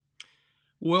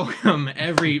Welcome,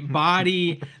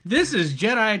 everybody. This is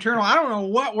Jedi Eternal. I don't know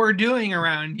what we're doing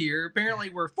around here.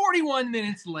 Apparently, we're 41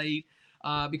 minutes late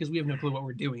because we have no clue what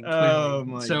we're doing. Clearly. Oh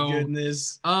my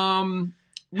goodness.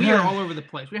 We are all over the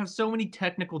place. We have so many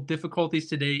technical difficulties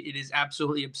today. It is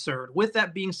absolutely absurd. With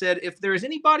that being said, if there is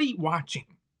anybody watching,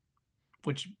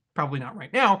 which probably not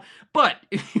right now, but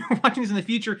if you're watching this in the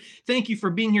future, thank you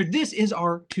for being here. This is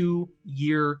our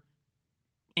 2-year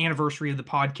anniversary of the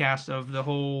podcast, of the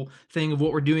whole thing of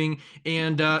what we're doing.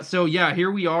 And so yeah,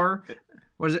 here we are.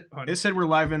 What is it? It said we're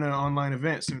live in an online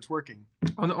event, so it's working.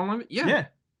 On the online? Yeah. Yeah.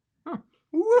 Huh.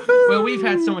 Woohoo! Well, we've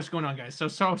had so much going on, guys. So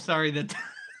sorry that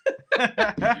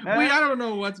I don't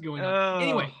know what's going on.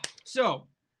 Anyway, so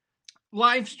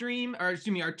live stream, or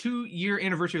excuse me, our 2-year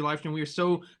anniversary live stream. We are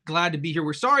so glad to be here.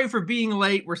 We're sorry for being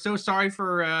late. We're so sorry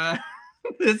for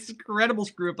this incredible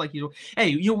screw up like usual.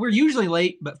 Hey, we're usually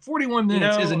late, but 41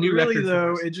 minutes is a new really record.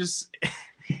 Though, it just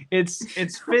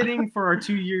it's fitting for our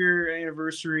 2-year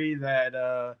anniversary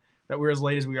that we're as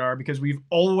late as we are, because we've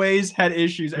always had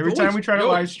issues. Every time we try to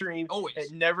live stream,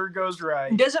 it never goes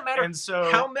right. It doesn't matter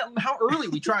how early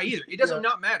we try either. It doesn't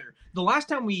not matter. The last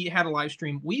time we had a live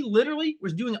stream, we literally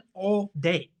was doing it all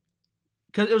day.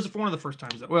 Because it was one of the first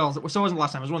times. Well, so it wasn't the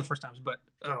last time. It was one of the first times. But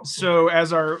so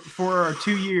for our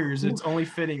 2 years, it's only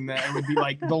fitting that it would be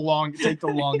like take the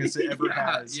longest it ever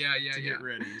has. To get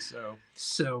ready.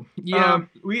 So yeah.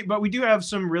 We do have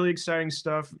some really exciting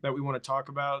stuff that we want to talk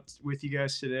about with you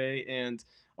guys today, and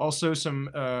also some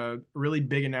really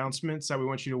big announcements that we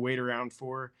want you to wait around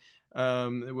for.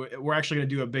 We're actually going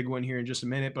to do a big one here in just a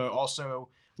minute, but also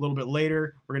a little bit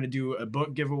later, we're going to do a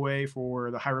book giveaway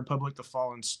for The High Republic: The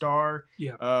Fallen Star,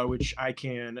 which I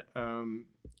can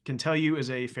tell you is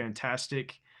a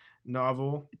fantastic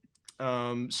novel.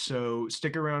 So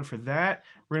stick around for that.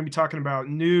 We're going to be talking about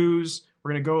news.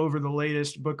 We're going to go over the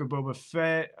latest Book of Boba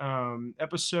Fett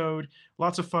episode.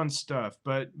 Lots of fun stuff.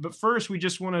 But first, we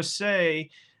just want to say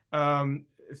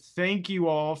thank you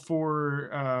all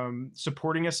for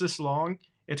supporting us this long.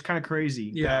 It's kind of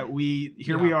crazy that we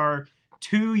are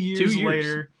 2 years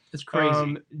later. It's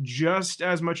crazy. Just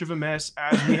as much of a mess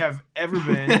as we have ever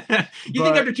been. You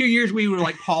think after 2 years we would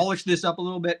like polish this up a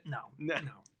little bit? No.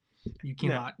 You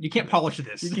cannot. No. You can't polish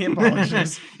this. You can't polish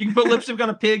this. You can put lipstick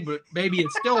on a pig, but baby,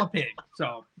 it's still a pig.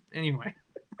 So anyway.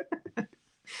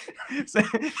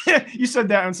 You said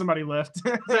that and somebody left.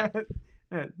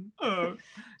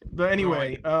 But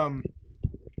anyway,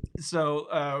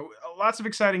 so lots of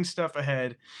exciting stuff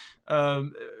ahead.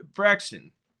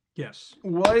 Braxton. Yes.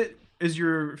 What is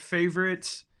your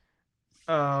favorite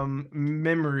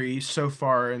memory so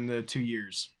far in the 2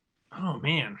 years? Oh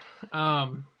man. I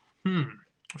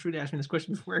should have asked me this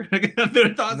question before I got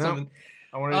there. Something.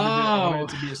 I wanted it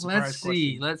to be a surprise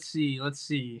question. Let's see.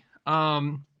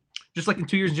 Just like in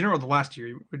 2 years in general, or the last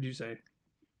year, what did you say?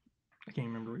 I can't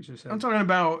remember what you said. I'm talking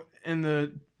about in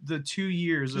the 2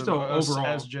 years just of overall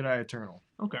as Jedi Eternal.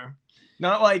 Okay.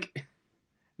 Not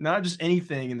just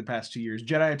anything in the past 2 years.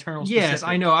 Jedi Eternal specific. Yes,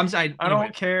 I know. I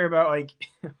don't care about like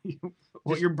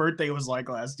what your birthday was like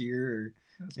last year or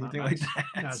anything like that.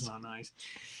 That's not nice.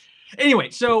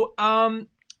 Anyway, so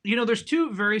there's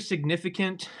two very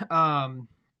significant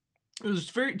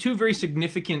two very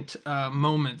significant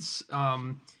moments.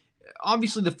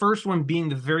 Obviously the first one being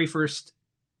the very first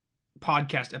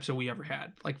podcast episode we ever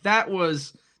had. Like that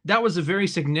was a very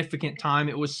significant time.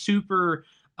 It was super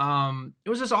it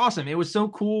was just awesome. It was so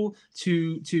cool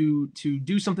to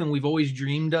do something we've always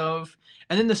dreamed of.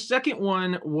 And then the second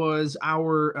one was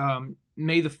our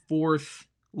May the 4th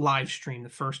live stream, the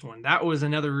first one. That was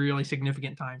another really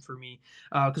significant time for me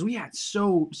because we had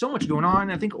so much going on.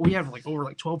 I think we have like over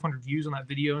 1,200 views on that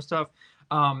video and stuff.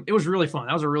 It was really fun.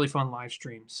 That was a really fun live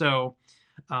stream. So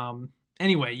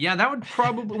anyway, yeah, that would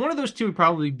probably one of those two would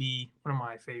probably be one of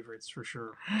my favorites for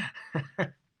sure.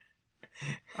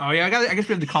 Oh yeah, I guess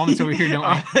we have the comments over here,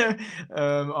 don't we?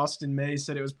 Austin May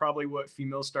said it was probably what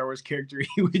female Star Wars character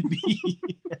he would be.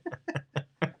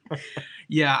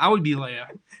 Yeah, I would be Leia.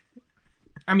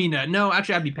 I mean, no,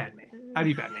 actually, I'd be Padme.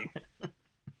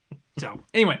 So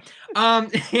anyway,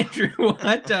 Andrew,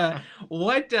 what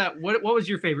was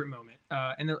your favorite moment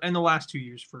in the last 2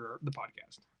 years for the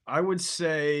podcast? I would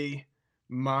say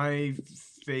my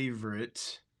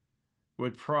favorite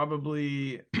would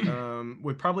probably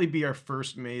be our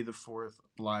first May the 4th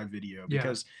live video,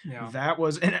 because that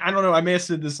was, and I don't know, I may have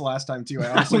said this last time too.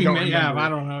 I also don't remember. I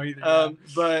don't know either.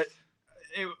 But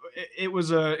it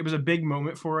was a big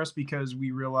moment for us because we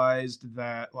realized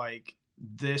that like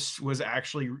this was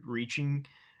actually reaching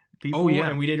people,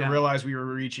 and we didn't realize we were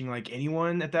reaching like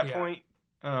anyone at that point.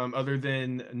 other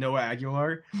than Noah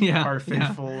Aguilar, Yeah, our yeah,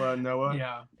 faithful Noah,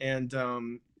 yeah. and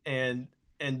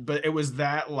and but it was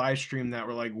that live stream that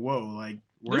we're like, whoa, like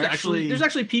There's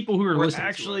actually people who are we're listening to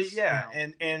actually, us. yeah, Yeah.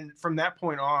 and from that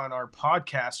point on, our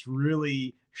podcast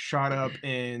really shot up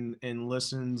in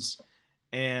listens,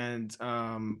 and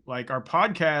like our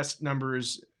podcast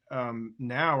numbers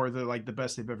now are the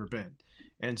best they've ever been,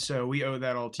 and so we owe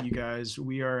that all to you guys.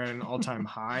 We are at an all-time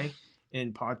high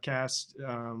in podcast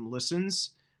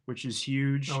listens, which is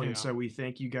huge, Oh and yeah. so we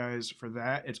thank you guys for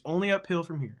that. It's only uphill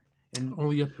from here, and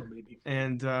Only uphill, baby.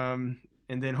 and um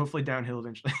and then hopefully downhill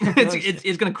eventually. it's,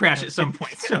 it's gonna crash at some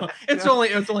point. So it's No. only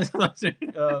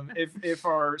If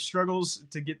our struggles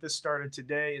to get this started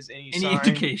today is any any sign,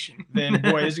 indication. then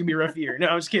boy, this is gonna be a rough year. No,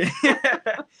 I'm just kidding.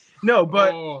 No,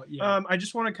 but Oh, yeah. I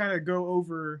just want to kind of go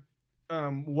over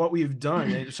what we've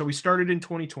done. So we started in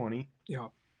 2020. Yeah.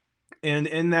 And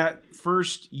in that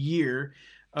first year,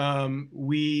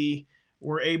 we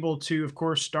were able to, of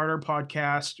course, start our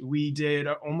podcast. We did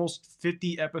almost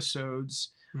 50 episodes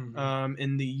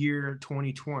in the year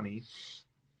 2020.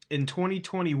 In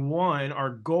 2021, our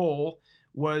goal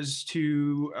was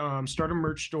to start a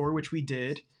merch store, which we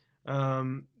did.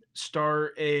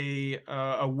 Start a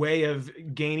way of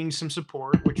gaining some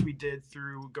support, which we did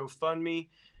through GoFundMe,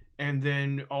 and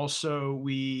then also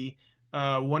we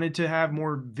wanted to have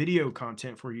more video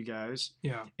content for you guys.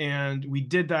 Yeah. And we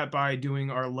did that by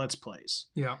doing our Let's Plays.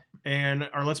 Yeah. And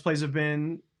our Let's Plays have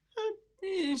been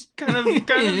Yeah.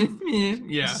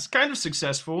 it's kind of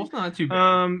successful. It's not too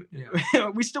bad.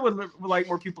 We still would like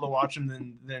more people to watch them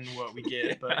than what we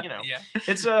get, but you know, Yeah.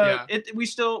 it's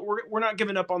we're not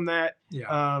giving up on that.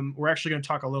 Yeah. We're actually going to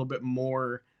talk a little bit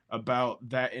more about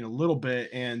that in a little bit,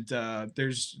 and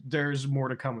there's more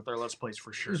to come with our Let's Plays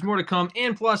for sure. There's more to come,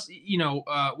 and plus, you know,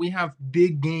 we have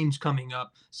big games coming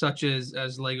up, such as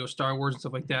Lego Star Wars and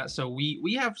stuff like that. So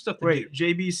we have stuff to Wait, do.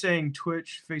 JB saying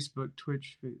Twitch, Facebook,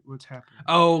 Twitch. What's happening?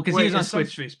 Oh, because he Wait, was on is some-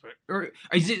 Twitch, Facebook, or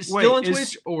is it still on Wait,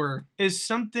 Twitch? Or Is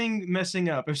something messing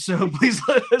up? If so, please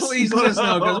let us please let us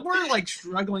know, because we're like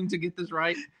struggling to get this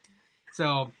right.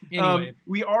 So anyway,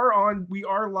 we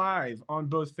are live on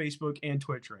both Facebook and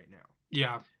Twitch right now.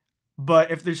 yeah,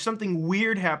 But if there's something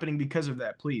weird happening because of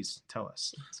that, please tell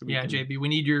us. So we yeah, can- JB, we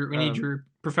need your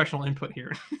professional input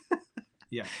here.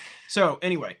 Yeah. So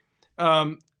anyway,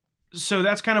 so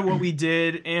that's kind of what we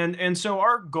did, and so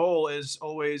our goal is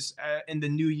always in the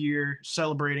new year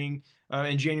celebrating.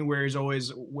 In January is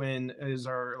always when is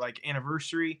our like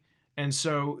anniversary, and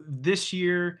so this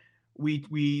year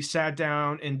we sat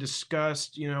down and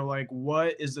discussed, you know, like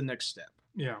what is the next step,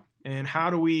 Yeah. and how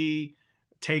do we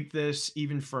take this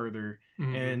even further,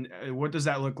 and what does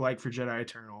that look like for Jedi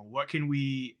Eternal? What can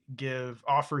we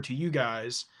offer to you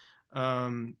guys?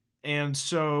 And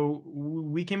so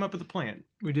we came up with a plan.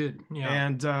 We did. Yeah.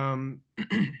 And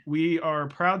we are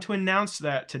proud to announce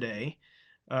that today,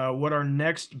 what our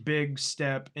next big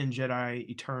step in Jedi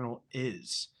Eternal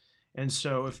is. And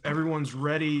so if everyone's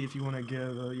ready, if you want to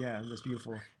give, yeah, that's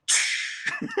beautiful.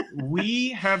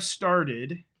 We have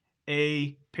started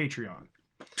a Patreon.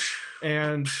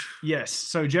 And yes,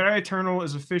 so Jedi Eternal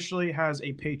officially has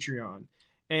a Patreon.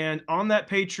 And on that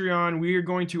Patreon, we are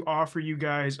going to offer you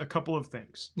guys a couple of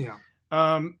things. Yeah.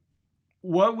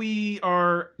 What we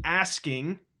are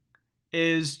asking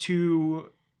is to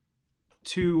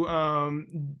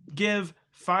give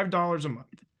 $5 a month.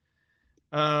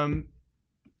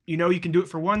 You know, you can do it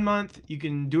for 1 month, you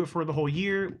can do it for the whole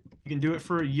year, you can do it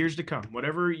for years to come,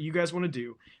 whatever you guys want to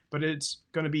do. But it's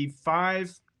going to be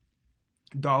 $5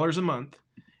 a month.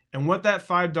 And what that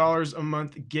 $5 a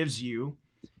month gives you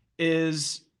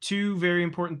is two very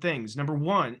important things. Number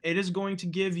one, it is going to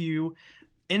give you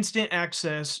instant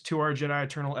access to our Jedi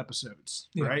Eternal episodes,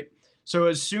 right? So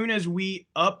as soon as we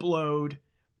upload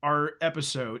our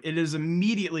episode, it is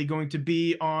immediately going to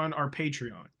be on our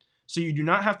Patreon. So you do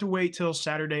not have to wait till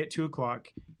Saturday at 2:00.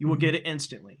 You will get it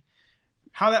instantly.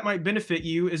 How that might benefit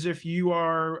you is if you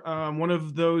are one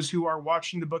of those who are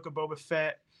watching the Book of Boba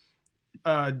Fett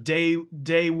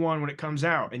day one when it comes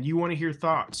out, and you want to hear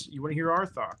thoughts, you want to hear our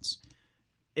thoughts.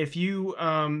 If you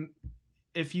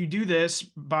do this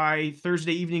by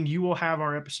Thursday evening, you will have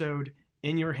our episode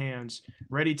in your hands,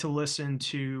 ready to listen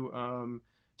to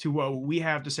what we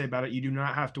have to say about it. You do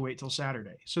not have to wait till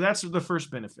Saturday. So that's the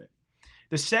first benefit.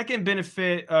 The second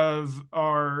benefit of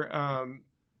our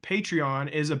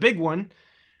Patreon is a big one.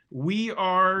 We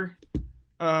are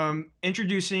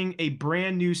introducing a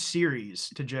brand new series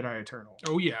to Jedi Eternal.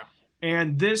 Oh yeah.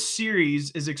 And this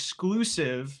series is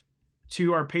exclusive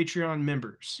to our Patreon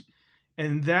members.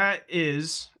 And that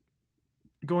is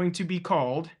going to be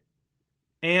called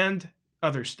And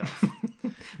Other Stuff.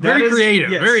 Very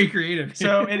creative. Yes. Very creative.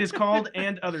 So it is called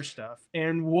And Other Stuff.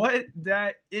 And what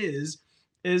that is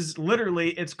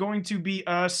literally it's going to be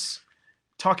us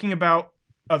talking about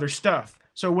other stuff.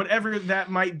 So whatever that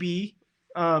might be,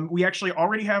 we actually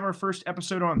already have our first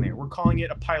episode on there. We're calling it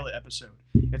a pilot episode.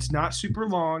 It's not super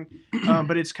long,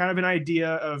 but it's kind of an idea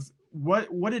of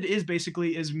what it is.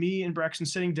 Basically, is me and Braxton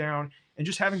sitting down and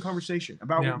just having conversation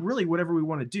about really whatever we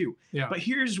want to do. Yeah. But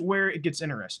here's where it gets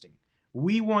interesting.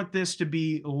 We want this to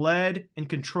be led and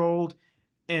controlled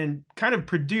and kind of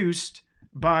produced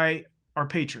by our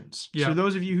patrons. Yeah. So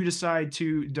those of you who decide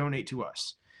to donate to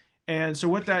us. And so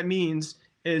what that means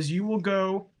is you will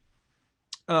go,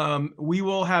 we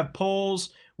will have polls.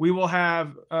 We will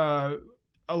have a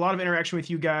lot of interaction with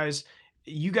you guys.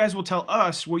 You guys will tell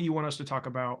us what you want us to talk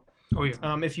about. Oh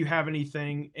yeah. If you have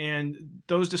anything, and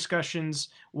those discussions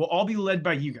will all be led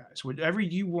by you guys. Whatever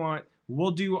you want,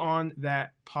 we'll do on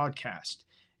that podcast.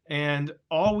 And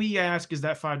all we ask is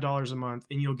that $5 a month,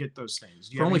 and you'll get those things.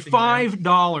 For only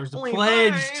 $5 to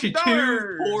pledge to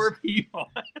two poor people.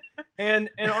 And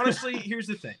honestly, here's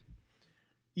the thing.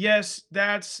 Yes,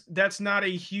 that's not a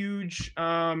huge.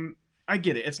 I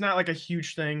get it. It's not like a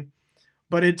huge thing,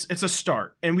 but it's a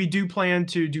start. And we do plan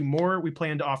to do more. We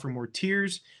plan to offer more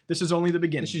tiers. This is only the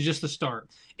beginning. This is just the start.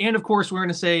 And of course, we're going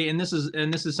to say, and this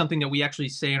is something that we actually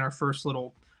say in our first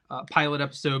little pilot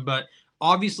episode, but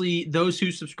obviously those who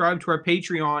subscribe to our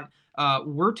Patreon,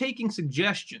 we're taking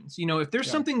suggestions. You know, if there's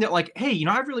something that like, hey, you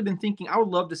know, I've really been thinking, I would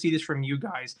love to see this from you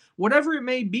guys, whatever it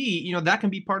may be, you know, that can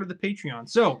be part of the Patreon.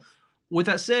 So with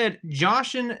that said,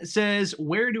 Joshin says,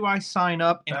 where do I sign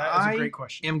up? And that is a great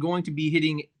question. am going to be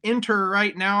hitting enter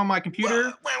right now on my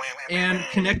computer and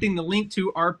connecting the link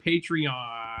to our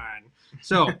Patreon.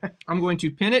 So I'm going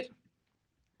to pin it,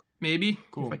 maybe,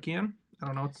 if I can. I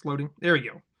don't know, it's loading. There we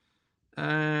go.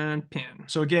 And pin.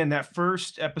 So again, that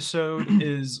first episode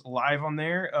is live on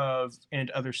there of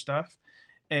And Other Stuff.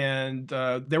 And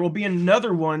there will be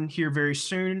another one here very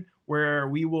soon where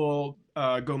we will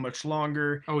go much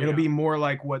longer. It'll be more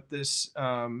like what these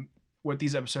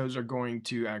episodes are going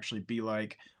to actually be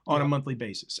like on a monthly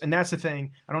basis. And that's the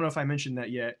thing. I don't know if I mentioned that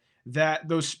yet, that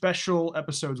those special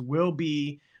episodes will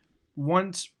be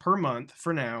once per month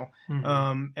for now.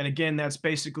 And again, that's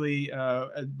basically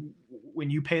when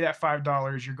you pay that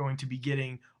 $5, you're going to be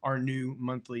getting our new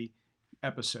monthly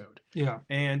episode. Yeah.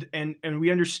 And we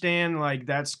understand like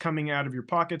that's coming out of your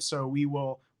pocket, so we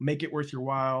will make it worth your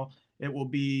while. It will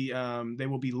be they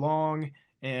will be long,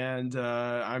 and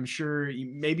I'm sure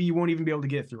maybe you won't even be able to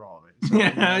get through all of it. So,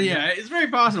 yeah, it's very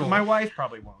possible. My wife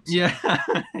probably won't. So. Yeah.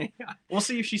 We'll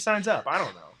see if she signs up. I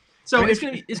don't know. So it's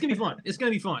gonna be fun. It's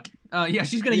gonna be fun. Yeah,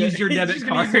 she's gonna use your debit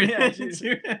card.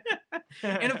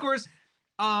 And of course,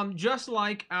 just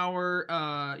like our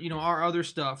our other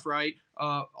stuff, right?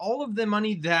 All of the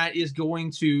money that is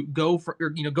going to go for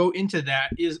go into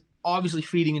that is obviously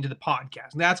feeding into the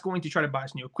podcast. And that's going to try to buy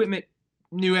us new equipment,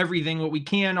 new everything what we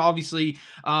can, obviously.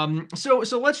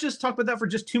 So let's just talk about that for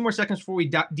just 2 more seconds before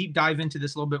we deep dive into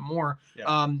this a little bit more. Yeah.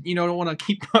 Don't want to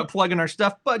keep plugging our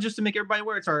stuff, but just to make everybody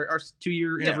aware, it's our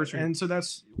 2-year anniversary. And so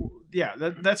that's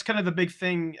kind of the big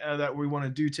thing that we want to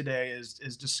do today is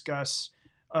discuss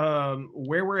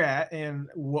where we're at and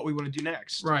what we want to do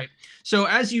next. Right. So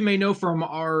as you may know from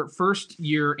our 1st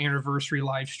year anniversary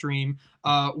live stream,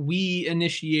 we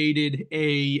initiated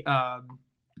a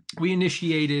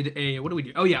what do we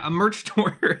do? Oh yeah, a merch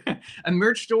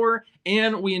store,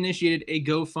 and we initiated a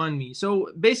GoFundMe. So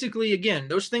basically, again,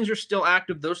 those things are still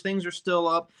active. Those things are still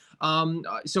up.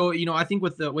 So I think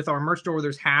with our merch store,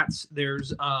 there's hats,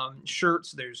 there's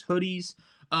shirts, there's hoodies,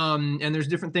 and there's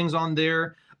different things on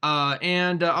there.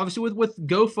 And obviously with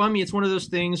GoFundMe, it's one of those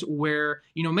things where,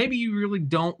 maybe you really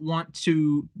don't want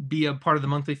to be a part of the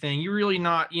monthly thing. You're really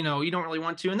not, you don't really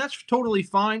want to, and that's totally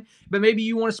fine. But maybe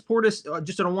you want to support us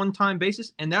just on a one-time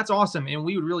basis, and that's awesome. And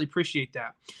we would really appreciate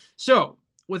that. So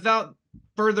without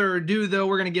further ado, though,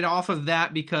 we're going to get off of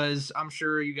that because I'm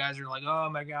sure you guys are like, oh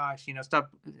my gosh, stop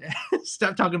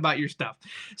talking about your stuff.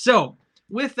 So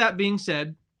with that being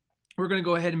said, we're going to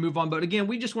go ahead and move on. But again,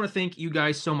 we just want to thank you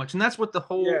guys so much. And that's what the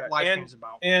whole live stream is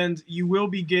about. And you will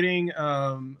be getting,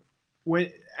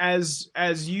 as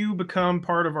you become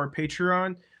part of our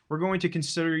Patreon, we're going to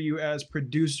consider you as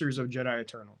producers of Jedi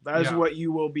Eternal. That is what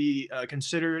you will be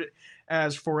considered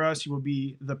as for us. You will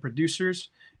be the producers.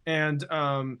 And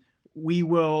we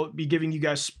will be giving you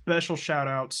guys special shout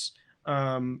outs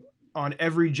on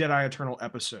every Jedi Eternal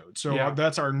episode. So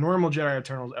that's our normal Jedi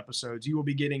Eternal episodes. You will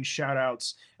be getting shout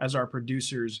outs as our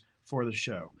producers for the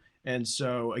show. And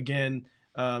so again,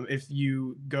 if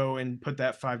you go and put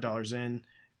that $5 in,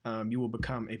 you will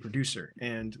become a producer,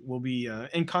 and we'll be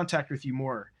in contact with you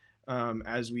more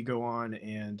as we go on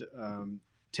and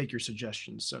take your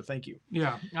suggestions. So thank you.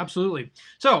 Yeah, absolutely.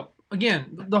 So again,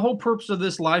 the whole purpose of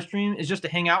this live stream is just to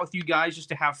hang out with you guys, just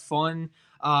to have fun,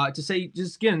 to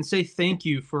say thank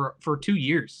you for 2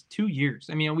 years. 2 years.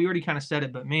 I mean, we already kind of said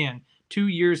it, but man, 2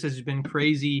 years has been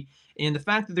crazy. And the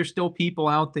fact that there's still people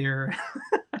out there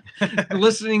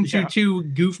listening to two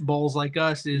goofballs like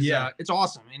us is it's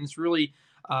awesome, and it's really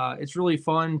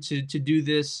fun to do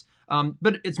this.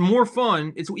 But it's more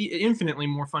fun. It's infinitely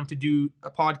more fun to do a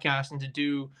podcast and to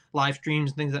do live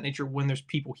streams and things of that nature when there's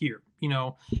people here,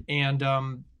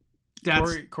 and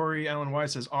that's Corey Allen White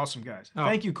says, awesome guys.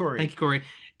 Thank you, Corey. Thank you, Corey.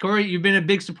 Corey, you've been a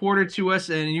big supporter to us,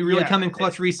 and you really come in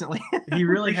clutch recently. He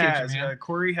really has.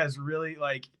 Corey has really,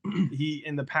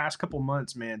 in the past couple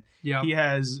months, man, he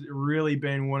has really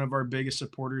been one of our biggest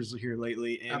supporters here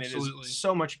lately, and it is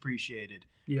so much appreciated.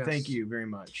 Yes. Thank you very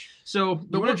much. So,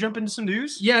 you want to jump into some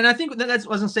news? Yeah, and I think that's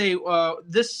what I was going to say.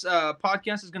 This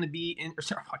podcast is going to be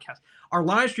our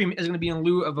live stream is going to be in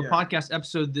lieu of a podcast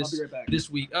episode this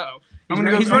week.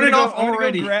 He's running off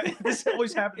already. This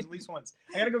always happens at least once.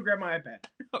 I got to go grab my iPad.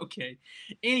 Okay.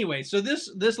 Anyway, so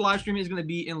this live stream is going to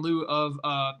be in lieu of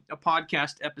a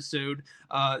podcast episode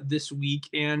this week.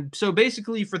 And so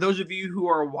basically, for those of you who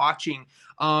are watching,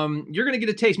 you're going to get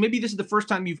a taste. Maybe this is the first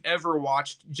time you've ever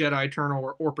watched Jedi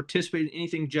Eternal or participated in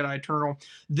anything Jedi Eternal.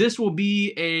 This will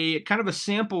be a kind of a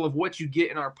sample of what you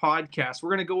get in our podcast. We're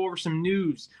going to go over some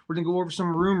news. We're going to go over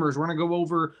some rumors. We're going to go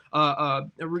over a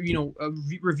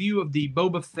review of the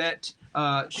Boba Fett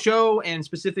show, and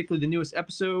specifically the newest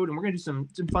episode. And we're going to do some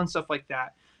fun stuff like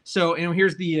that. So,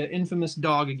 here's the infamous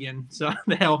dog again. So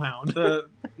the Hellhound.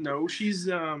 No, she's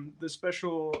the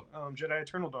special Jedi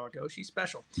Eternal dog. Oh, she's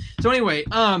special. So anyway,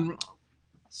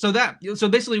 so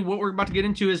basically what we're about to get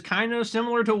into is kind of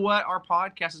similar to what our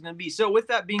podcast is going to be. So with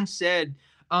that being said,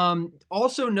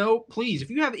 also note, please, if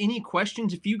you have any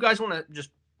questions, if you guys want to just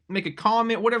make a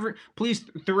comment, whatever, please,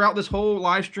 throughout this whole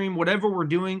live stream, whatever we're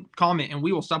doing, comment, and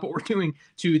we will stop what we're doing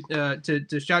to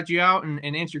shout you out and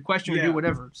answer your question or do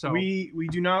whatever. So we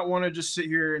do not want to just sit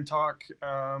here and talk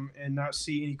and not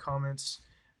see any comments.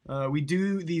 We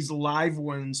do these live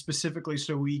ones specifically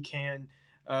so we can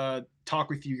talk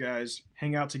with you guys,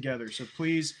 hang out together. So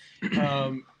please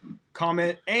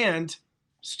comment and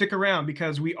stick around,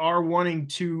 because we are wanting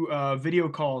to video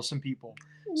call some people.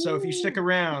 So if you stick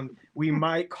around, we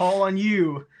might call on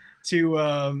you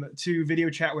to video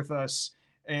chat with us.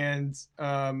 And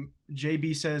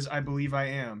JB says, "I believe I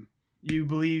am." You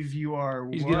believe you are.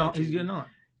 He's getting on.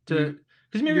 Because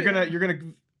you're gonna.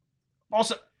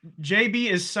 Also, JB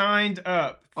is signed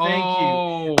up. Thank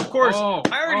you. Of course,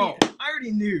 I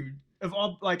already knew of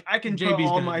all. I can put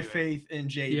all my faith in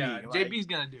JB. Yeah, JB's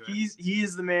gonna do it. He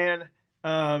is the man.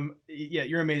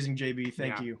 You're amazing, JB.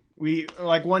 Thank you. We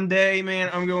one day,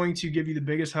 man, I'm going to give you the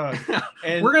biggest hug.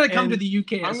 And we're gonna come to the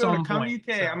UK. I'm gonna come to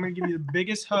UK. I'm gonna give you the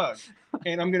biggest hug,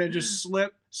 and I'm gonna just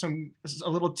slip a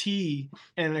little tea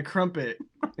and a crumpet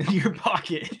in your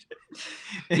pocket.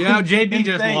 JB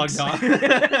just logged off.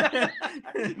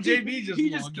 JB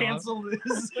just canceled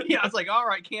this. Yeah, I was like, all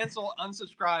right, cancel,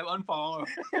 unsubscribe, unfollow,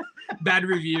 bad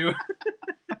review.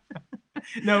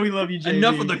 No, we love you, JB.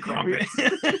 Enough of the crumpets.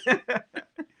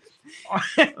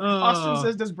 Austin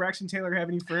says, does Braxton Taylor have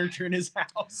any furniture in his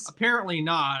house? Apparently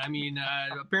not. I mean,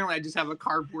 apparently I just have a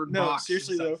cardboard box. No,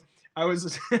 seriously though, I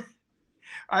was.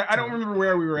 I don't remember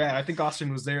where we were at. I think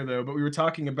Austin was there though, but we were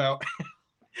talking about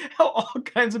how all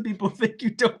kinds of people think you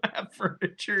don't have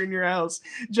furniture in your house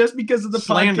just because of the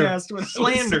podcast.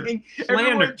 Slander.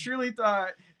 Everyone truly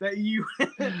thought that you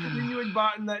had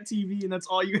bought that TV and that's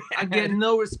all you had. I get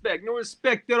no respect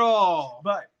at all.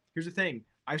 But here's the thing.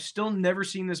 I've still never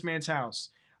seen this man's house.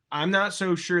 I'm not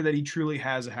so sure that he truly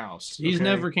has a house. He's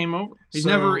never came over. He's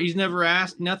never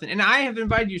asked nothing. And I have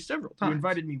invited you several times. You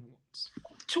invited me once.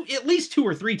 At least 2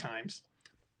 or 3 times.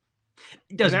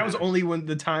 That was only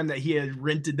the time that he had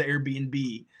rented the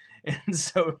Airbnb. And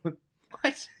so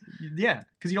what? Yeah,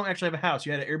 because you don't actually have a house.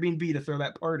 You had an Airbnb to throw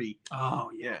that party. Oh,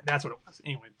 yeah. That's what it was.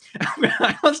 Anyway,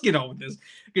 let's get on with this.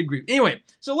 Good grief. Anyway,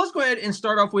 so let's go ahead and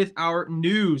start off with our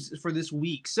news for this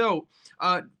week. So,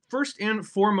 first and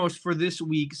foremost for this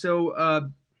week,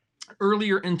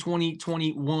 earlier in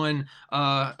 2021,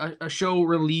 a show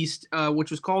released which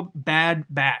was called Bad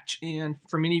Batch. And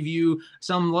for many of you,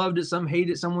 some loved it, some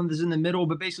hated it, someone that's in the middle.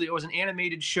 But basically, it was an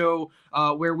animated show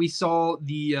where we saw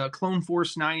the Clone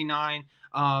Force 99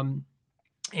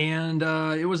 and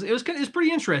it was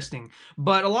pretty interesting.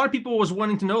 But a lot of people was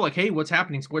wanting to know, like, hey, what's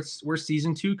happening? Where's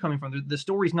season 2 coming from? The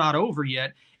story's not over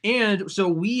yet, and so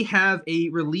we have a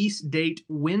release date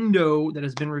window that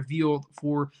has been revealed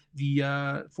for the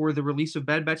release of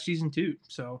Bad Batch season 2.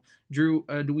 So, Drew,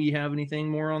 do we have anything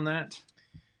more on that?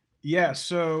 Yeah.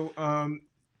 So,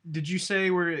 did you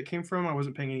say where it came from? I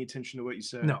wasn't paying any attention to what you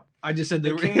said. No, I just said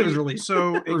that It it was released.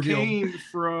 So it Revealed. came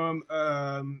from.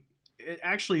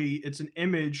 It's an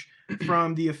image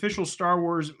from the official Star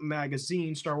Wars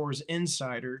magazine, Star Wars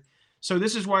Insider. So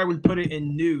this is why we put it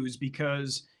in news,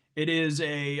 because it is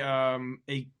a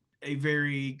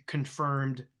very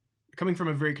confirmed, coming from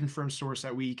a very confirmed source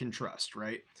that we can trust,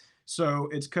 right? So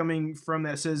it's coming from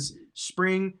that says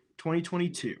spring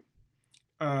 2022.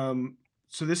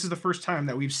 So this is the first time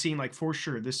that we've seen, like, for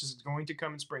sure this is going to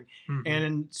come in spring. Mhm.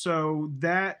 And so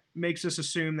that makes us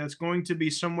assume that's going to be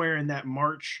somewhere in that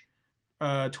March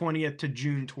 20th to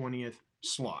June 20th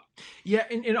slot. Yeah,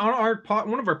 and on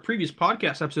one of our previous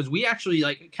podcast episodes, we actually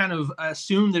like kind of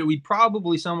assumed that it would be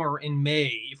probably somewhere in May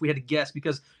if we had to guess,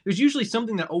 because there's usually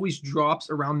something that always drops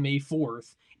around May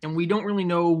 4th, and we don't really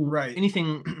know Right.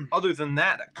 anything other than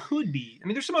that could be. I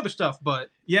mean, there's some other stuff, but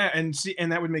Yeah, and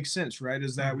that would make sense, right?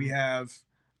 Is that we have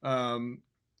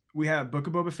Book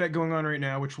of Boba Fett going on right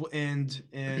now, which will end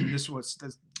in this I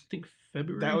think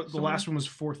February. the last one was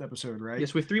 4th episode, right?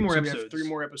 Yes, we have 3 more So episodes. we have 3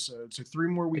 more episodes, so 3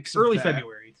 more weeks. It's early of that.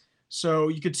 February. So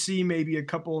you could see maybe a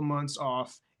couple of months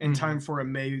off in Mhm. time for a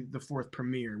May the 4th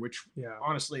premiere, which Yeah.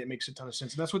 honestly it makes a ton of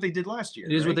sense. And that's what they did last year.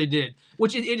 It is right? what they did,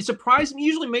 which it surprised me.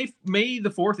 Usually May the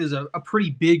 4th is a pretty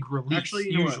big release. Actually,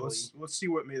 you know usually. what? Let's see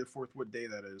what May the 4th, what day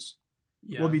that is.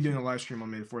 Yeah. We'll be doing a live stream on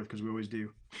May the 4th because we always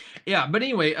do. Yeah, but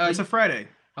anyway, It's a Friday.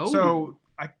 oh, So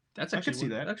that's I actually could see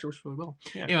that. actually works really well.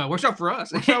 Yeah. Yeah, it works out for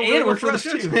us. Works out really And it well works for for us,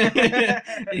 the show.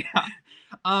 too. Yeah.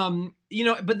 You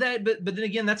know, but then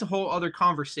again, that's a whole other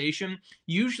conversation.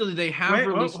 Usually they have Wait,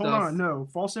 released hold stuff. on. No,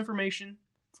 false information.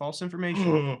 False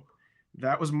information.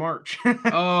 That was March.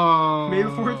 Oh, May the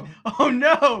 4th. Oh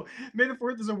no! May the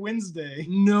 4th is a Wednesday.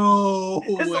 No,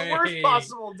 It's way. the worst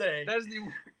possible day. That's the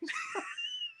worst.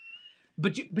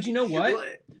 But you know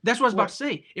what? That's what I was about to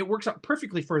say. It works out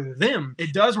perfectly for them.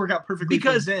 It does work out perfectly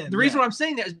Because for them. the reason why I'm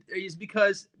saying that is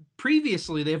because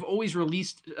previously they've always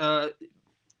released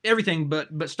everything,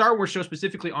 but Star Wars show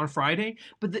specifically on Friday.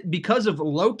 But because of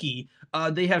Loki,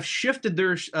 they have shifted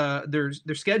their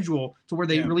schedule to where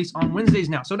they release on Wednesdays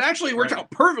now. So it actually works out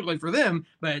perfectly for them.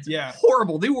 But it's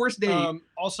horrible, the worst day.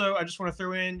 Also, I just want to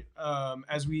throw in,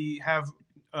 as we have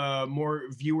more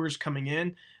viewers coming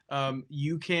in,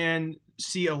 you can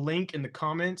see a link in the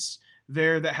comments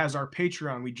there that has our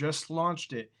Patreon. We just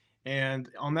launched it, and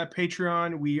on that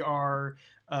Patreon we are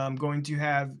going to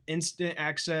have instant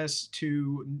access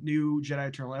to new Jedi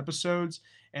Eternal episodes,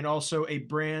 and also a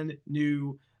brand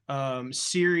new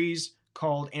series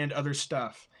called And Other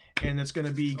Stuff, and it's going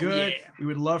to be good. Yeah. We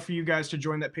would love for you guys to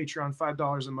join that Patreon.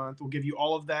 $5 a month. We'll give you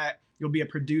all of that. You'll be a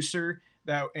producer,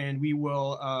 and we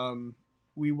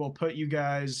will put you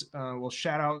guys, we'll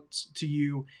shout out to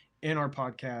you in our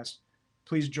podcast.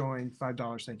 Please join.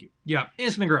 $5. Thank you. Yeah, and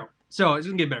it's gonna grow. So it's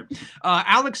gonna get better.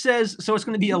 Alex says, so it's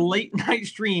gonna be a late night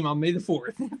stream on May the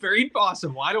 4th. Very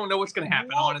possible. I don't know what's gonna happen,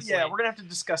 honestly. Yeah, we're gonna have to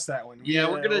discuss that one. Yeah,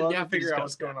 we're gonna we'll have to figure out discuss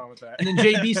what's going on with that. And then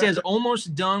JB says,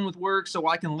 almost done with work so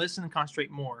I can listen and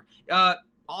concentrate more.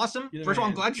 Awesome. You're the First of all,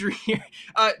 I'm man. glad you're here.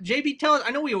 JB, tell us,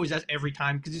 I know we always ask every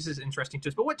time because this is interesting to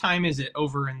us, but what time is it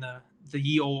over in the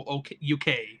ye old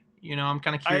UK? You know, I'm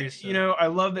kind of curious. I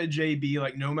love that JB,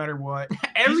 like, no matter what,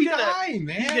 every he's gonna- time,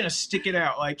 man. he's gonna stick it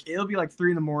out. Like, it'll be like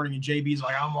 3 a.m, and JB's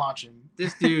like, I'm watching.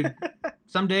 This dude.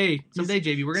 Someday,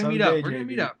 JB, we're gonna meet up. Someday, We're gonna JB.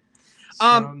 meet up.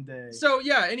 Someday. So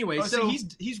yeah. Anyway, so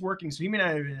he's working, so he may not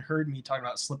have even heard me talking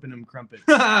about slipping him crumpets.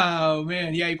 Oh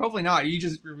man, yeah, probably not. You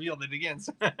just revealed it again.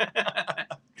 So.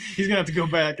 He's gonna have to go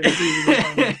back and see if he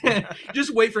can find it.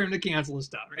 Just wait for him to cancel his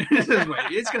stuff. Right? Just wait.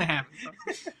 It's gonna happen.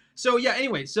 So yeah.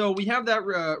 Anyway, so we have that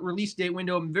release date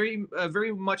window. Very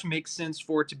much makes sense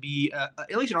for it to be,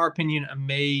 at least in our opinion,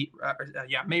 a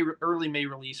early May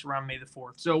release around May the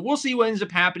 4th. So we'll see what ends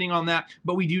up happening on that.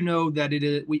 But we do know that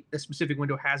a specific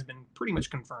window has been pretty much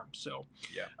confirmed. So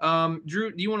yeah.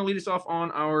 Drew, do you want to lead us off on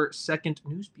our second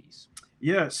news piece?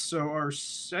 Yes. So our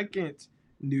second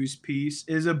news piece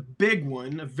is a big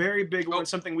one, a very big one,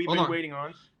 something we've been waiting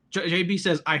on. JB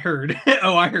says, "I heard."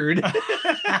 Oh, I heard.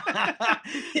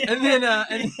 And then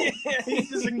he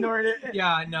just ignored it.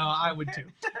 Yeah, no, I would too.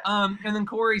 And then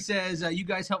Corey says, "You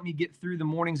guys help me get through the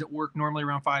mornings at work, normally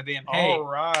around 5 a.m." Hey, all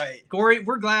right, Corey,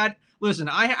 we're glad. Listen,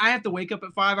 I have to wake up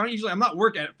at 5. I'm not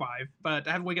working at 5, but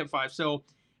I have to wake up at 5. So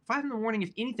 5 in the morning,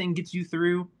 if anything gets you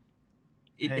through,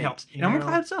 it Hey, helps. you And I'm know,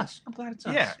 glad it's us. I'm glad it's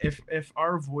us. yeah, if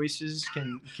our voices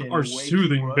can Our wake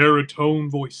soothing you up, baritone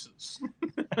voices.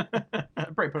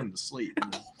 I'd probably put him to sleep.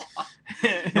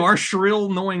 No, our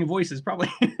shrill, annoying voices probably.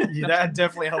 Yeah, that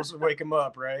definitely helps wake him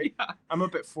up, right? Yeah. I'm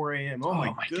up at 4 a.m. Oh, Oh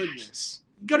my my goodness.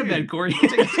 Go to bed, Dude, Corey. you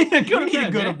need to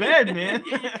bed, go to man. bed, man.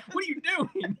 What are you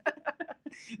doing?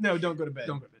 No, don't go to bed.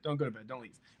 Don't go to bed. Don't go to bed. Don't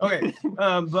leave. Okay.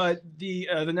 But the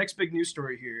next big news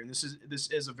story here, and this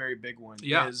is a very big one,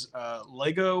 Yeah. is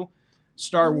Lego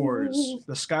Star Wars: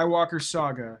 The Skywalker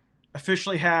Saga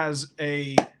officially has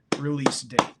a release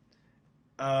date.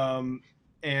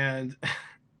 And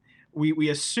we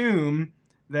assume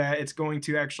that it's going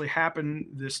to actually happen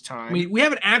this time. We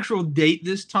have an actual date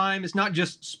this time. It's not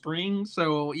just spring.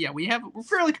 So yeah, we're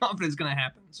fairly confident it's gonna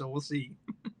happen. So we'll see.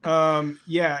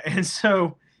 Yeah, and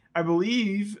so I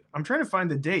believe I'm trying to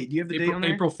find the date. Do you have the date on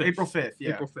there? April 5th. April 5th. Yeah.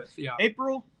 April 5th. Yeah.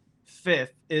 April 5th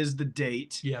is the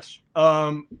date. Yes.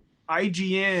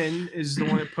 IGN is the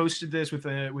one that posted this with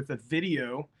a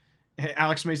video.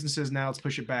 Alex Mason says, "Now let's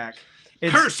push it back."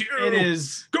 Curse you! It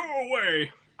is. Go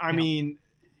away. I mean,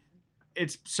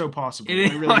 it's so possible. It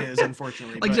It really is,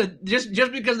 unfortunately. Like I but, said,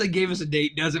 just because they gave us a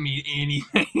date doesn't mean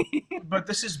anything. but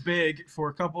this is big for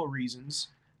a couple of reasons.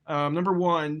 Number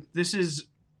one, this is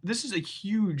a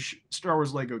huge Star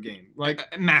Wars Lego game.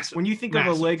 Like massive. when you think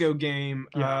Massive. of a Lego game,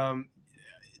 Yeah.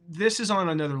 this is on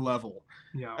another level.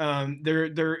 Yeah.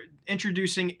 They're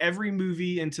introducing every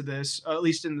movie into this, at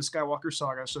least in the Skywalker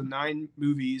saga. So 9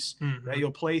 movies Mhm. that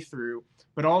you'll play through,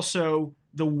 but also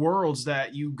the worlds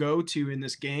that you go to in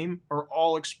this game are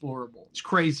all explorable. It's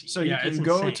crazy. So Yeah, you it's can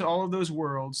go insane. to all of those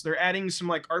worlds. They're adding some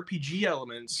like RPG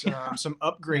elements, some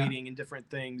upgrading and different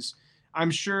things.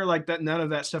 I'm sure like that none of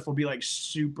that stuff will be like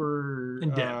super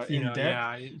in depth. in know,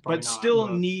 depth, yeah, but probably not, still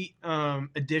but- neat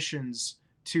additions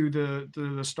to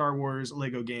the Star Wars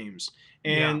Lego games.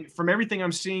 And from everything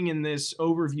I'm seeing in this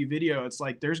overview video, it's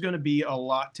like there's going to be a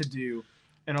lot to do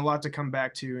and a lot to come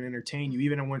back to and entertain you,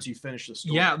 even once you finish the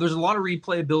story. Yeah, there's a lot of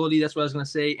replayability. That's what I was gonna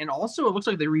say, and also it looks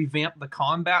like they revamped the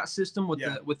combat system with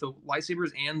Yeah. the lightsabers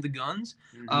and the guns.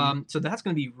 Mhm. So that's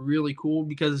gonna be really cool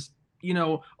because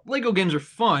Lego games are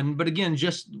fun, but again,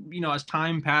 just as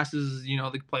time passes,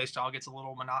 the play style gets a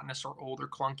little monotonous or old or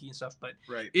clunky and stuff. But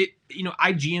Right.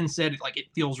 IGN said it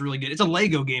feels really good. It's a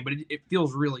Lego game, but it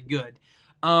feels really good.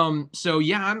 So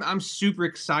yeah, I'm super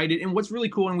excited. And what's really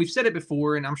cool, and we've said it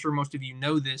before, and I'm sure most of you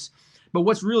know this, but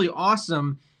what's really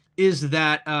awesome is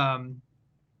that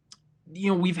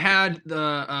we've had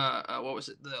the what was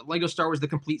it, the Lego Star Wars The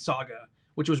Complete Saga,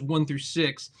 which was 1 through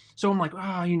 6. So I'm like,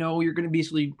 you're going to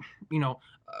basically,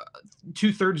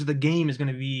 2/3 of the game is going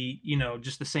to be,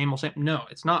 just the same old same. No,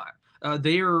 it's not.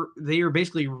 They are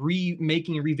basically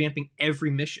remaking and revamping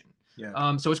every mission.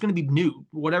 Yeah. So it's going to be new.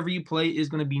 Whatever you play is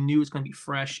going to be new. It's going to be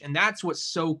fresh, and that's what's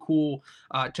so cool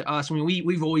to us. I mean,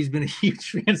 we've always been a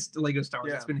huge fans to Lego Star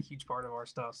Wars. Yeah. It's been a huge part of our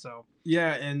stuff. So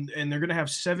Yeah, and they're going to have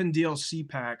 7 DLC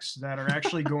packs that are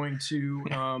actually going to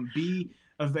be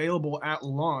available at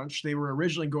launch. They were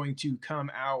originally going to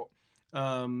come out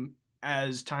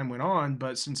as time went on,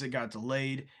 but since it got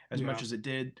delayed as much as it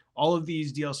did, all of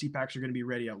these DLC packs are going to be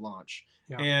ready at launch.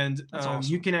 Yeah, and that's awesome.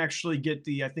 you can actually get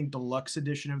the, I think, deluxe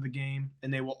edition of the game,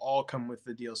 and they will all come with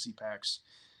the DLC packs.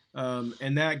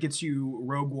 And that gets you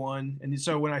Rogue One. And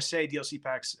so when I say DLC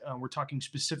packs, we're talking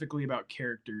specifically about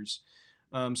characters.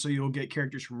 So you'll get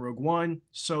characters from Rogue One,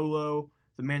 Solo,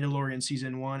 The Mandalorian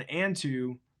Season 1 and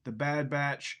 2, The Bad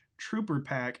Batch, Trooper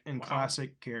Pack, and Wow.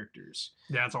 classic characters.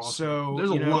 that's awesome. So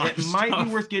there's a lot. it of might stuff.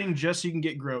 be worth getting just so you can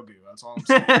get Grogu. That's all I'm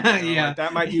saying. Yeah, like,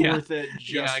 that might be yeah. worth it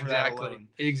just for that alone.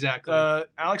 Exactly.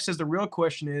 Alex says the real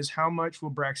question is how much will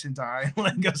Braxton die in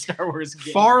Lego Star Wars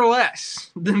game? Far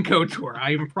less than KOTOR.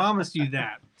 I even promise you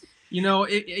that.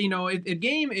 If a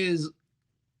game is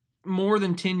more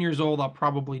than 10 years old, I'll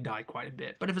probably die quite a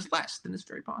bit. But if it's less, then it's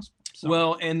very possible. So.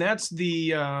 Well, and that's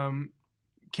the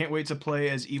can't wait to play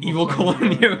as Evil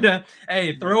Clone Yoda.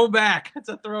 Hey, throwback. That's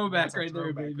a throwback That's a right there,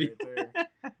 throwback baby. right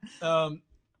there.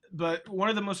 But one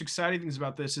of the most exciting things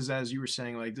about this is, as you were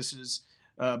saying, like this is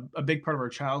a big part of our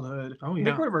childhood. Oh, a yeah,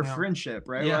 big part of our yeah. friendship,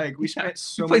 right? Yeah, Like we yeah. spent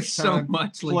so We played much so time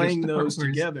much Lego playing Star those Wars.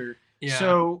 together. Yeah.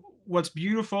 So what's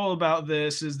beautiful about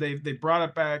this is they brought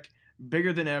it back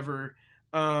bigger than ever,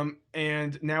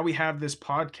 and now we have this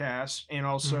podcast and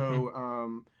also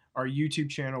Mm-hmm. our YouTube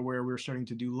channel where we're starting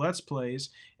to do Let's Plays.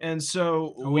 And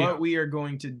so Oh, what yeah. we are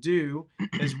going to do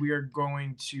is we are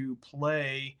going to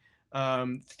play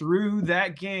through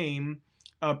that game,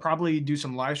 probably do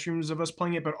some live streams of us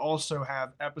playing it, but also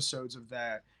have episodes of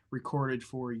that recorded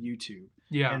for YouTube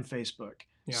Yeah. and Facebook.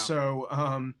 Yeah.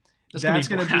 So That's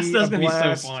gonna gonna be be that's a gonna be so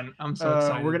blast. fun. I'm so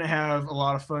excited. We're gonna have a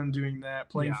lot of fun doing that,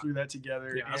 playing Yeah. through that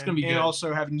together, Yeah, that's and, gonna be and good.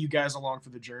 also having you guys along for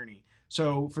the journey.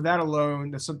 So for that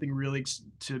alone, that's something really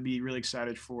to be really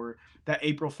excited for. That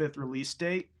April 5th release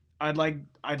date. I'd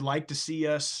like to see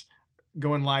us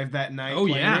going live that night. Oh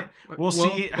playing yeah. it. We'll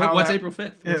see how what's that- April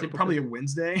 5th? Probably a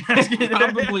Wednesday.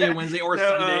 Probably a Wednesday or a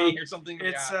No, Sunday or something.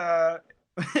 It's yeah.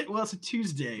 well, it's a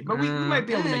Tuesday, but we might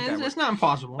be able to make that work. It's not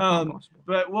impossible. It's not impossible.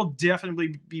 But we'll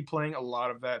definitely be playing a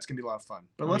lot of that. It's gonna be a lot of fun.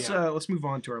 But Oh, let's move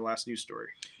on to our last news story.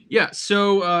 Yeah.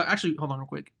 So actually, hold on real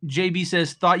quick. JB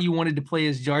says, "Thought you wanted to play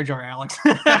as Jar Jar, Alex."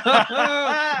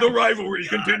 The rivalry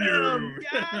continues.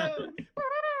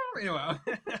 Anyway.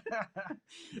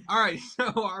 All right.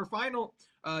 So our final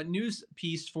news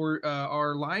piece for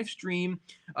our live stream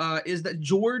is that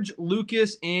George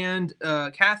Lucas and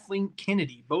Kathleen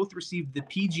Kennedy both received the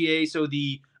PGA, so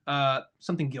the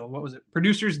something guild. What was it?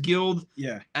 Producers Guild.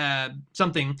 Yeah.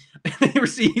 Something. They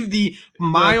received the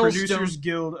milestone. Producers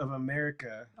Guild of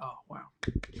America. Oh wow.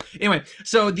 Anyway,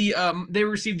 so the they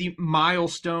received the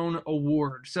milestone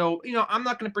award. So I'm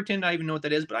not going to pretend I even know what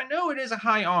that is, but I know it is a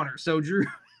high honor. So Drew,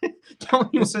 tell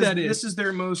me what that is. This is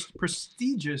their most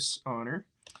prestigious honor,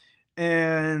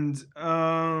 and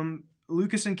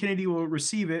Lucas and Kennedy will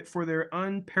receive it for their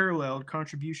unparalleled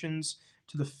contributions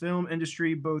to the film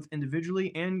industry, both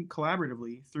individually and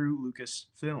collaboratively through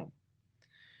Lucasfilm.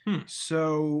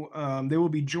 So they will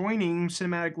be joining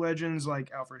cinematic legends like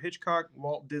Alfred Hitchcock,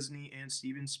 Walt Disney, and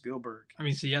Steven Spielberg. I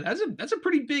mean, so yeah, that's a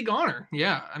pretty big honor.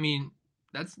 Yeah, I mean,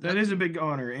 that is a big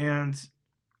honor, and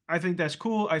I think that's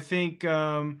cool. I think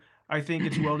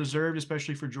it's well deserved,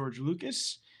 especially for George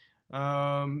Lucas,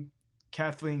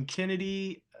 Kathleen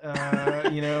Kennedy.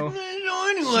 Anyway, no,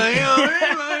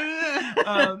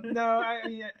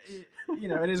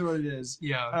 it is what it is.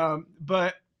 Yeah.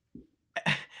 But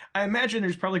I imagine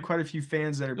there's probably quite a few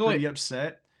fans that are pretty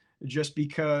upset just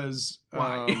because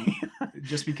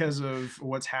just because of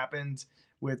what's happened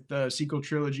with the sequel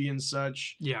trilogy and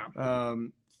such. Yeah.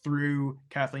 Through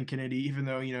Kathleen Kennedy, even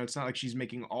though it's not like she's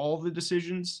making all the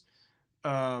decisions.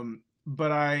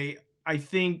 But I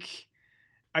think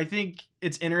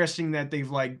it's interesting that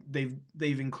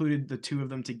they've included the two of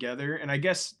them together, and I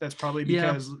guess that's probably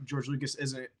because George Lucas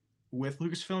isn't with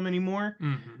Lucasfilm anymore.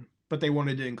 Mm-hmm. But they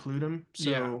wanted to include him. So,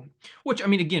 yeah. Which I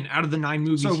mean, again, out of the 9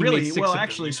 movies, so he really, made 6 well, of them,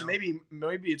 actually, so maybe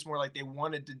it's more like they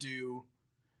wanted to do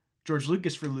George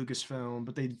Lucas for Lucasfilm,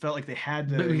 but they felt like they had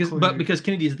to. Because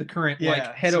Kennedy is the current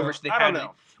head over, so they I don't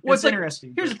know. Well, it's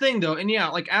interesting. Here's the thing, though, and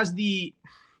as the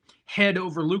head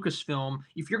over Lucasfilm,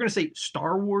 if you're going to say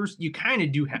Star Wars, you kind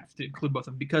of do have to include both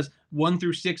of them, because 1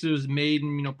 through 6 was made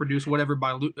and produced whatever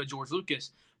by George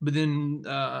Lucas, but then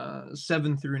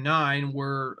 7 through 9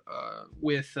 were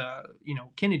with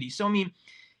Kennedy. So I mean,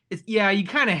 you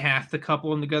kind of have to couple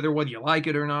them together, whether you like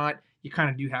it or not. You kind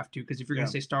of do have to, because if you're going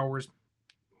to say Star Wars,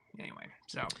 anyway.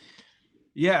 So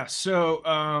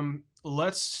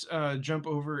let's jump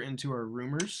over into our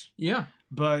rumors. Yeah,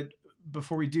 but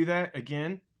before we do that,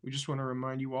 again, we just want to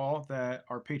remind you all that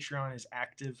our Patreon is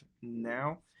active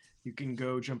now. You can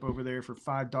go jump over there for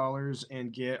 $5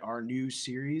 and get our new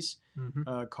series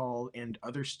called And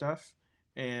Other Stuff,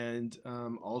 and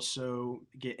also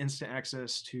get instant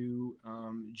access to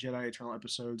Jedi Eternal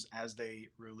episodes as they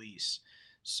release.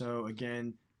 So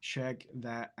again, check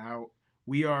that out.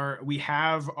 We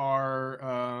have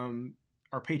our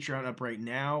Patreon up right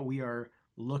now. We are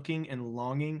looking and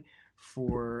longing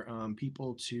for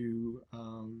people to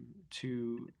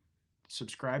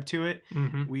subscribe to it.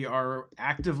 We are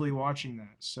actively watching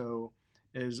that. So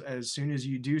as soon as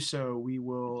you do so, we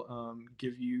will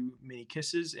give you many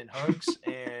kisses and hugs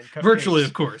and cupcakes. Virtually,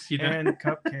 of course, and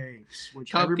cupcakes,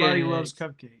 which everybody loves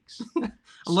cupcakes.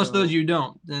 Unless those you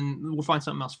don't, then we'll find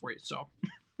something else for you. So.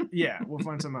 Yeah, we'll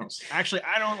find something else. Actually,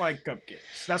 I don't like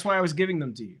cupcakes. That's why I was giving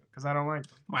them to you, because I don't like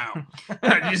them. Wow.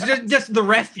 It's just the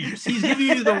refuse. He's giving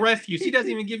you the refuse. He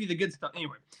doesn't even give you the good stuff.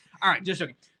 Anyway. All right, just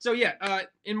joking. So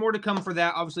and more to come for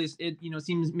that. Obviously, it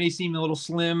may seem a little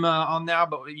slim on now,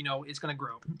 but it's going to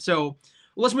grow. So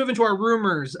let's move into our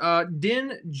rumors.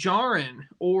 Din Djarin,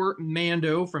 or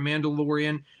Mando from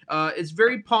Mandalorian, it's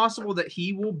very possible that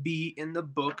he will be in the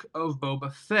Book of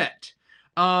Boba Fett.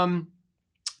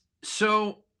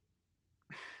 So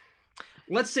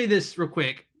let's say this real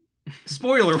quick.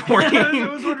 Spoiler warning. I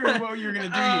was wondering what you were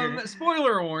going to do here.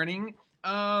 Spoiler warning.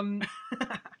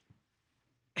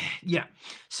 Yeah.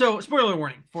 So spoiler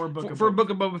warning for Book of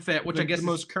Boba Fett, which I guess the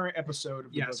most current episode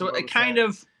of the Book so of Boba it kind Fett.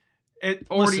 of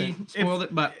already spoiled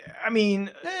it, but I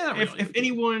mean, really. if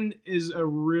anyone is a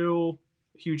real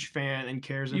huge fan and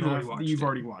cares You've already enough, watched you've it.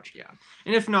 already watched it. Yeah.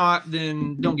 And if not,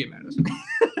 then don't get mad at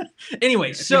us.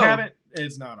 Anyway, If so you haven't,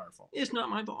 it's not our fault. it's not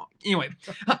my fault. Anyway,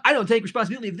 I don't take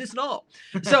responsibility of this at all.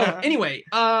 So anyway,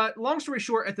 long story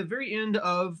short, at the very end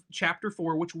of chapter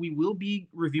 4, which we will be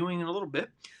reviewing in a little bit,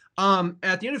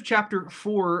 at the end of chapter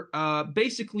 4,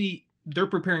 basically they're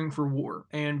preparing for war,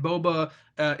 and Boba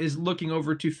is looking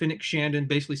over to Fennec Shandon,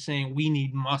 basically saying, "We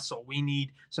need muscle. We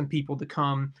need some people to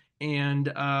come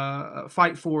and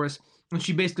fight for us." And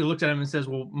she basically looks at him and says,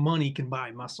 "Well, money can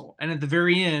buy muscle." And at the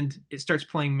very end, it starts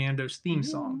playing Mando's theme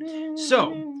song.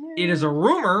 So it is a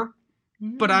rumor,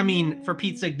 but I mean, for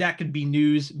Pete's sake, that could be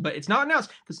news. But it's not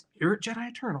announced because here at Jedi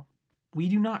Eternal, we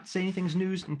do not say anything's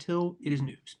news until it is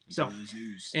news. So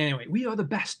anyway, we are the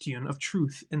bastion of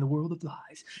truth in the world of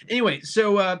lies. Anyway,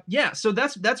 so yeah, so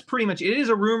that's pretty much it. It is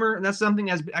a rumor, and that's something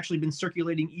that's actually been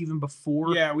circulating even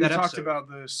before. Yeah, we that talked episode. about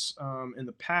this in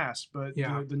the past, but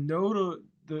Yeah.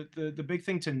 the big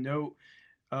thing to note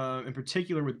in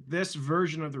particular with this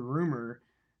version of the rumor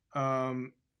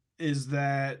is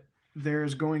that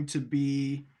there's going to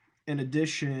be, in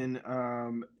addition,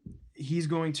 he's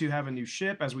going to have a new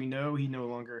ship. As we know, he no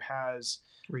longer has,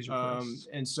 Razor Crest.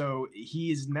 and so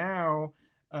he is now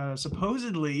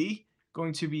supposedly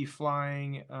going to be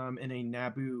flying in a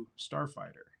Naboo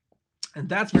starfighter. And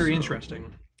that's very So-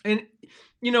 interesting. And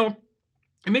you know,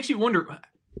 it makes you wonder,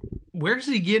 where does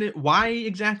he get it? Why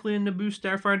exactly a Naboo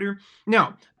starfighter?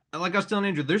 Now, like I was telling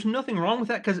Andrew, there's nothing wrong with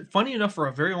that, because funny enough, for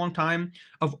a very long time,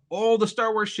 of all the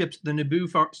Star Wars ships, the Naboo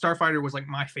starfighter was like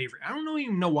my favorite. I don't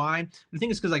even know why. The thing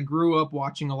is because I grew up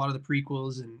watching a lot of the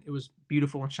prequels, and it was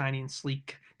beautiful and shiny and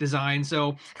sleek design.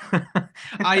 So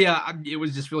it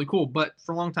was just really cool. But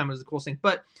for a long time, it was the coolest thing.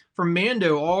 But for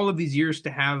Mando, all of these years to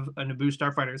have a Naboo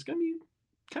starfighter, it's going to be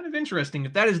kind of interesting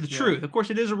if that is the Yeah. truth. Of course,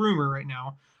 it is a rumor right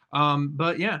now.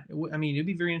 But yeah, I mean, it'd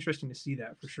be very interesting to see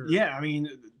that for sure. Yeah, I mean,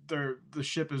 the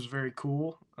ship is very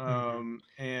cool, Mhm.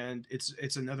 and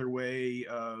it's another way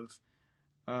of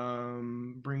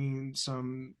bringing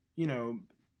some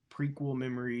prequel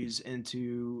memories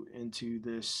into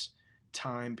this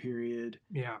time period,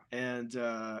 Yeah. and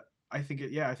I think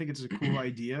it's a cool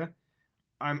idea.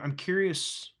 I'm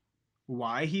curious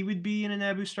why he would be in a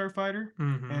Naboo starfighter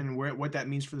Mhm. and what that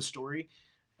means for the story.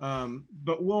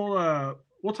 But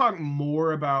we'll talk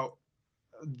more about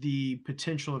the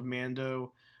potential of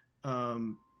Mando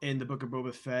in the Book of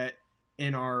Boba Fett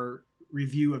in our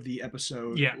review of the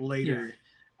episode Yeah, later.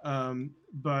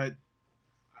 But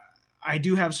I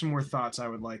do have some more thoughts I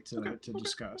would like to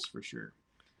discuss for sure.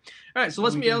 All right, so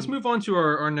But let's move on to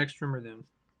our next rumor then.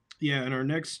 Yeah, and our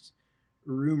next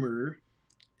rumor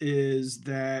is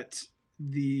that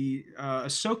the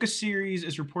Ahsoka series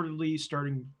is reportedly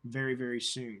starting very, very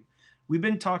soon. We've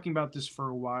been talking about this for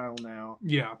a while now.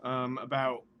 Yeah.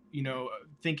 About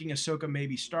thinking Ahsoka may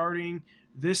be starting.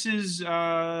 This is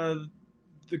the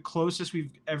closest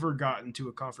we've ever gotten to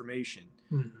a confirmation,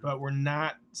 but we're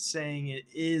not saying it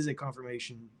is a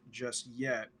confirmation just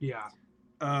yet. Yeah.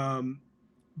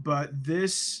 But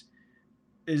this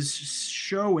is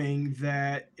showing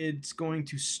that it's going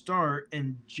to start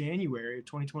in January of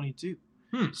 2022.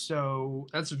 So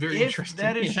that's very if interesting.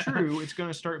 that is true, it's going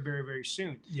to start very, very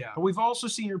soon. Yeah. But we've also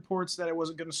seen reports that it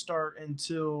wasn't going to start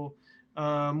until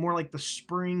more like the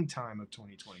springtime of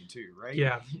 2022, right?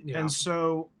 Yeah. And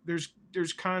so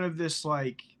there's kind of this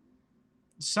like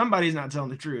somebody's not telling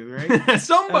the truth, right?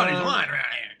 Somebody's lying around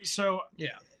here. So yeah.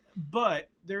 But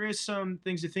there is some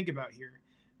things to think about here.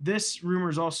 This rumor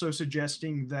is also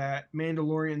suggesting that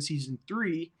Mandalorian season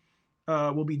 3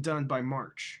 will be done by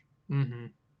March. Mm-hmm.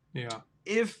 Yeah.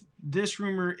 If this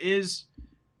rumor is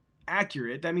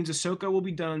accurate, that means Ahsoka will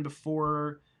be done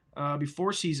before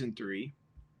season 3.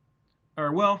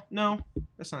 Or well, no,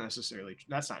 that's not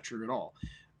true at all.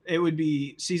 It would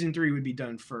be season 3 would be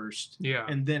done first. Yeah.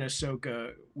 And then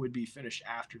Ahsoka would be finished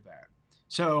after that.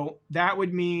 So that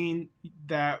would mean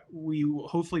that we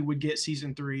hopefully would get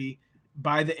season 3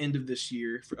 by the end of this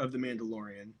year of The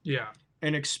Mandalorian. Yeah.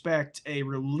 And expect a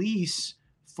release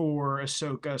for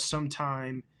Ahsoka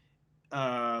sometime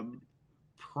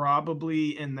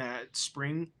probably in that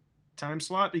spring time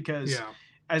slot, because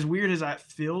as weird as that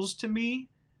feels to me,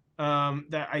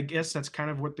 that I guess that's kind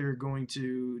of what they're going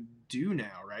to do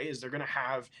now, right? Is they're going to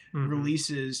have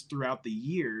releases throughout the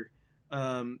year.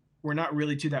 We're not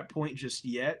really to that point just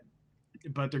yet,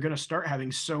 but they're going to start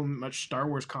having so much Star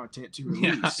Wars content to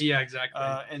release. Yeah, exactly.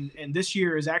 And this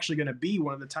year is actually going to be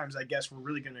one of the times I guess we're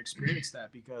really going to experience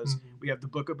that, because we have the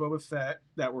Book of Boba Fett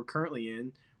that we're currently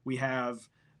in. We have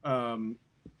the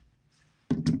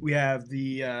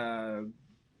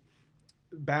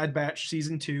Bad Batch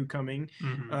season 2 coming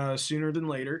sooner than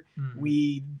later. Mm-hmm.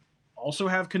 We also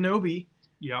have Kenobi.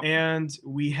 Yeah. And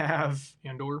we have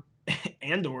Andor,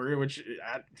 which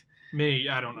I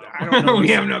don't know. I don't know. We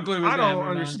have no clue. I don't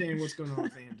understand what's going on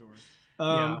with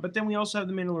Andor. But then we also have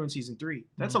The Mandalorian season 3.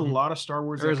 That's a lot of Star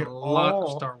Wars. There's a lot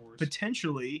of Star Wars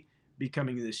potentially be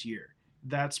coming this year.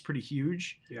 That's pretty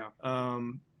huge. Yeah.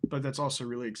 But that's also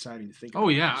really exciting to think about. Oh,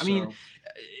 yeah. I mean,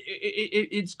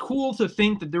 it's cool to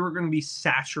think that they were going to be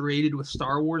saturated with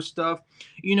Star Wars stuff.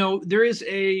 You know, there is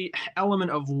a element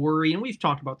of worry, and we've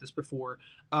talked about this before.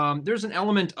 There's an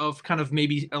element of kind of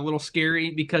maybe a little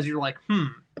scary because you're like,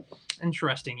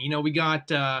 interesting. You know, we got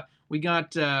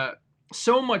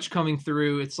so much coming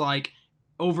through. It's like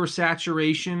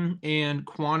oversaturation and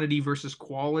quantity versus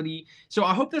quality. So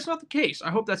I hope that's not the case. I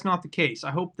hope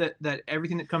that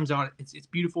everything that comes out, it's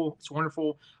beautiful, it's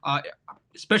wonderful.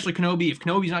 Especially Kenobi. If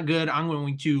Kenobi's not good, I'm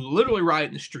going to literally riot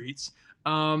in the streets.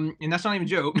 And that's not even a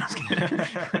joke.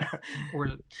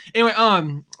 Anyway,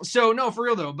 so no, for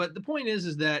real though. But the point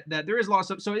is that there is a lot of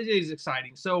stuff. So it is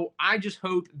exciting. So I just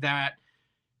hope that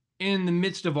in the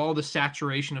midst of all the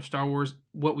saturation of Star Wars,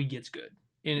 what we get's good.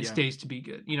 And it stays to be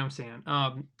good. You know what I'm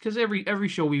saying? Because every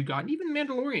show we've gotten, even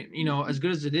Mandalorian, you know, as good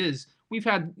as it is, we've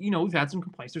had some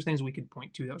complaints. There's things we could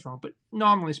point to that was wrong, but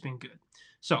nominally it's been good.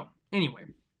 So anyway,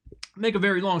 make a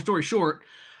very long story short.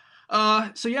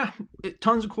 So yeah,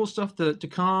 tons of cool stuff to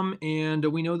come, and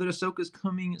we know that Ahsoka's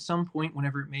coming at some point,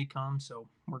 whenever it may come. So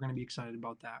we're going to be excited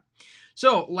about that.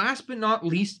 So last but not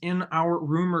least in our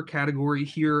rumor category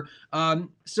here.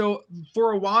 So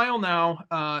for a while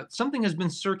now, something has been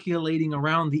circulating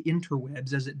around the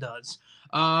interwebs, as it does,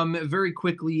 very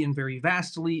quickly and very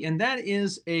vastly, and that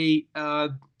is a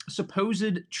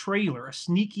supposed trailer,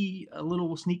 a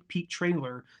little sneak peek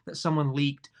trailer that someone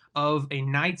leaked of a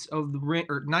Knights of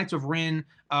Ren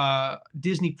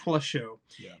Disney Plus show.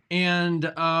 Yeah.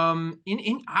 And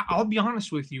I'll be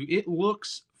honest with you, it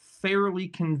looks fairly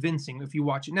convincing if you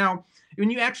watch it. Now, when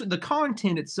you actually, the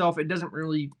content itself, it doesn't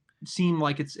really seem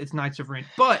like it's Knights of Ren,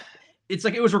 but it's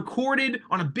like it was recorded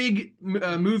on a big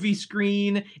movie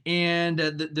screen, and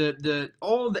the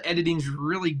all of the editing's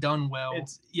really done well.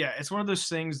 It's one of those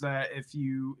things that if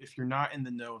you're not in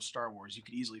the know of Star Wars, you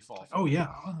could easily fall for. Oh yeah,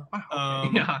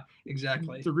 yeah,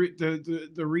 exactly.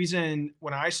 The reason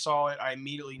when I saw it, I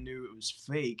immediately knew it was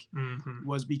fake,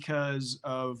 was because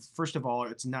of, first of all,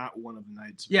 it's not one of the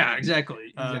Knights. Yeah,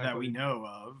 exactly. That we know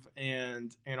of,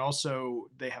 and also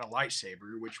they had a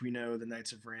lightsaber, which we know the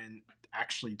Knights of Ren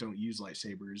actually don't use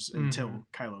lightsabers until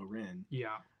Kylo Ren.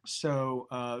 Yeah. So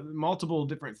multiple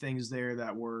different things there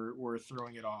that were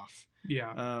throwing it off.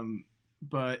 Yeah.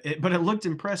 But it looked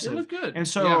impressive. It looked good. And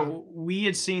so we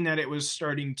had seen that it was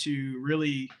starting to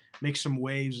really make some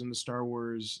waves in the Star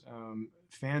Wars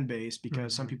fan base,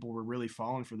 because some people were really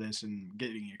falling for this and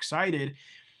getting excited.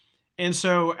 And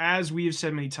so, as we've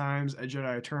said many times at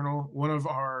Jedi Eternal,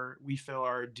 we feel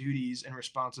our duties and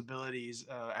responsibilities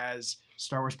as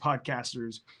Star Wars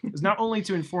podcasters is not only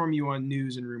to inform you on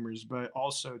news and rumors, but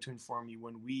also to inform you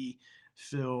when we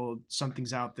feel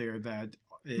something's out there that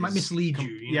might mislead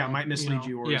you. Might mislead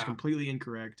you, or is completely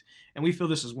incorrect. And we feel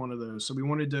this is one of those. So we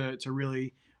wanted to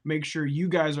really make sure you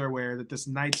guys are aware that this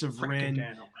Knights of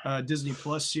Ren Disney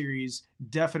Plus series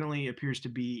definitely appears to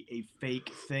be a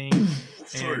fake thing.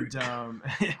 And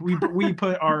we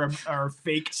put our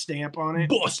fake stamp on it.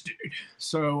 Busted.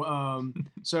 So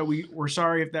we're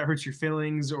sorry if that hurts your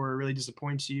feelings or really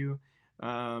disappoints you.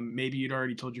 Maybe you'd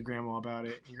already told your grandma about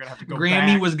it. You're gonna have to go.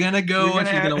 Grammy was gonna go, and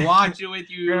she's gonna watch it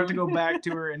with you. You're gonna have to go back to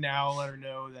her and now let her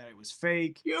know that it was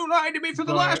fake. You lied to me for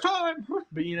the last time.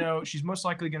 But she's most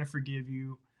likely gonna forgive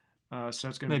you. So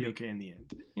it's going to be okay in the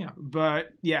end. Yeah. But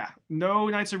no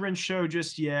Knights of Ren show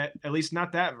just yet. At least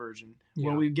not that version. Yeah.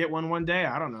 Will we get one day?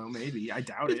 I don't know. Maybe. I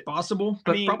doubt it's possible,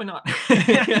 but probably not.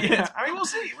 Yeah. I mean, we'll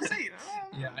see.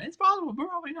 Yeah, it's possible, but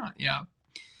probably not. Yeah.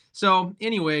 So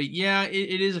anyway,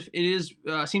 it is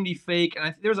seemed to be fake.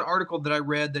 And there's an article that I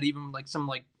read that even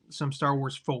some Star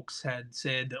Wars folks had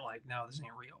said that no, this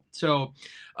ain't real. So,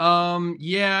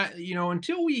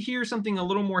 until we hear something a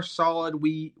little more solid,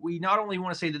 we not only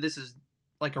want to say that this is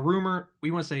like a rumor,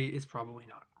 we want to say it's probably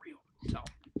not real. So,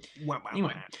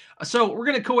 anyway, so we're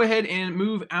gonna go ahead and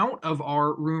move out of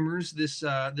our rumors this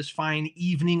fine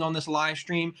evening on this live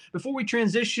stream. Before we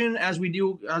transition, as we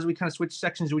kind of switch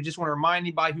sections, we just want to remind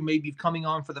anybody who may be coming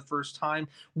on for the first time,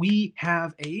 we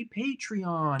have a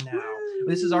Patreon now.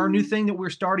 This is our new thing that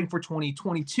we're starting for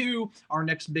 2022, our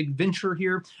next big venture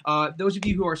here. Those of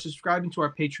you who are subscribing to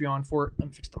our Patreon let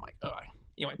me fix the mic.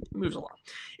 Anyway, it moves along.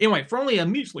 Anyway, for only a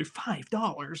measly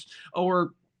 $5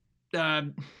 or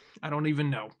I don't even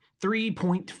know,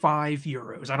 3.5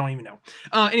 euros. I don't even know.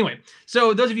 Anyway,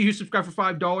 so those of you who subscribe for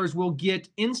 $5 will get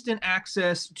instant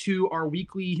access to our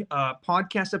weekly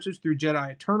podcast episodes through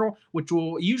Jedi Eternal, which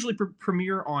will usually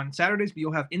premiere on Saturdays, but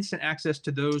you'll have instant access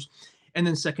to those. And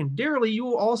then secondarily, you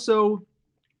will also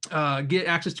get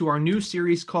access to our new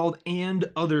series called And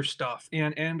Other Stuff.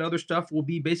 And Other Stuff will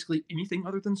be basically anything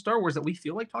other than Star Wars that we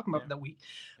feel like talking about that week.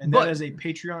 And that is a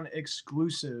Patreon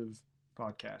exclusive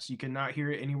podcast. You cannot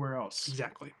hear it anywhere else.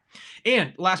 Exactly.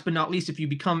 And last but not least, if you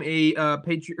become a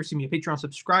Patreon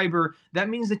subscriber, that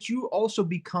means that you also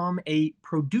become a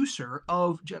producer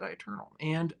of Jedi Eternal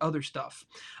and Other Stuff.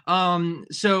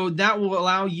 So that will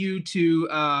allow you to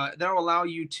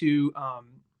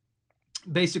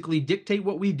basically dictate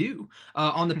what we do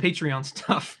on the Patreon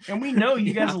stuff. And we know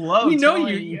you guys love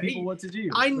telling people what to do.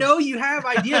 I know you have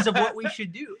ideas of what we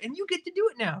should do, and you get to do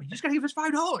it now. You just got to give us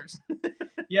 $5.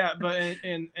 Yeah, but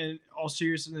in all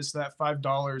seriousness, that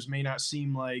 $5 may not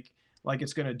seem like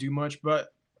it's going to do much,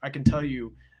 but I can tell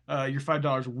you, your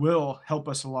 $5 will help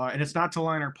us a lot. And it's not to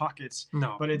line our pockets,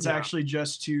 but it's actually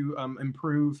just to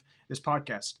improve this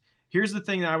podcast. Here's the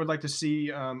thing that I would like to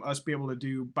see us be able to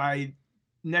do by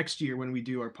next year when we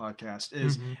do our podcast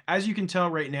is, as you can tell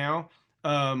right now,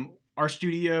 our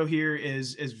studio here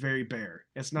is very bare.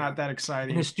 It's not that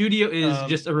exciting. And his studio is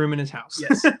just a room in his house.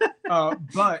 Yes.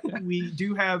 But we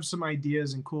do have some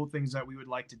ideas and cool things that we would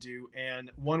like to do.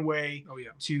 And one way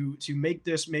to make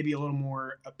this maybe a little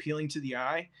more appealing to the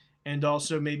eye, and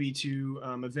also maybe to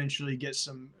eventually get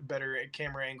some better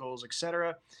camera angles,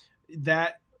 etc.,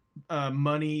 that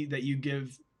money that you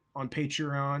give on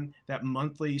Patreon, that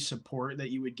monthly support that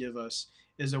you would give us,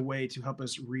 is a way to help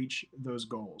us reach those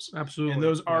goals. Absolutely. And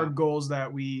those are goals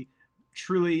that we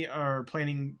truly are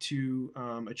planning to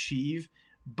achieve,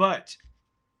 but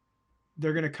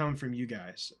they're going to come from you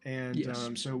guys. And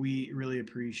so we really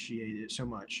appreciate it so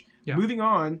much. Yeah. Moving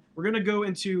on, we're going to go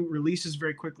into releases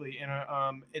very quickly.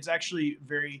 And it's actually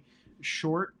very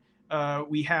short.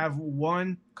 We have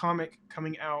one comic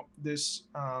coming out this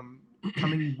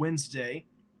coming Wednesday,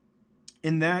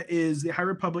 and that is the High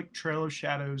Republic Trail of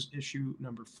Shadows issue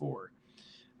number 4.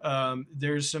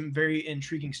 There's some very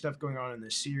intriguing stuff going on in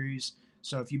this series.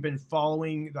 So if you've been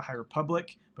following the High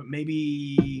Republic, but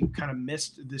maybe kind of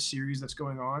missed this series that's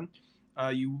going on,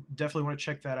 you definitely want to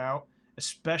check that out,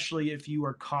 especially if you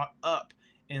are caught up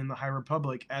in the High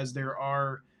Republic, as there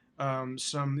are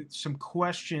some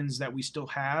questions that we still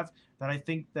have that I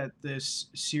think that this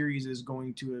series is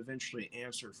going to eventually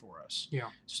answer for us. Yeah.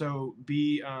 So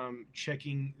be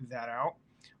checking that out.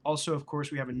 Also, of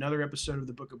course, we have another episode of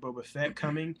the Book of Boba Fett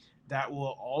coming. That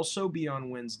will also be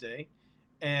on Wednesday.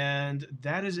 And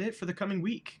that is it for the coming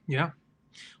week. Yeah.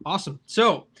 Awesome.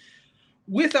 So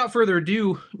without further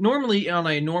ado, normally on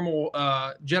a normal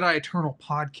Jedi Eternal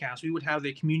podcast, we would have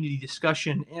a community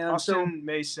discussion. And Austin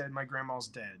May said, "My grandma's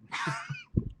dead."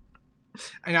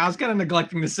 I was kind of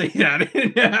neglecting to say that.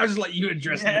 I'll just let you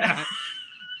address that.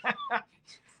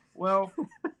 Well,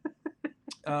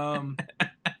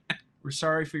 we're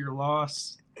sorry for your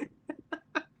loss.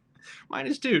 Mine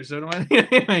is too. So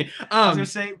anyway, I was gonna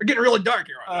say we're getting really dark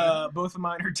here. Both of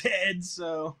mine are dead.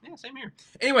 So yeah, same here.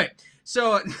 Anyway,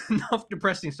 so enough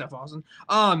depressing stuff, Austin.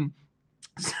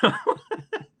 So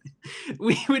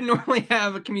we would normally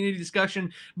have a community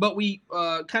discussion, but we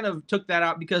kind of took that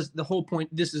out because the whole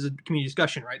point, this is a community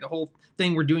discussion, right? The whole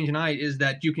thing we're doing tonight is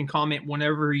that you can comment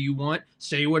whenever you want,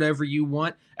 say whatever you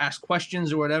want, ask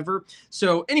questions or whatever.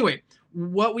 So anyway,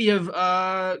 what we have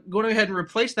going ahead and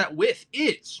replace that with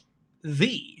is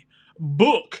the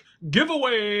book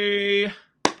giveaway.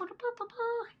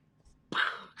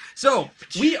 So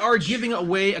we are giving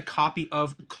away a copy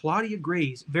of Claudia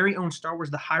Gray's very own Star Wars: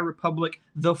 The High Republic,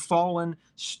 The Fallen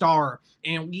Star.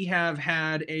 And we have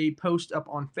had a post up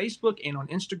on Facebook and on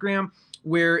Instagram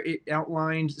where it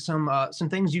outlined some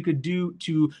things you could do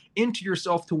to enter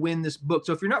yourself to win this book.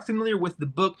 So if you're not familiar with the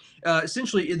book,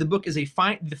 essentially the book is the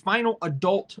final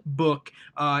adult book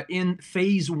in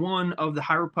phase 1 of the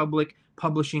High Republic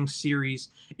publishing series.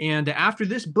 And after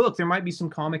this book, there might be some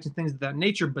comics and things of that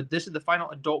nature, but this is the final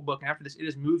adult book. And after this, it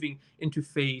is moving into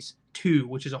phase 2,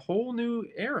 which is a whole new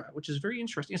era, which is very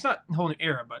interesting. It's not a whole new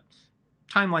era, but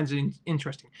timeline's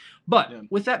interesting. But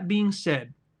with that being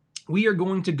said, we are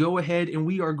going to go ahead and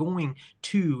we are going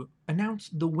to announce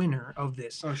the winner of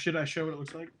this. Oh, should I show what it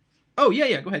looks like? Oh,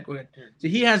 yeah. Go ahead. So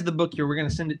he has the book here. We're going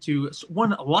to send it to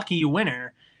one lucky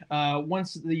winner.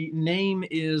 Once the name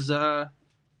is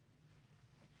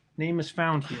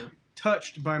found here.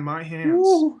 Touched by my hands.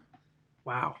 Ooh.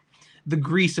 Wow. The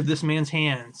grease of this man's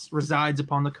hands resides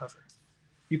upon the cover.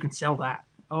 You can sell that.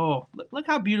 Oh, look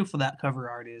how beautiful that cover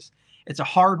art is. It's a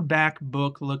hardback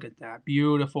book. Look at that.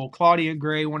 Beautiful. Claudia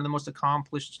Gray, one of the most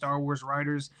accomplished Star Wars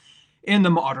writers in the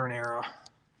modern era.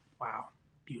 Wow.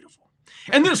 Beautiful.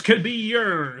 And this could be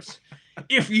yours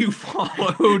if you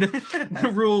followed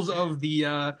the rules of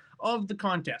the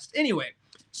contest. Anyway,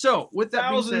 so with that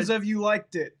being Thousands said, of you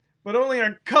liked it, but only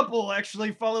a couple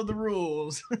actually followed the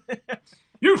rules.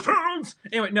 you fools.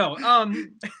 Anyway, no.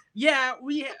 Yeah,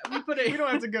 we put a. We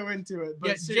don't have to go into it. But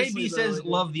Yeah, seriously, JB though, says like,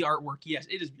 love the artwork. Yes,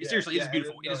 it is. Yeah, Seriously, it is yeah,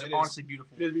 beautiful. it is- It is no, it is. honestly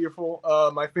beautiful. It is beautiful.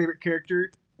 My favorite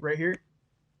character right here,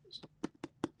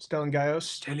 Stellan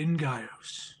Gaios. Stellan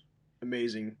Gaios.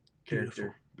 Amazing character.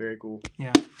 Beautiful. Very cool.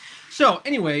 Yeah. So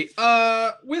anyway,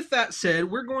 with that said,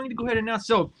 we're going to go ahead and announce.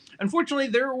 So unfortunately,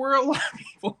 there were a lot of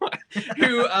people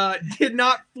who did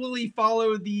not fully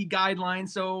follow the guidelines.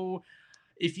 So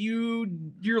if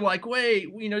you're like,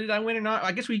 wait, did I win or not?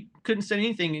 I guess we couldn't say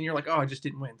anything, and you're like, oh, I just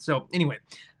didn't win. So anyway.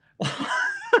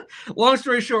 Long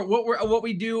story short, what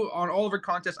we do on all of our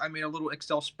contests, I made a little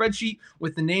Excel spreadsheet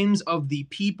with the names of the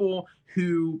people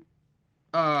who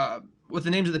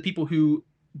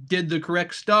did the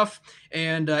correct stuff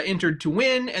and entered to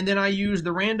win, and then I used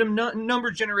the random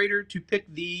number generator to pick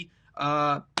the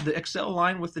Excel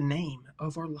line with the name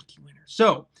of our lucky winner.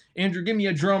 So, Andrew, give me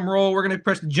a drum roll. We're gonna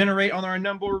press generate on our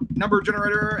number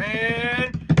generator,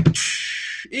 and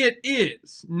it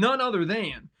is none other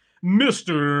than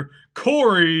Mr.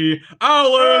 Corey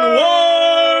Allen Wise.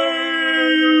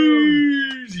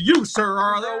 You, sir,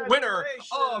 are the winner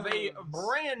of a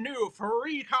brand new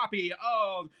free copy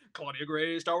of Claudia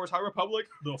Gray, Star Wars High Republic,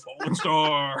 The Fallen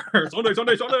Star. Sunday.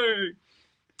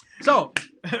 So,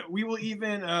 we will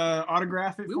even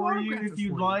autograph it for you if you'd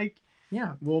you. like.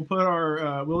 Yeah. We'll put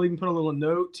we'll even put a little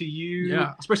note to you.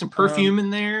 Yeah. Spray some perfume in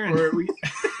there. And... Or we...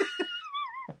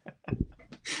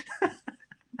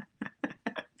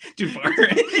 Too far.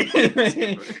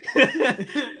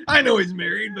 I know he's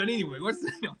married, but anyway, what's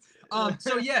the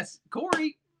so yes,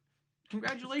 Corey,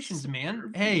 congratulations,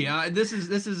 man. Hey, this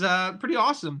is pretty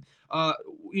awesome.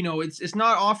 It's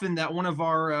not often that one of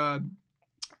our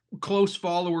close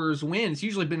followers win. It's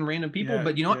usually been random people,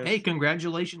 but you know what? Hey,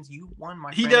 congratulations, you won,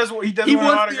 my friend. He does He want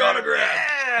wants the autograph. autograph.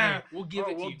 Yeah. Hey, we'll give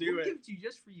it to we'll you. do We'll it. give it to you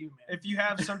just for you, man. If you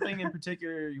have something in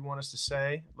particular you want us to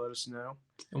say, let us know.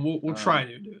 And we'll try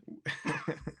to do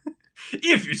it.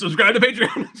 If you subscribe to Patreon.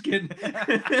 I'm just kidding.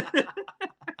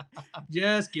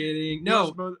 Just kidding.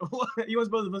 No. He wants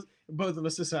both of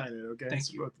us to sign it, okay?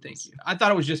 Thank you. Both of Thank us. you. I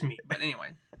thought it was just me, but anyway.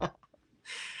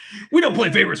 We don't play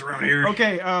favorites around here.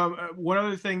 Okay, one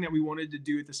other thing that we wanted to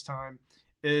do at this time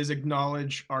is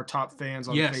acknowledge our top fans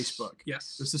on Facebook.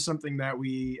 Yes. This is something that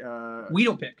we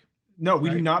don't pick. No, we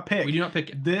do Right? not pick. We do not pick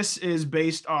it. This is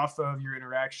based off of your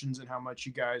interactions and how much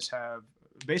you guys have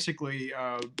basically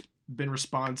been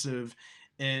responsive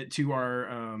to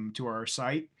our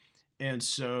site. And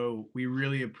so we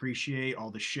really appreciate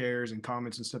all the shares and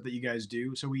comments and stuff that you guys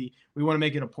do. So we want to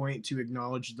make it a point to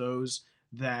acknowledge those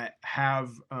that have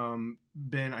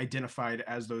been identified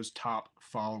as those top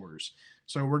followers.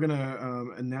 So we're gonna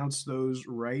announce those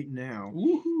right now.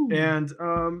 Woohoo.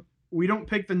 And we don't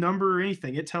pick the number or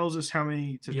anything. It tells us how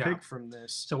many to Yeah. pick from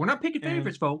this. So we're not picking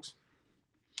favorites, folks.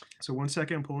 So 1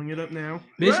 second, I'm pulling it up now.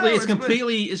 Basically, Wow,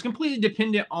 it's completely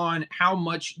dependent on how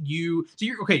much you. So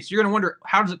you're gonna wonder,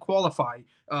 how does it qualify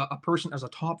a person as a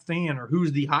top fan, or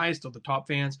who's the highest of the top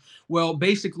fans? Well,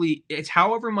 basically, it's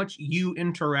however much you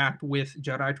interact with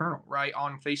Jedi Eternal, right,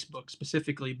 on Facebook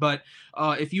specifically. But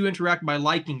if you interact by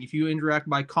liking, if you interact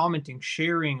by commenting,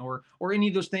 sharing, or any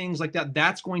of those things like that,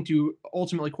 that's going to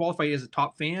ultimately qualify you as a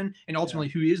top fan, and ultimately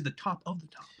who is the top of the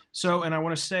top. So, and I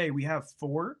want to say we have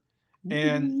 4.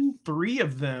 And 3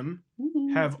 of them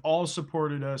have all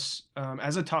supported us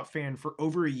as a top fan for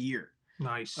over a year.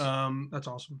 Nice. That's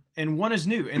awesome. And 1 is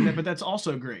new, but that's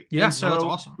also great. Yeah, and so that's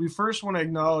awesome. We first want to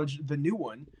acknowledge the new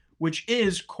one, which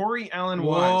is Corey Allen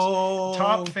Whoa. Wise,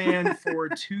 top fan for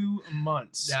 2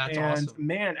 months. That's and awesome.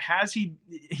 Man,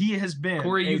 he has been.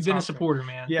 Corey, you've been a top fan. supporter,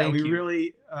 man. Yeah, Thank we you.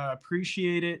 really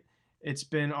appreciate it. It's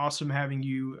been awesome having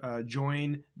you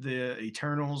join the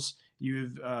Eternals.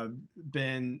 You've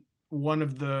been one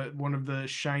of the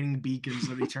shining beacons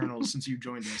of Eternals since you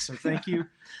joined us. So thank you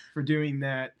for doing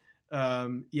that.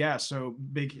 So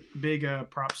big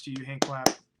props to you. Hand clap.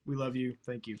 We love you.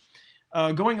 Thank you.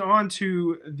 Going on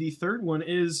to the third one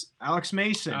is Alex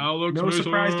Mason. Alex no Mason.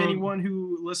 surprise to anyone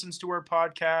who listens to our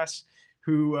podcast,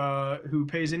 who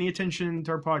pays any attention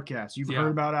to our podcast. You've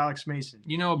heard about Alex Mason.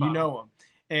 You know him.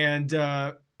 And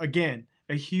again,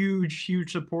 a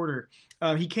huge supporter.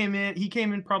 He came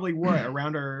in probably what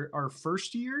around our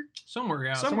first year, Somewhere,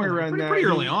 yeah, somewhere around pretty, that. pretty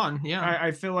early on. Yeah.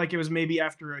 I feel like it was maybe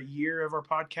after a year of our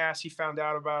podcast he found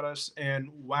out about us, and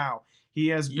wow, he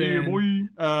has been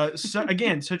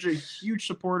such a huge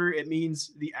supporter. It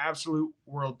means the absolute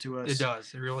world to us. It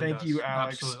does. It really Thank does. you,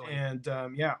 Alex. Absolutely. And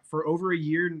yeah, for over a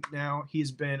year now,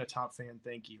 he's been a top fan.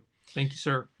 Thank you. Thank you,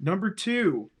 sir. Number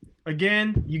 2,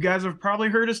 again, you guys have probably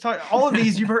heard us talk. All of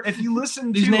these you've heard. If you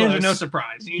listen These to names us, are no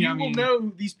surprise. you know, will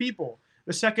know these people.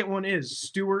 The second one is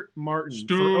Stuart Martin.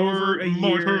 For over a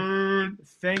year.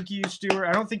 Thank you, Stuart.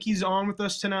 I don't think he's on with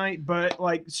us tonight, but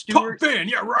like Stuart. Top fan,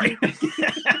 yeah, right.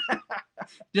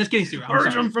 Just kidding, Stuart.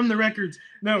 Purge him from the records.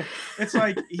 No, it's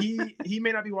like he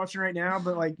may not be watching right now,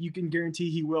 but like you can guarantee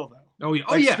he will though. Oh yeah.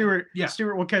 Like,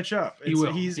 Stuart will catch up. He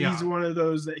will. He's one of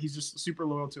those that he's just super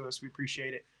loyal to us. We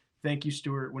appreciate it. Thank you,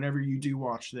 Stuart. Whenever you do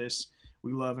watch this,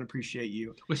 we love and appreciate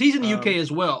you. Well, he's in the UK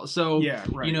as well, so yeah,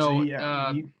 right. You know,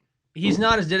 So, he's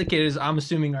not as dedicated as I'm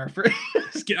assuming our first.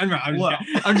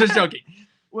 I'm just joking.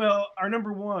 Well, our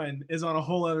number 1 is on a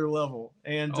whole other level,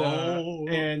 and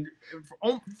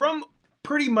from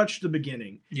pretty much the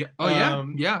beginning. Yeah.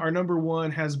 Our number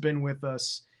 1 has been with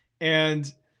us,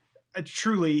 and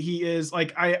truly, he is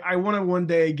like I want to one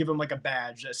day give him like a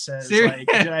badge that says like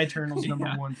Jedi Eternal's number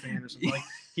 1 fan or something. Like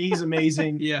he's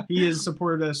amazing. Yeah. He has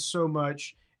supported us so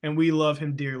much, and we love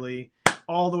him dearly.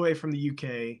 All the way from the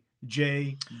UK,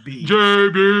 JB.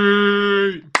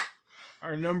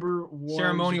 Our number 1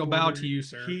 ceremonial supporter. bow to you,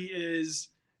 sir. He is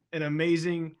an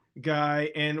amazing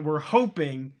guy, and we're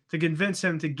hoping to convince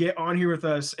him to get on here with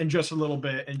us in just a little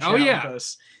bit and chat with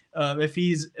us. If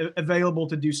he's available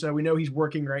to do so. We know he's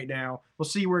working right now. We'll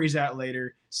see where he's at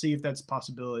later. See if that's a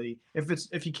possibility.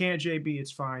 If you can't, JB,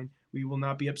 it's fine. We will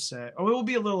not be upset. Oh, we will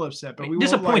be a little upset, but we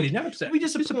disappointed, won't, not upset. We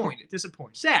disappointed.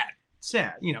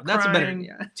 Sad. You know, that's crying,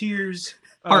 better. Yeah. Tears,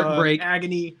 Heartbreak,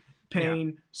 agony,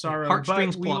 pain, sorrow.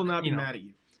 Heartstrings but we will not be mad at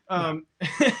you.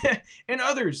 And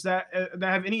others that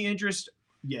have any interest.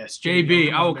 Yes,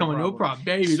 JB, I will come. No problem,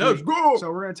 baby. Let's go.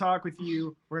 So we're gonna talk with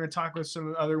you. We're gonna talk with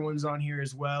some other ones on here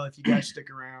as well. If you guys stick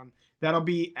around, that'll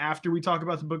be after we talk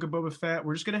about the Book of Boba Fett.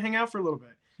 We're just gonna hang out for a little bit.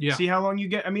 Yeah. See how long you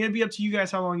get. I mean, it'd be up to you guys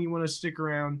how long you want to stick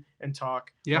around and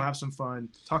talk. Yeah. We'll have some fun.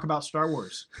 Talk about Star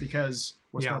Wars because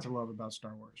what's not to love about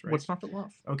Star Wars, right? What's not to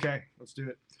love? Okay, let's do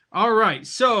it. All right,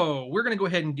 so we're gonna go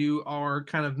ahead and do our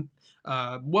kind of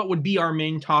what would be our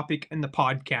main topic in the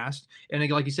podcast, and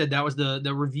like you said, that was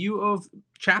the review of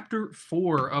Chapter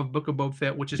 4 of Book of Boba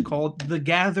Fett, which is called The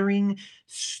Gathering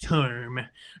Storm.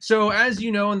 So as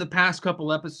you know, in the past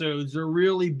couple episodes, they've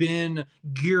really been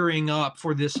gearing up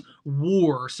for this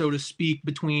war, so to speak,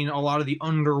 between a lot of the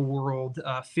underworld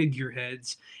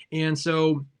figureheads, and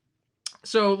so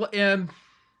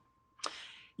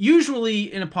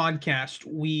usually in a podcast,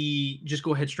 we just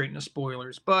go ahead straight into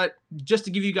spoilers, but just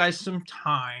to give you guys some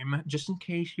time, just in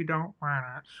case you don't want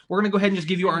it, we're going to go ahead and just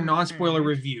give you our non-spoiler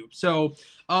review. So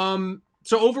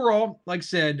overall, like I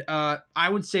said, I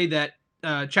would say that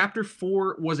Chapter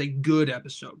 4 was a good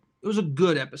episode. It was a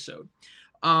good episode.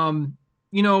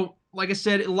 You know, like I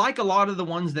said, like a lot of the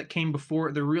ones that came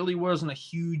before, there really wasn't a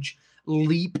huge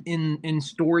leap in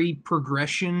story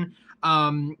progression.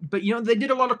 But you know, they did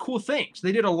a lot of cool things.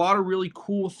 They did a lot of really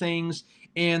cool things,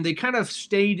 and they kind of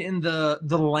stayed in the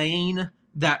lane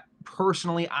that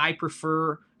personally I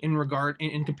prefer in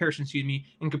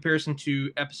comparison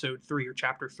to episode 3 or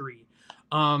chapter 3.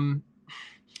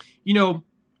 You know,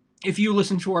 if you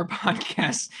listen to our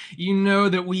podcast, you know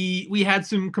that we had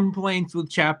some complaints with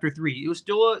chapter 3. It was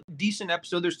still a decent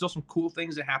episode. There's still some cool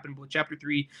things that happened, but with chapter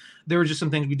 3, there were just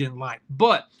some things we didn't like.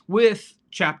 But with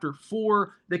chapter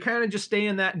 4, they kind of just stay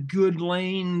in that good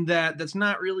lane that's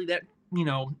not really that, you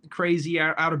know, crazy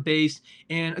out of base,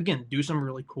 and again, do some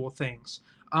really cool things.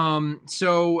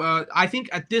 So I think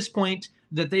at this point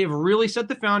that they have really set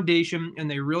the foundation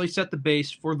and they really set the base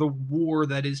for the war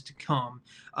that is to come.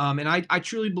 And I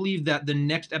truly believe that the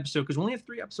next episode, because we only have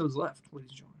 3 episodes left,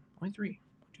 ladies and gentlemen, only 3, 1,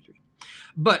 2, 3.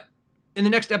 But in the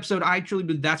next episode, I truly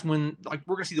believe that's when, like,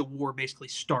 we're going to see the war basically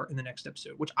start in the next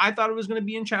episode, which I thought it was going to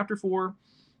be in chapter 4,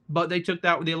 but they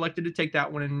elected to take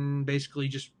that one and basically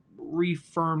just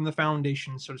reaffirm the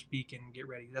foundation, so to speak, and get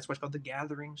ready. That's why it's called The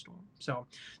Gathering Storm. So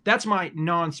that's my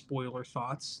non-spoiler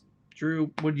thoughts.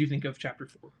 Drew, what did you think of chapter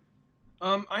 4?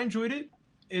 I enjoyed it.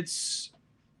 It's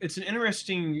an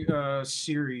interesting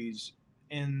series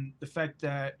in the fact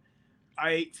that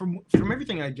from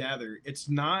everything I gather, it's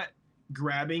not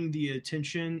grabbing the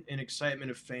attention and excitement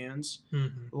of fans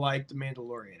like The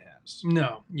Mandalorian has.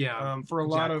 No, yeah. For a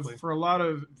lot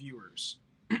of viewers.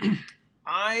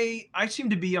 I seem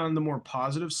to be on the more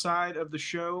positive side of the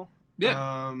show.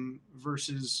 Yeah.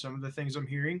 Versus some of the things I'm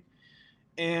hearing.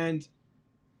 And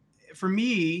for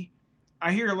me,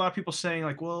 I hear a lot of people saying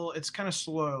like, well, it's kind of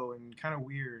slow and kind of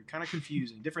weird, kind of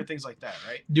confusing, different things like that,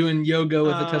 right? Doing yoga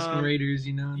with the Tuscan Raiders,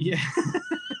 Yeah.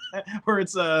 Or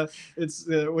it's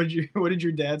what did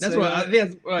your dad That's say? what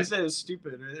He said it's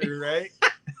stupid, right?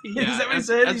 Yeah, Is that what he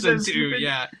said? He said episode 2, stupid?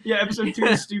 yeah. Yeah, episode 2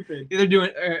 is stupid. They're doing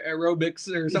aerobics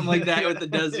or something like that with the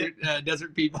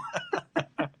desert people.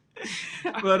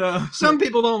 But some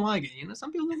people don't like it,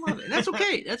 some people don't love it. And that's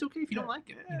okay. That's okay if you don't like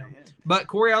it. Yeah. But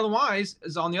Corey Allen Wise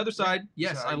is on the other side.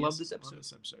 Yes, So, I love this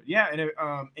episode. Yeah, and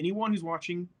anyone who's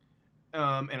watching,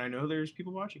 and I know there's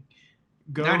people watching,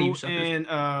 go and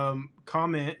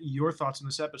comment your thoughts on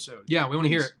this episode. Yeah, we want to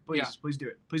hear it. Please do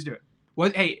it. Please do it. Well,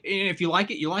 hey, if you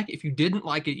like it, you like it. If you didn't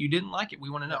like it, you didn't like it. We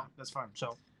want to know. Yeah, that's fine.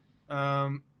 So,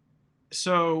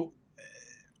 so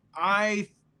I'm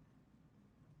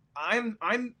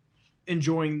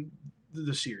enjoying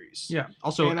the series. Yeah.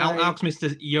 Also, Alex missed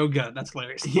the yoga. That's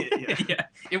hilarious. Yeah. Yeah.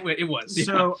 It was.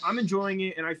 So I'm enjoying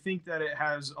it, and I think that it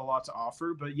has a lot to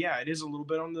offer. But yeah, it is a little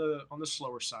bit on the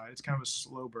slower side. It's kind of a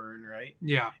slow burn, right?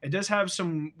 Yeah. It does have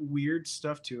some weird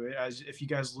stuff to it. As if you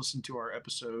guys listened to our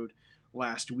episode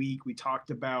last week, we talked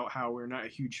about how we're not a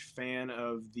huge fan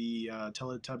of the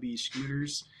Teletubby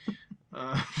scooters.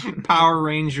 Power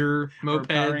Ranger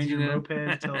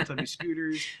mopeds, Teletubby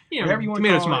scooters, whatever you want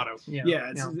tomato to call it.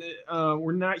 Yeah,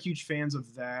 we're not huge fans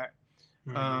of that.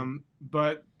 Mm-hmm.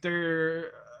 But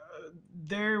there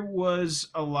was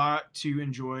a lot to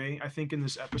enjoy, I think, in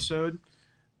this episode.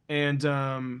 And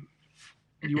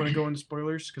you want to go into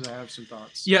spoilers? Because I have some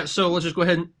thoughts. Yeah, so let's just go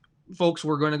ahead, folks.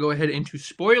 We're going to go ahead into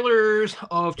spoilers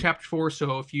of Chapter 4.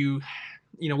 So if you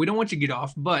we don't want you to get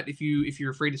off, but if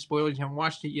you're afraid of spoilers, you haven't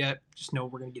watched it yet, just know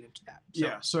we're going to get into that. So.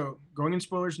 Yeah, so going in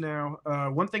spoilers now.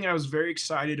 One thing I was very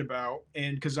excited about,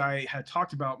 and because I had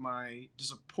talked about my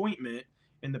disappointment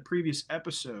in the previous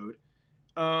episode,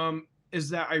 is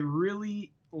that I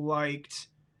really liked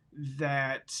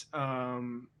that.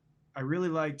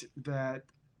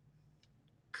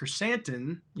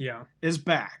 Chrysanthemum is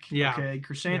back. Yeah. Okay.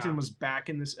 Chrysanthemum was back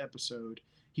in this episode.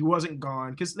 He wasn't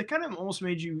gone, because they kind of almost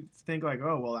made you think like,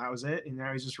 oh, well, that was it, and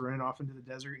now he's just running off into the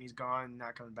desert and he's gone and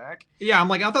not coming back. Yeah, I'm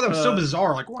like, I thought that was so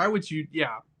bizarre. Like, why would you?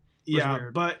 Yeah. Yeah,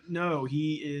 but no,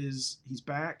 he's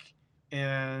back,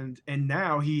 and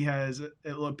now he has, it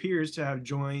appears to have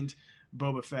joined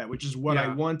Boba Fett, which is what I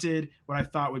wanted, what I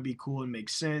thought would be cool and make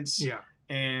sense. Yeah.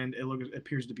 And it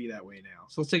appears to be that way now.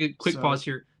 So let's take a quick pause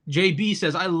here. JB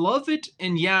says, I love it,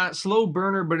 and yeah, slow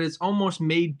burner, but it's almost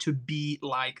made to be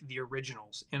like the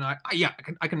originals. And I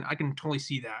can totally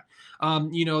see that.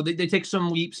 They take some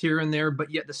leaps here and there,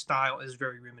 but yet the style is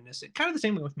very reminiscent. Kind of the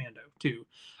same way with Mando too.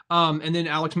 And then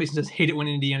Alex Mason says, hate it when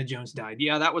Indiana Jones died.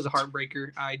 Yeah, that was a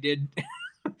heartbreaker. I did.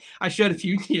 I shed a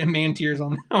few man tears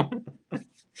on that one.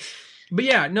 But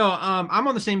yeah, no, I'm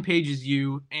on the same page as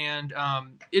you, and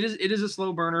it is a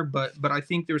slow burner, but I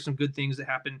think there's some good things that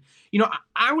happen.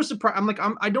 I was surprised.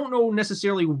 I don't know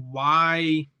necessarily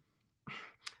why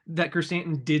that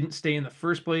Chrysanthemum didn't stay in the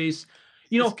first place.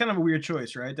 It's kind of a weird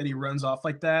choice, right? That he runs off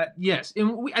like that. Yes,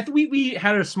 and I think we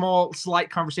had a slight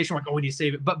conversation like, oh, we need to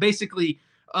save it, but basically.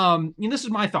 This is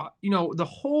my thought. The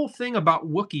whole thing about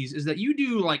Wookiees is that you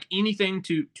do like anything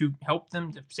to help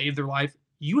them to save their life.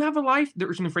 You have a life.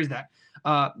 Let me phrase that.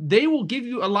 They will give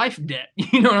you a life debt.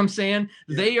 You know what I'm saying?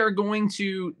 Yeah. They are going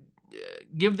to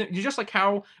give them, just like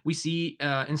how we see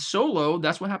in Solo.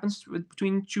 That's what happens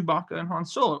between Chewbacca and Han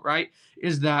Solo, right?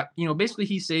 Is that basically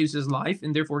he saves his life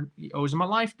and therefore he owes him a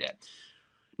life debt.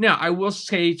 Now, I will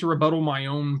say, to rebuttal my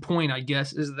own point, I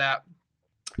guess, is that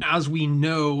as we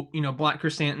know, Black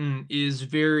Chrysanthemum is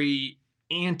very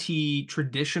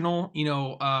anti-traditional,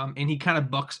 and he kind of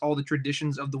bucks all the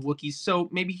traditions of the Wookiees. So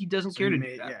maybe he doesn't care to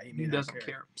do that. Yeah, he doesn't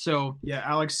care. So yeah,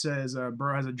 Alex says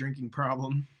bro has a drinking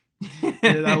problem.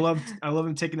 I love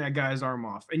him taking that guy's arm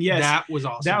off. And yes, that was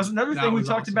awesome. That was another thing we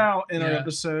talked about in our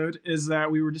episode, is that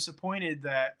we were disappointed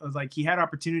that like he had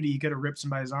opportunity, he could have ripped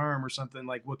somebody's arm or something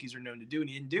like Wookiees are known to do, and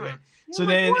he didn't do it. So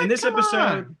then in this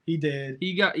episode, he did.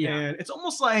 He got and it's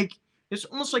almost like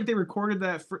they recorded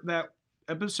that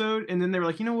episode, and then they were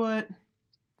like, you know what?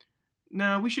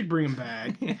 No, we should bring him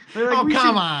back. Like,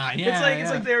 come on! Yeah, it's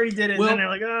like they already did it, and then they're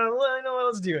like, oh, well, you know what?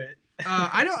 Let's do it.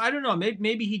 I don't know.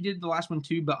 Maybe he did the last one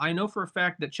too, but I know for a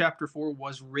fact that Chapter 4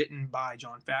 was written by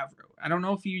Jon Favreau. I don't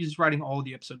know if he's writing all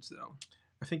the episodes though.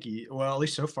 I think at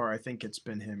least so far, I think it's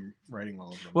been him writing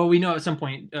all of them. Well, we know at some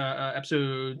point,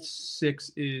 episode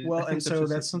 6 is. Well, and so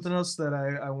that's something else that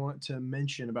I want to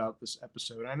mention about this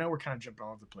episode. I know we're kind of jumping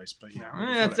all over the place, but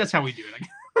that's how we do it.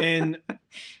 And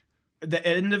the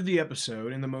end of the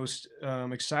episode and the most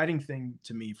exciting thing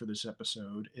to me for this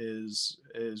episode is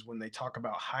when they talk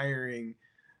about hiring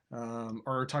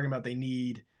or talking about they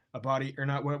need a body or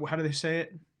not. How do they say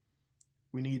it?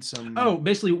 We need some. Oh,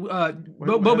 basically, What-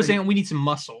 Boba's saying we need some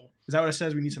muscle. Is that what it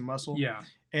says? We need some muscle. Yeah.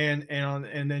 And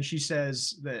then she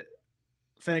says that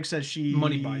Fennec says she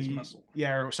Money buys muscle.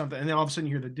 Yeah, or something. And then all of a sudden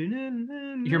you hear the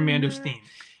You hear Mando's theme.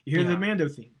 You hear Yeah. the Mando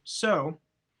theme. So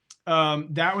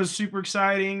that was super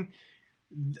exciting.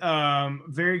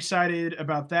 Very excited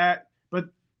about that. But a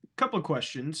couple of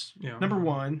questions. Yeah. Number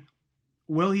one,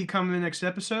 will he come in the next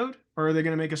episode, or are they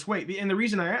going to make us wait? And the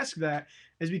reason I ask that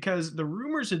is because the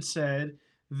rumors had said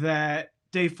that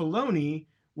Dave Filoni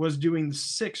was doing the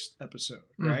 6th episode,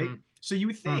 right? Mhm. So you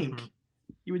would think,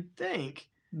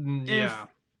 Mhm. if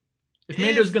If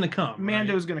Mando's gonna come,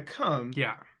 Mando's going to come, right?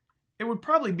 Yeah. it would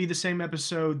probably be the same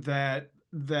episode that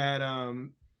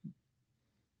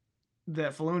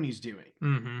Filoni's doing.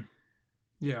 Mm-hmm.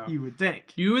 Yeah. You would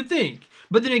think. You would think,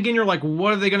 but then again, you're like,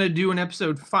 what are they gonna do in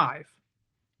episode 5?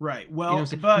 Right. You know Well, what I'm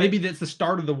saying? but maybe that's the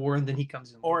start of the war, and then he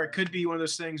comes in. or it could be one of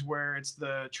those things where it's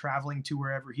the traveling to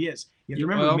wherever he is. You have to Yeah,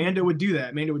 remember, well- Mando would do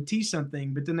that. Mando would tease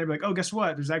something, but then they'd be like, "Oh, guess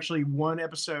what? There's actually one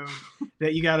episode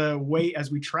that you gotta wait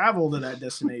as we travel to that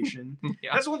destination."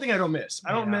 Yeah. That's one thing I don't miss.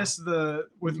 I don't Yeah. miss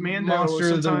with Mando. Monster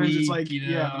of the sometimes it's week, like, you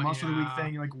yeah, the know, monster of the week yeah.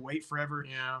 thing. You like wait forever.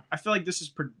 Yeah. I feel like this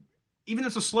is even though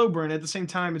it's a slow burn. At the same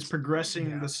time, it's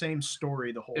progressing Yeah. the same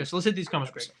story the whole. Yeah, so let's hit these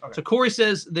comments quick. Okay. So Corey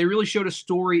says they really showed a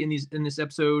story in this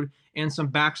episode and some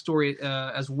backstory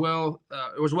as well.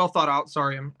 It was well thought out.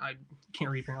 Sorry, I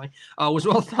can't read apparently. Was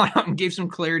well thought out and gave some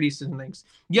clarity to some things.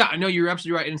 Yeah, I know you're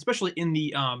absolutely right, and especially in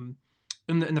the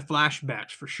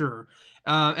flashbacks for sure.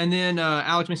 And then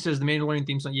Alex May says the Mandalorian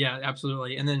theme song. Yeah,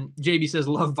 absolutely. And then JB says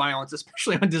love violence,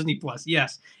 especially on Disney Plus.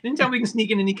 Yes, anytime we can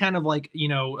sneak in any kind of like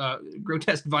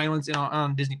grotesque violence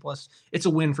on Disney Plus, it's a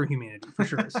win for humanity for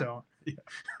sure. So,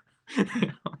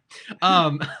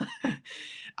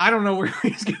 I don't know where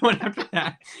he's going after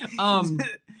that.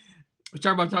 We're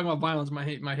talking about violence. My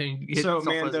head hit So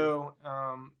self-fuzzy. Mando.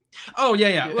 Oh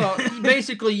yeah. Well,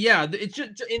 basically, yeah. It's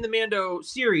just in the Mando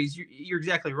series. You're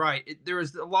exactly right. There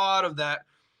was a lot of that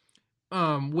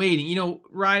waiting.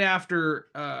 Right after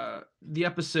the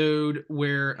episode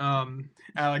where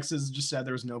Alex has just said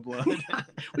there was no blood.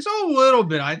 we saw a little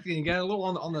bit. I think a little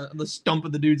on the stump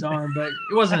of the dude's arm, but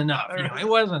it wasn't enough. It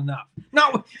wasn't enough.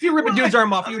 Not if you rip a dude's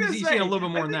arm off, you would see a little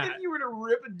bit more than that. If you were to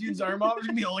rip a dude's arm off, there's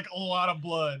gonna be like a lot of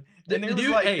blood. The And it was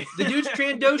dude, like- hey, the dude's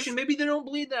Trandoshan. Maybe they don't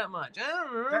bleed that much. I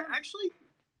don't know. Actually,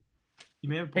 you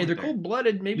may have. A Hey, point they're there.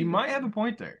 cold-blooded. Maybe You might have a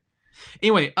point there.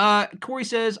 Anyway, Corey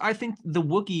says, I think the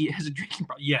Wookiee has a drinking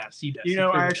problem. Yes, he does. You He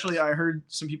know, clearly I does. heard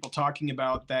some people talking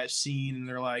about that scene, and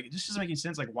they're like, "This doesn't make any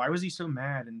sense. Like, why was he so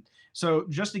mad?" And so,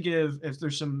 just to give, if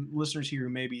there's some listeners here who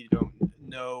maybe don't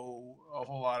know a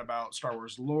whole lot about Star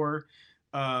Wars lore,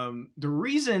 the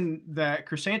reason that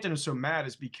Chrysanthemum is so mad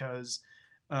is because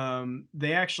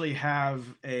they actually have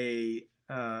the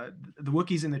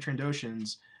Wookiees and the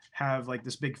Trandoshans have like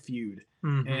this big feud,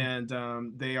 Mhm.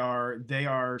 and they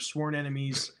are sworn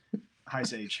enemies. Hi,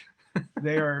 Sage.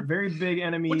 They are very big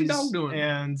enemies. What the dog doing?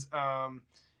 And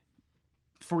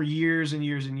for years and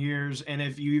years and years. And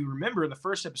if you remember, the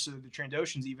first episode, the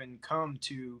Trandoshans even come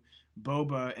to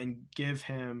Boba and give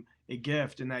him a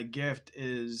gift, and that gift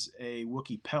is a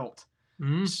Wookiee pelt.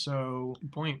 Mhm. So,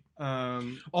 Good point.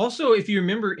 um, Also, if you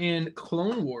remember in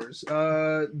Clone Wars,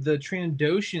 the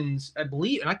Trandoshans, I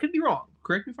believe, and I could be wrong,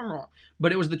 correct me if I'm wrong,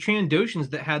 but it was the Trandoshans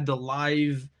that had the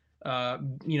live,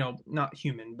 not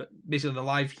human, but basically the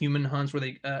live human hunts where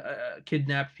they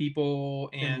kidnapped people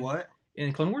and what?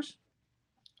 in Clone Wars.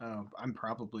 Oh,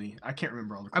 I can't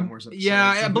remember all the Clone Wars episodes. Yeah,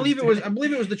 I believe it was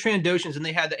the Trandoshans, and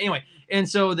they had that anyway, and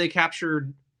so they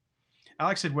captured.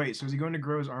 Alex said, "Wait, so is he going to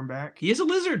grow his arm back?" He is a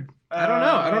lizard. I don't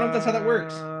know. I don't know if that's how that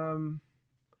works. I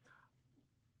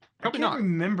Probably can't not,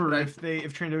 remember but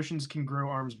if Trandoshans can grow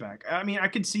arms back. I mean, I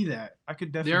could see that. I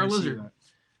could They definitely are a see lizard. that.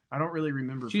 I don't really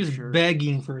remember She's for sure.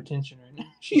 begging for attention right now.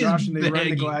 She's Josh, and they run the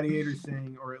begging. gladiator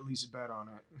thing, or at least bet on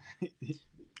it.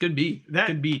 Could be. That-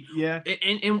 Could be. Yeah,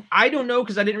 And I don't know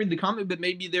because I didn't read the comic, but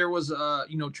maybe there was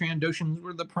Trandoshans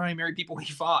were the primary people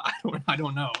he fought. I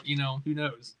don't know. Who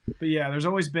knows? but yeah, there's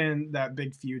always been that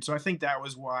big feud. So I think that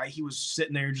was why he was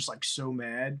sitting there just like so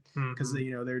mad because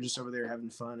Mhm. they're just over there having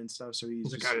fun and stuff. So he's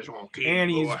He's like, just, I just want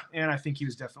to and I think he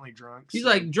was definitely drunk. He's so-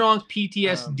 like drunk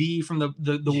PTSD from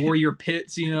the warrior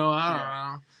pits. I don't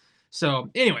know.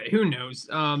 So anyway, who knows?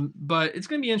 But it's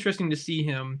gonna be interesting to see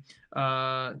him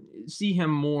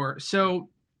more. So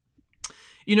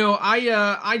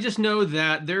I just know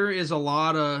that there is a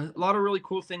lot of really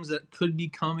cool things that could be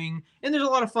coming, and there's a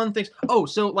lot of fun things. Oh,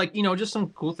 so like just some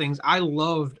cool things. I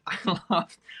love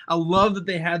that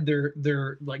they had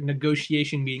their like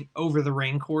negotiation meeting over the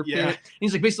Rancor pit. Yeah. And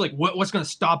he's like basically like what's going to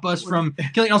stop us from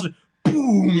killing us?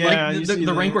 Boom! Yeah, Like you the, see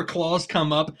the that. Rancor claws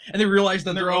come up, and they realize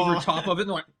that They're they're over all- top of it, and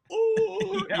they're like,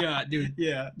 oh yeah, dude,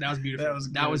 Yeah. that was beautiful. That was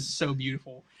That good. was so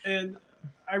beautiful. And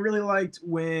I really liked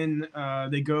when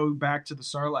they go back to the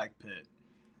Sarlacc pit.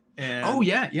 And Oh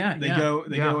yeah, they yeah.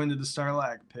 go into the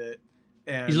Sarlacc pit.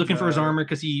 And He's looking for his armor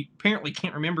because he apparently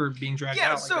can't remember being dragged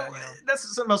Yeah, out. so like that.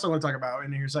 that's something else I want to talk about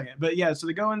in here in a second. But yeah, so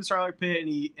they go in the Sarlacc pit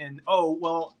and oh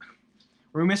well,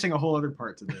 we're missing a whole other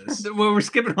part to this. Well, we're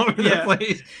skipping over Yeah. the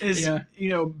place. Is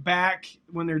Yeah. back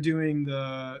when they're doing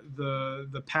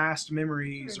the past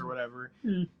memories or whatever,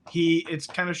 Mm. it's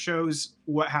kind of shows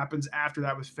what happens after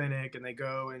that with Finnick, and they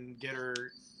go and get her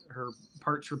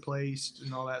parts replaced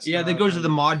and all that stuff. Yeah, they go to and the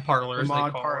mod parlor. the as they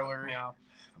mod call it. parlor. Yeah.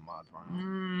 The mod parlor.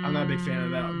 I'm not a big fan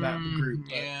of that group,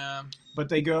 but- Yeah. But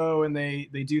they go and they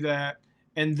do that,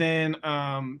 and then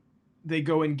they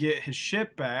go and get his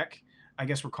ship back. I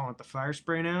guess we're calling it the fire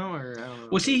spray now, or I don't know.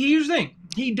 Well, see, here's the thing.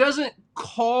 He doesn't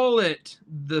call it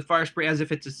the fire spray as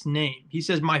if it's its name. He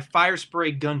says my fire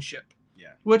spray gunship. Yeah.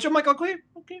 Which I'm like, okay.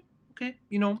 Okay.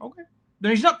 Then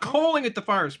he's not calling it the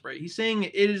fire spray. He's saying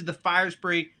it is the fire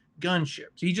spray gunship.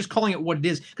 So he's just calling it what it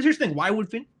is. Because here's the thing: why would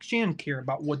Finn Shan care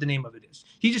about what the name of it is?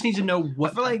 He just needs to know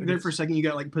what. I feel type like it there is. for a second you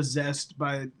got like possessed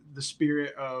by the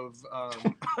spirit of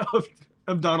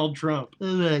of Donald Trump.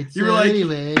 Alright, You were like,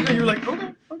 anyway, and you were like,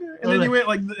 okay, and then you went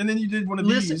like, and then you did one of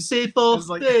listen, these. people, It's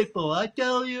like- people, I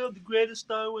tell you, the greatest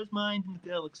Star Wars mind in the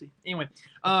galaxy. Anyway,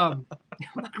 we're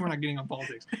not getting on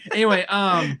politics. Anyway,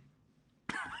 gosh.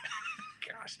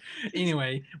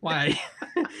 Anyway, why?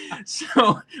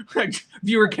 So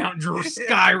viewer count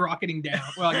skyrocketing down.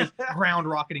 Well, I guess ground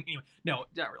rocketing. Anyway, no,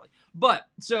 not really. But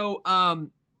so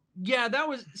yeah, that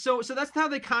was so that's how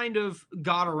they kind of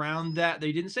got around that.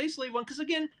 They didn't say slave one because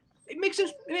again, it makes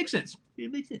sense.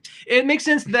 It makes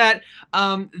sense that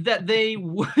that they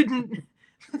wouldn't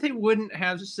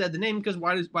have said the name because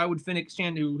why would Finnick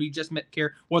Shan, who he just met,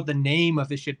 care what the name of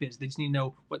his ship is? They just need to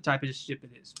know what type of ship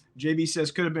it is. JB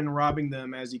says could have been robbing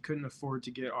them as he couldn't afford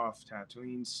to get off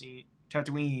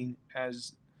Tatooine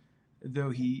as though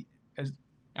he as.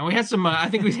 And we had some. I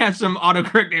think we had some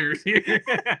autocorrect errors here.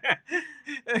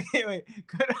 Anyway,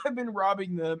 could have been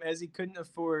robbing them as he couldn't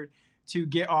afford to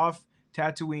get off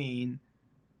Tatooine.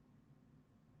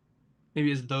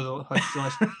 Maybe as though the Hutch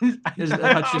just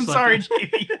I'm sorry, left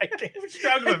JB. I can't, we're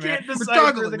struggling, man. We're Decipher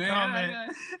struggling, the man.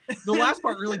 comment. The last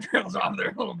part really trails off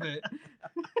there a little bit.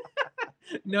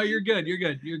 No, you're good.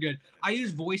 You're good. I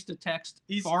use voice to text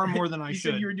far more than I You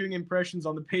should. said you were doing impressions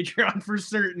on the Patreon for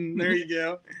certain. There you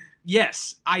go.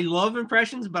 Yes, I love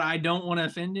impressions, but I don't want to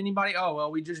offend anybody. Oh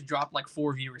well, we just dropped like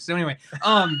 4 viewers. So anyway,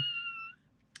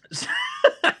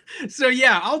 so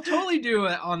yeah, I'll totally do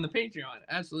it on the Patreon.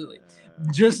 Absolutely.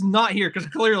 Just not here because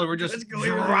clearly we're just That's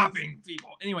clearly- dropping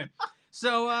people. Anyway,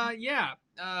 so yeah,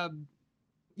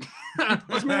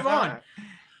 let's move on.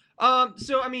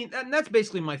 So I mean, that's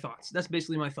basically my thoughts.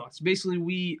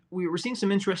 Basically, we're seeing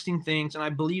some interesting things, and I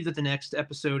believe that the next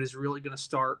episode is really going to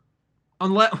start.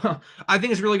 I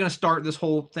think it's really going to start this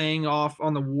whole thing off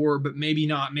on the war, but maybe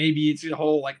not. Maybe it's a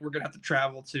whole like we're going to have to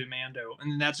travel to Mando,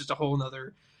 and then that's just a whole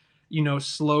nother,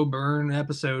 slow burn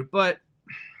episode. But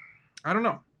I don't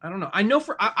know. I know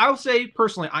I'll say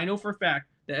personally, I know for a fact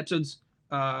that episodes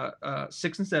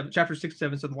 6 and 7, chapter 6 and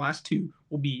 7, so the last 2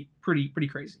 will be pretty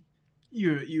crazy.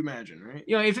 You imagine, right?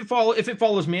 If it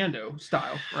follows Mando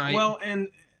style, right? Well, and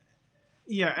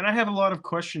yeah, and I have a lot of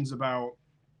questions about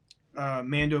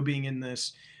Mando being in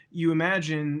this. You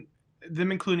imagine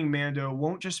them including Mando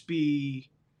won't just be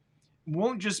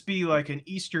like an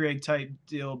Easter egg type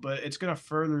deal, but it's going to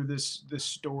further this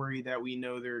story that we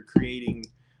know they're creating,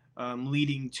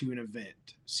 leading to an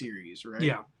event series, right?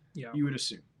 Yeah. You would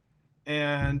assume,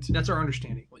 and That's our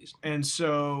understanding, at least. And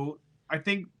so I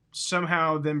think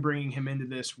somehow them bringing him into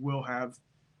this will have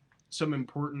some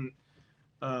important.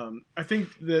 I think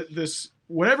that this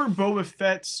whatever Boba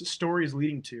Fett's story is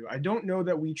leading to, I don't know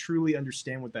that we truly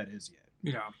understand what that is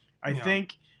yet. Yeah. I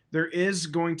think there is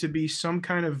going to be some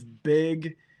kind of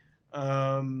big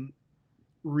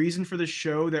reason for the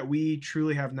show that we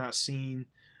truly have not seen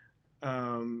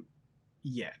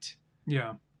yet.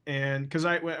 Yeah. And because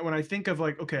when I think of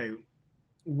like, okay,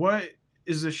 what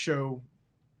is this show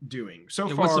doing so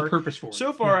far? What's the purpose for it?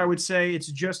 So far, Yeah. I would say it's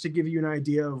just to give you an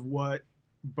idea of what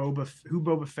who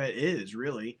Boba Fett is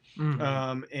really,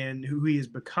 Mhm. and who he has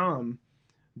become.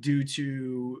 due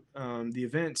to the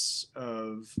events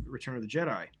of Return of the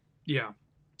Jedi. Yeah.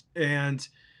 And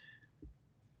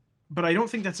but I don't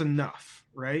think that's enough,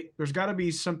 right? There's got to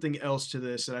be something else to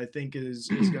this that I think is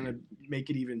going to make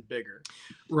it even bigger,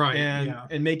 Right.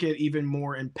 and make it even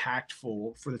more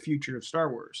impactful for the future of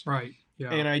Star Wars. Right.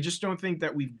 Yeah. And I just don't think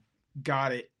that we've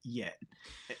got it yet.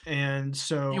 And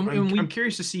so And I'm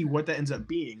curious to see what that ends up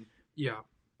being. Yeah.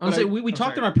 We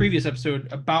talked in our previous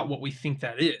episode about what we think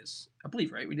that is. I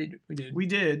believe, right? We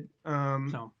did.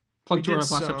 So plug to our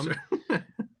last episode.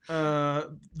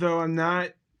 Though I'm not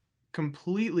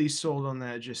completely sold on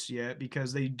that just yet,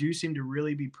 because they do seem to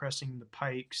really be pressing the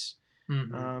Pikes.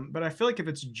 Mm-hmm. But I feel like if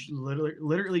it's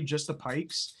literally just the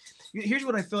Pikes, here's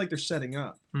what I feel like they're setting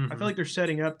up. I feel like they're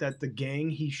setting up that the gang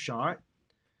he shot,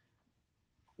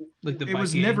 like it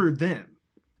was never them.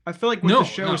 I feel like what the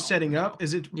show is setting up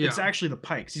is it's actually the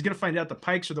Pikes. He's gonna find out the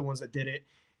Pikes are the ones that did it,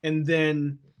 and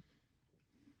then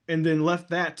left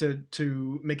that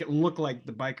to make it look like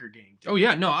the biker gang. Oh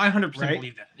yeah, no, I 100%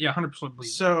 believe that. Yeah, 100%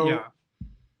 believe. So yeah.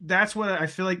 That's what I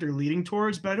feel like they're leading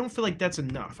towards, but I don't feel like that's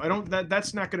enough.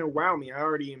 That's not gonna wow me. I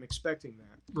already am expecting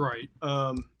that. Right.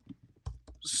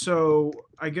 So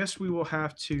I guess we will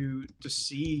have to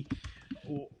see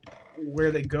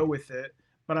where they go with it.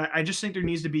 But I just think there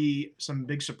needs to be some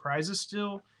big surprises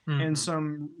still, and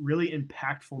some really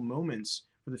impactful moments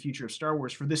for the future of Star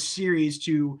Wars, for this series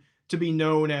to be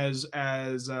known as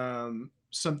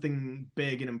something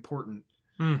big and important.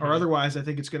 Or otherwise, I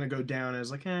think it's going to go down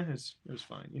as like, it was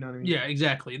fine. You know what I mean? Yeah,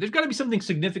 exactly. There's got to be something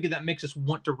significant that makes us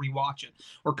want to rewatch it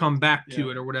or come back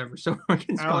to it or whatever. So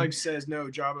Alex says, no,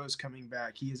 Jabba's coming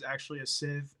back. He is actually a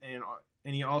Sith,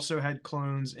 and he also had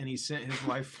clones, and he sent his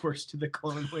life force to the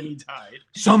clone when he died.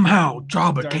 Somehow,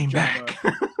 Jabba came back.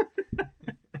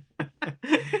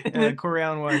 Corey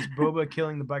Allen was Boba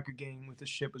killing the biker gang with the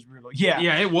ship was brutal.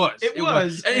 Yeah, it was. It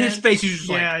was. And his face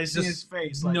was just his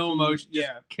face, like, no emotion.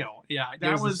 Kill. Yeah,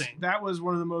 that was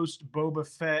one of the most Boba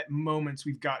Fett moments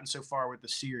we've gotten so far with the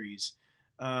series.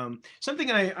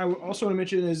 Something I also want to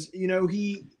mention is,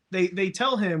 they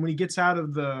tell him when he gets out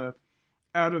of the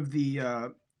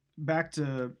back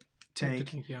to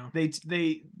tank,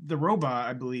 the robot,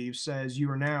 I believe, says you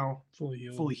are now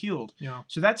fully healed. Yeah.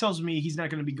 So that tells me he's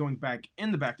not going to be going back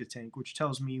in the back to tank, which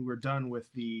tells me we're done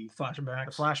with the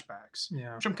flashbacks.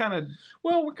 Yeah. Which I'm kind of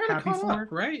we're kind of caught up,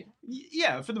 right?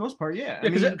 Yeah, for the most part, yeah.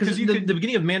 Because the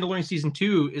beginning of Mandalorian season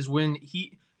 2 is when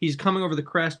he's coming over the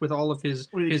crest with all of his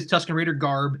Tusken Raider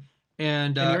garb,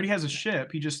 and he already has a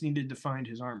ship. He just needed to find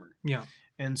his armor. Yeah.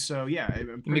 And so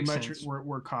pretty much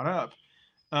we're caught up.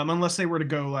 Unless they were to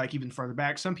go like even farther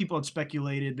back. Some people had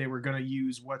speculated they were going to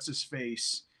use what's his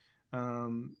face,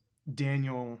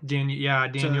 Daniel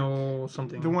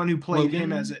something. The one who played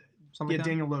him as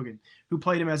Daniel Logan, who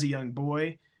played him as a young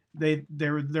boy. There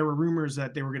were rumors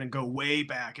that they were going to go way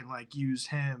back and like use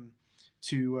him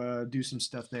to do some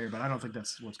stuff there, but I don't think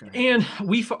that's what's going to happen.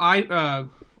 And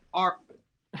are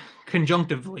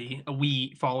conjunctively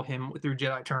we follow him through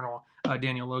Jedi Eternal,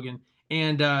 Daniel Logan,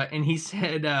 and he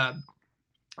said.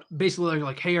 Basically,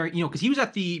 like, hey, because he was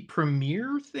at the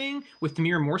premiere thing with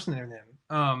Tamir Morrison and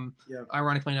them,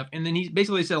 ironically enough, and then he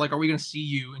basically said, like, are we going to see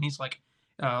you? And he's like,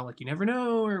 you never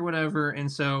know or whatever.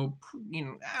 And so,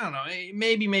 I don't know,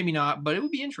 maybe not, but it would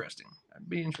be interesting. It'd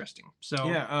be interesting. So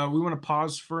we want to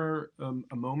pause for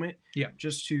a moment,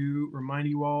 just to remind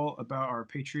you all about our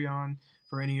Patreon.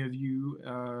 For any of you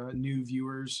new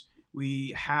viewers,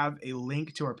 we have a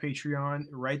link to our Patreon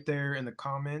right there in the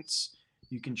comments.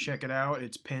 You can check it out.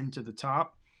 It's pinned to the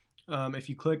top. If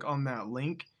you click on that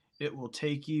link, it will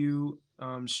take you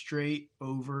straight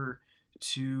over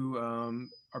to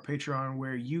our Patreon,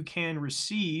 where you can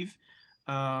receive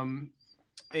a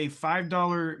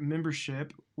 $5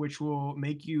 membership, which will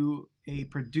make you a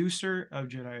producer of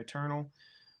Jedi Eternal.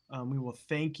 We will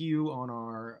thank you on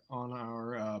our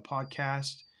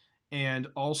podcast, and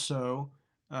also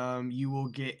you will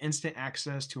get instant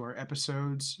access to our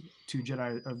episodes of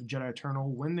Jedi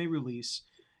Eternal when they release.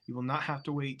 You will not have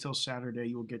to wait till Saturday.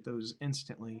 You will get those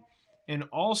instantly. And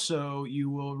also you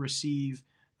will receive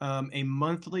a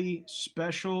monthly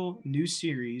special new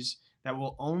series that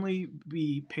will only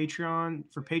be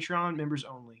for Patreon members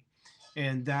only.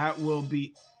 And that will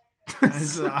be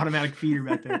that's an automatic feeder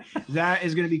back there. That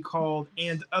is going to be called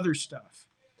And Other Stuff.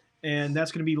 And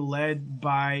that's going to be led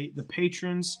by the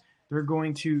patrons. They're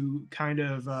going to kind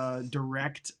of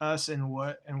direct us and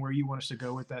where you want us to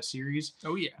go with that series.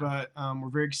 Oh, yeah. But we're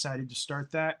very excited to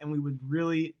start that, and we would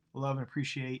really love and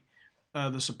appreciate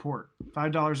the support.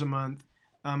 $5 a month.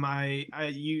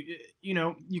 You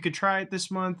know, you could try it this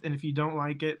month, and if you don't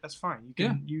like it, that's fine. You Yeah.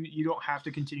 can you don't have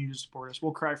to continue to support us.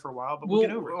 We'll cry for a while, but We'll we'll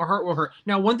get over it. Our heart will hurt.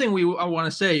 Now, one thing I want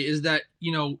to say is that,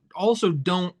 you know, also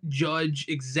don't judge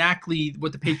exactly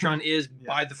what the Patreon is Yeah.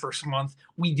 by the first month.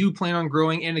 We do plan on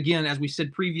growing, and again, as we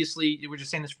said previously, we're just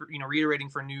saying this for, you know, reiterating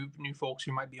for new folks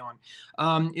who might be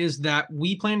on, is that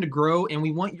we plan to grow and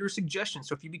we want your suggestions.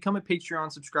 So if you become a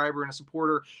Patreon subscriber and a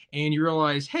supporter, and you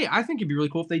realize, hey, I think it'd be really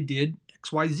cool if they did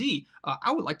XYZ.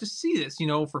 I would like to see this. You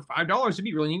know, for $5, it'd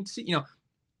be really neat to see. You know,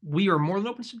 we are more than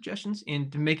open to suggestions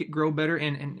and to make it grow better.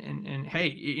 And hey,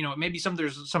 you know, maybe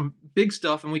there's some big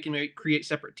stuff and we can create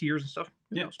separate tiers and stuff.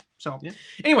 Who Yeah. knows? So Yeah.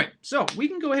 anyway, so we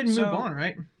can go ahead and move So- on,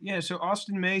 right? Yeah, so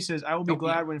Austin May says, I will be Oh, yeah.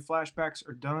 glad when flashbacks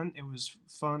are done. It was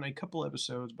fun, a couple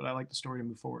episodes, but I like the story to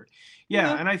move forward. Yeah,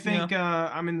 Yeah, and I think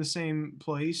I'm in the same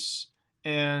place,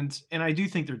 and I do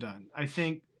think they're done. I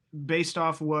think based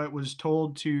off what was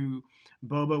told to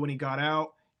Boba when he got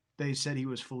out, they said he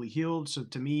was fully healed. So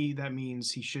to me, that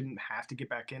means he shouldn't have to get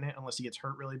back in it unless he gets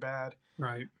hurt really bad.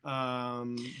 Right.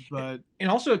 But And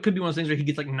also, it could be one of those things where he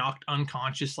gets like knocked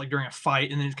unconscious, like during a fight,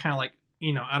 and then it's kind of like,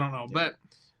 you know, I don't know, Yeah. but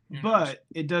who knows? but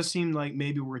it does seem like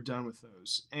maybe we're done with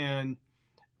those. And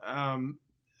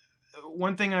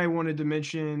one thing I wanted to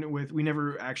mention we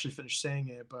never actually finished saying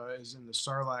it, but is in the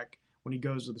Sarlacc, when he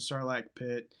goes to the Sarlacc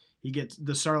pit,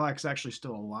 the Sarlacc's actually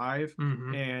still alive,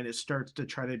 Mhm. and it starts to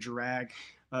try to drag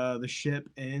the ship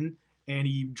in, and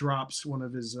he drops one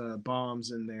of his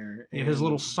bombs in there. Yeah, his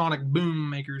little and sonic boom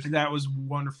makers. that was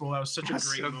wonderful. That was such a That's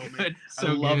great so moment. good. I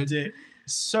So loved good. it.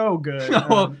 So good.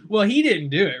 Well, he didn't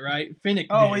do it, right? Finnick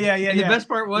Oh, did. yeah, yeah, And the yeah. best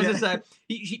part was Yeah. is that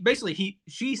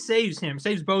she saves him,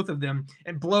 saves both of them,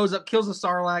 and blows up, kills the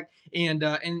Sarlacc, and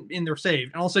they're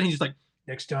saved. And all of a sudden he's just like,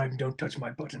 next time, don't touch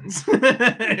my buttons.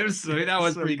 It was that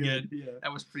was So pretty good. Yeah.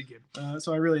 That was pretty good.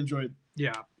 So I really enjoyed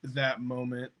Yeah. that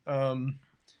moment.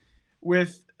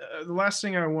 With the last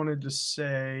thing I wanted to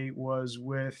say was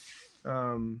with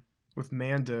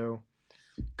Mando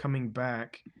coming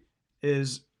back,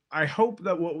 is I hope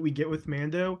that what we get with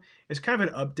Mando is kind of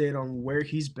an update on where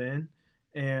he's been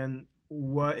and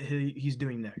what he's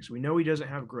doing next. We know he doesn't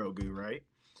have Grogu, right?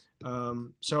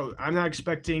 So I'm not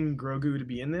expecting Grogu to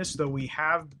be in this, though we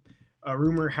have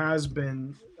rumor has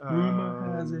been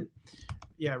Rumor has it.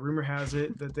 Yeah, rumor has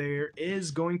it that there is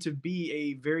going to be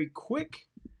a very quick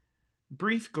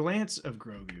brief glance of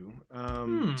Grogu.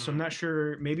 So I'm not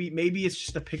sure. Maybe it's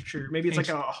just a picture. Maybe it's like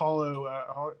a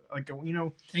hollow, like a, you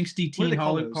know, Angsty What do teen they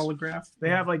call those? holograph. they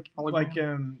have like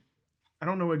Hologram? I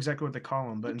don't know exactly what they call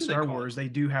them, but What in do they Star call Wars they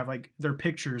do have like their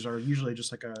pictures are usually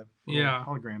just like a little Yeah.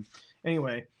 hologram.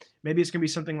 Anyway, maybe it's gonna be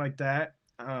something like that.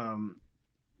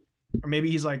 Or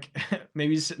maybe he's like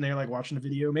maybe he's sitting there like watching the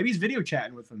video. Maybe he's video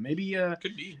chatting with him. Maybe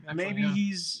Could be. Actually, maybe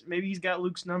yeah. he's got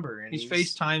Luke's number and He's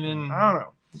FaceTiming. I don't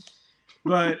know.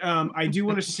 But I do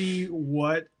want to see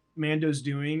what Mando's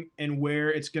doing and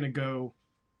where it's gonna go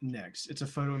next. It's a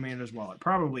photo of Mando's wallet,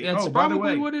 probably. That's Oh, by the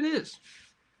probably way, what it is.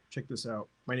 check this out.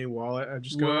 My new wallet I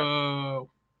just got. Whoa.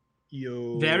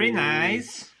 Yo, Very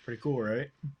nice. Pretty cool, right?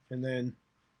 And then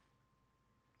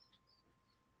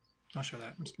I'll show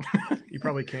that. you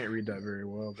probably can't read that very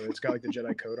well, but it's got like the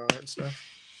Jedi code on it and stuff.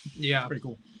 Yeah. Pretty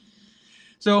cool.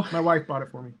 So My wife bought it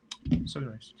for me. So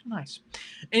nice. nice.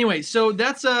 Anyway, so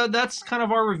that's kind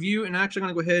of our review, and I'm actually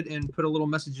gonna go ahead and put a little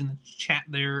message in the chat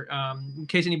there, in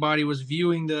case anybody was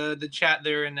viewing the chat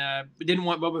there and didn't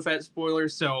want Boba Fett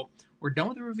spoilers. So we're done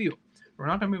with the review. We're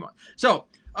not gonna move on. So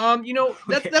you know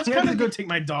that's Okay, I'm kind gonna of go take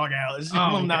my dog out. This Oh,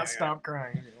 will okay, not okay. stop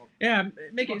crying. yeah.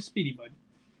 Make it speedy, bud.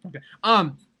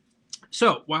 Okay.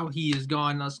 So while he is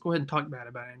gone, let's go ahead and talk bad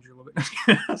about Andrew a little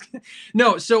bit.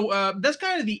 No, so that's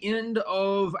kind of the end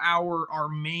of our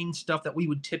main stuff that we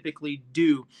would typically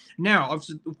do. Now, of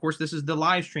course, this is the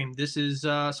live stream. This is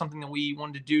something that we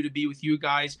wanted to do to be with you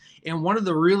guys. And one of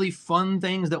the really fun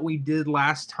things that we did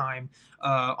last time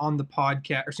on the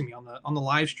podcast, or excuse me, on the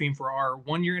live stream for our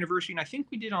 1 year anniversary, and I think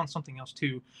we did on something else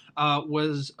too,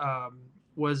 was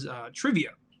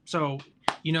trivia. So,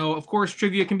 you know, of course,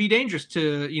 trivia can be dangerous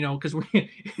to, you know, because we,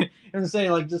 as I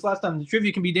say, like this last time, the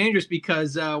trivia can be dangerous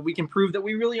because we can prove that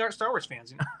we really aren't Star Wars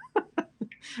fans, you know.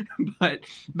 but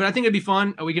I think it'd be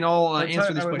fun. We can all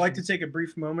answer this I would question. like to take a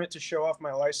brief moment to show off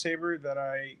my lightsaber that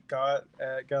I got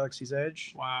at Galaxy's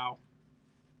Edge. Wow.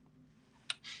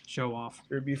 Show off.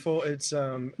 Very beautiful. It's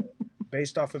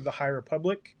based off of the High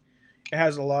Republic. It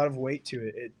has a lot of weight to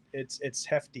it. It's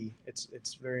hefty.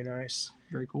 It's very nice.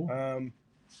 Very cool.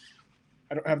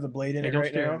 I don't have the blade in Hey, it don't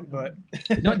right stare. now,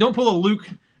 but don't pull a Luke.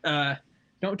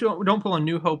 Don't pull a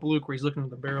New Hope Luke where he's looking at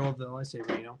the barrel of the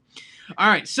lightsaber. You know. All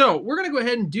right, so we're gonna go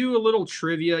ahead and do a little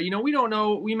trivia. You know, we don't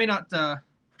know. We may not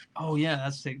Oh yeah,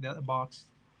 that's take that box.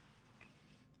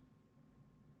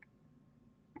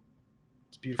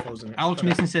 It's beautiful, isn't it? Alex Okay.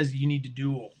 Mason says you need to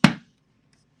duel.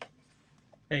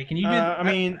 Hey, can you do? I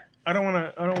mean, I don't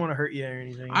want to hurt you or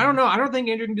anything. I don't know. I don't think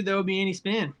Andrew can do the OB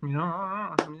spin. You know.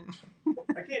 I don't know.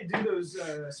 I can't do those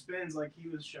spins like he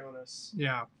was showing us.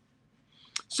 Yeah.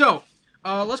 So,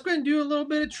 let's go ahead and do a little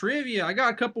bit of trivia. I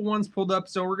got a couple ones pulled up,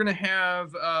 so we're gonna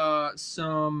have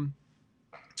some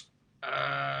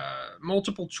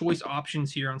multiple choice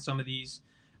options here on some of these.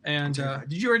 And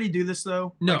did you already do this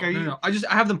though? no, Like, no. I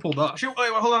have them pulled up. Wait,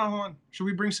 hold on. Should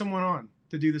we bring someone on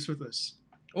to do this with us?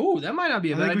 Oh, that might not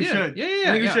be a bad idea. We should. Yeah.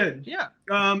 I think we should. Yeah.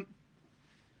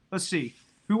 Let's see.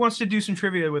 Who wants to do some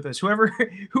trivia with us?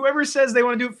 Whoever says they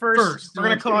want to do it first we're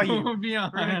gonna call you. We're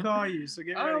gonna call you. So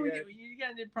get ready. You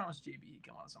guys did promise JB he'd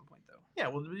come on at some point though. Yeah,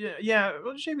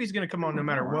 well, JB's gonna come on no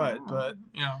matter what, but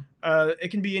yeah.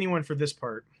 It can be anyone for this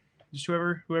part. Just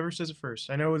whoever says it first.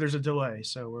 I know there's a delay,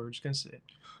 so we're just gonna say it.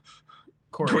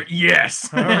 Corey. Yes.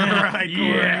 All right, Corey.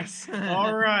 Yes.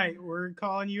 All right, we're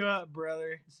calling you up,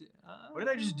 brother. What did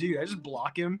I just do? Did I just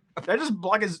block him? Did I just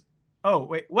block his? Oh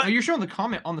wait, what? Oh, you're showing the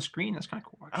comment on the screen. That's kind of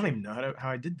cool. I don't even know how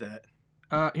I did that.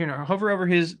 Here now, hover over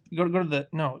his. Go to the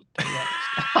no.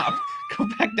 Stop. Go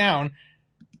back down.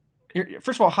 Here,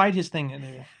 first of all, hide his thing in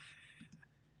there.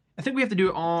 I think we have to do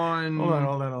it on. Hold on.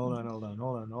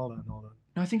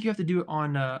 No, I think you have to do it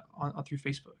on through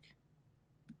Facebook.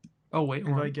 Oh wait,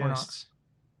 Invite guests.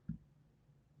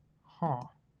 Huh.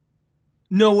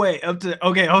 No way. Up to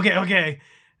okay.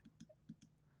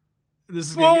 This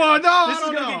is gonna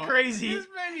get crazy. This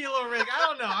may be a little rigged. I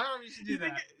don't know. I don't know if you should do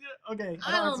that. Okay.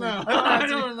 I don't know. I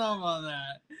don't know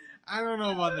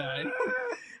about that.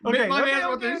 Okay,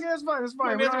 That's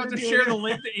fine. Maybe I'm about to share the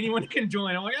link that anyone can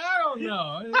join. I'm like, I don't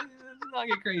know. Let's not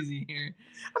get crazy here.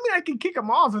 I mean, I can kick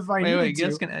them off if I need to. Wait,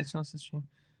 guess can add to stream.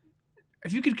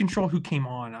 If you could control who came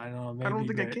on, I don't know. Maybe I don't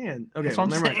think I can. Okay, That's what I'm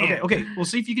never mind. saying. Okay. We'll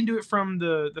see if you can do it from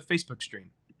the Facebook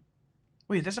stream.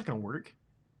 Wait, that's not gonna work.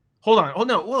 Hold on. Oh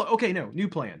no. Well, okay, no. New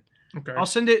plan. Okay. I'll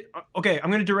send it. Okay,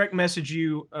 I'm gonna direct message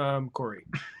you, Corey.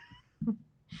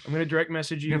 I'm gonna direct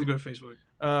message You have you. to go to Facebook.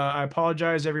 I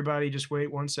apologize, everybody. Just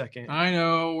wait 1 second. I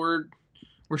know we're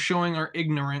showing our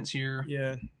ignorance here,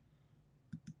 Yeah.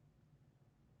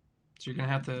 so you're gonna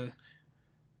have to.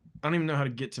 I don't even know how to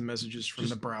get to messages from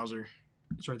the browser.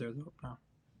 It's right there though. No.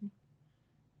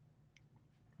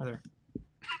 Right there.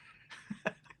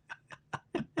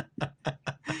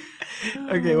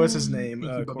 Okay, what's his name?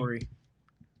 Thank you, Bubby. Corey.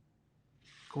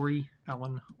 Corey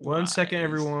Allen. 1 second, Wise.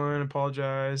 everyone.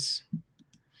 Apologize.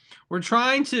 We're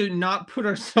trying to not put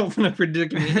ourselves in a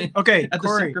predicament. Okay, At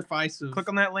Corey. the sacrifice of. Click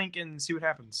on that link and see what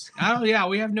happens. Oh yeah,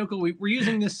 we have no clue. We're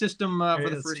using this system for Alright,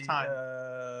 the let's first see. time.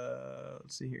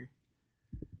 Let's see here.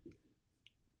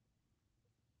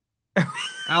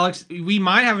 Alex, we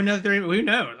might have another 30. Who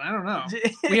knows? I don't know.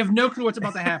 We have no clue what's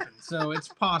about to happen, so it's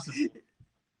possible.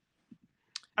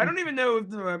 I don't even know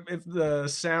if the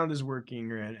sound is working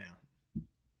right now.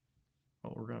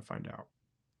 Well, we're gonna find out.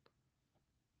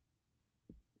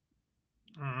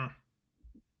 I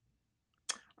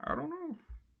don't know.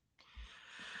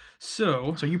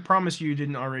 So So you promise you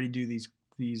didn't already do these?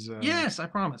 yes, I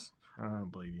promise. I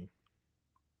don't believe you.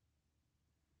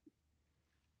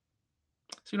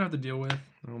 So you don't have to deal with.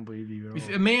 I don't believe you at If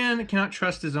all. a man cannot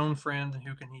trust his own friend, then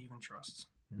who can he even trust?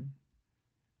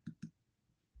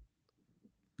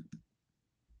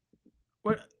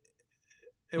 What?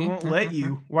 It won't let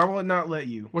you. Why will it not let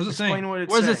you? What is it Explain saying? what it's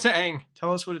What is saying. it saying?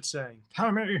 Tell us what it's saying.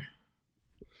 Tell me.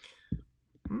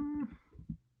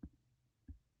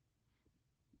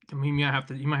 I mean, you might have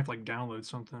to like download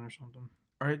something or something.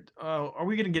 All right. Are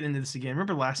we gonna get into this again?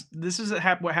 Remember this is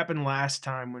what happened last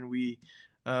time when we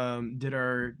did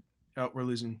our. Oh, we're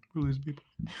losing people.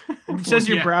 It says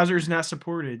your browser is not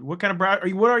supported. What kind of browser?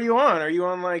 What are you on? Are you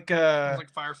on like? It's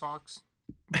like Firefox,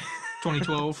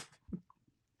 2012.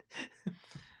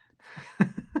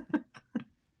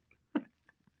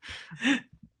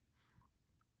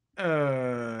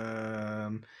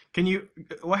 Can you?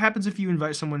 What happens if you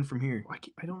invite someone from here?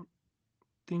 I don't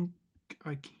think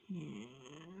I can.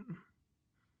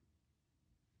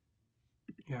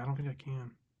 Yeah, I don't think I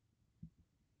can.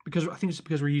 Because I think it's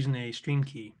because we're using a stream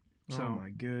key. So Oh my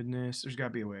goodness, there's got to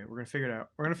be a way. We're gonna figure it out.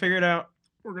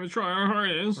 We're gonna try our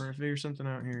hardest. We're gonna figure something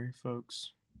out here,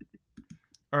 folks.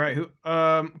 All right,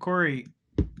 Corey,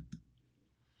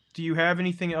 do you have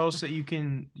anything else that you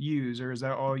can use, or is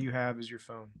that all you have is your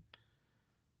phone?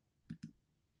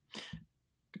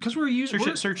 Because we're using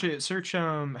search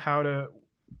how to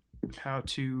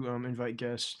invite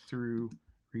guests through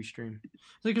Restream.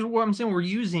 Because what I'm saying, we're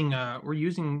using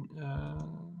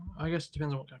I guess it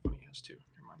depends on what kind of phone he has too.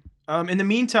 Never mind. In the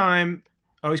meantime,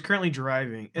 oh, he's currently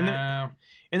driving. In Uh,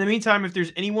 the meantime, if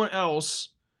there's anyone else,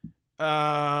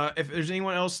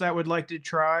 that would like to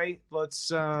try, let's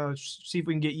see if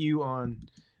we can get you on.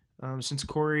 Since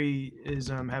Corey is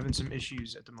having some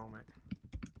issues at the moment.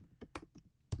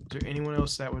 Is there anyone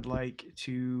else that would like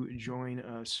to join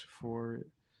us for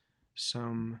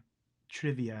some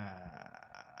trivia?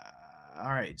 All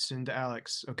right, send to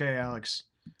Alex. Okay, Alex,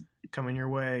 coming your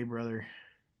way, brother.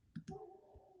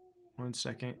 1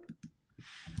 second.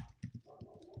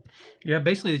 yeah,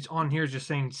 basically it's on here is just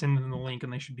saying send them the link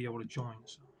and they should be able to join.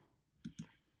 So.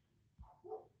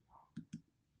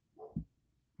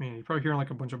 I mean, you're probably hearing like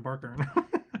a bunch of barking. I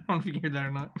don't know if you can hear that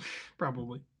or not.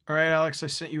 Probably. All right, Alex, I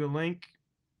sent you a link.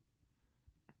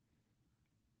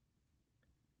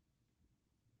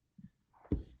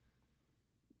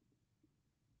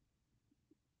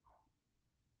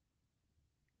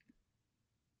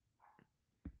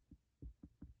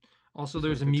 Also, So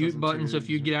there's if a it mute doesn't button, so do if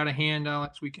you it- get out of hand,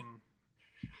 Alex, we can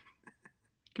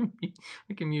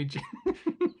we can mute you.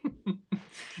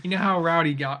 You know how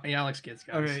rowdy Alex gets,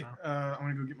 guys. Okay, So. I'm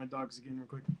gonna go get my dogs again real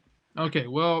quick. Okay,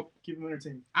 well, Keep them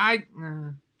entertained.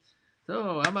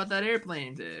 so how about that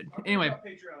airplane, dude? Anyway,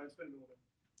 Patreon. It's been a little bit.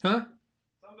 huh?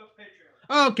 Something about Patreon.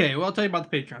 Okay, well, I'll tell you about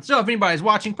the Patreon. So if anybody's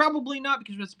watching, probably not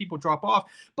because most people drop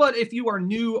off. But if you are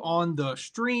new on the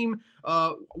stream,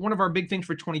 one of our big things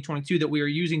for 2022 that we are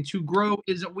using to grow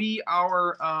is that we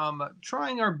are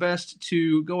trying our best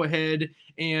to go ahead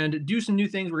and do some new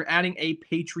things. We're adding a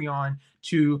Patreon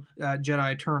to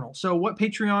Jedi Eternal. So what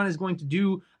Patreon is going to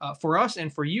do for us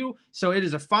and for you, so it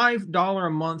is a $5 a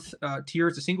month tier.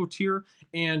 It's a single tier,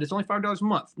 and it's only $5 a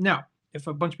month. Now, if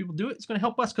a bunch of people do it, it's going to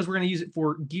help us because we're going to use it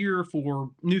for gear,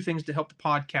 for new things to help the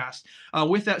podcast.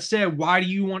 With that said, why do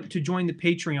you want to join the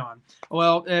Patreon?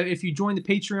 Well, if you join the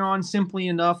Patreon, simply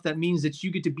enough, that means that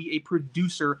you get to be a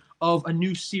producer of a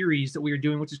new series that we are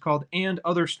doing, which is called And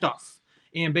Other Stuff.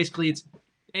 And basically, it's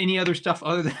any other stuff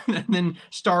other than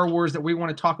Star Wars that we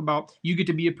want to talk about. You get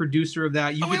to be a producer of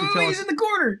that. You get to tell us. He's in the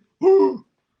corner.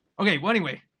 Okay, well,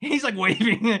 anyway, he's like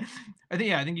waving. I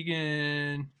think you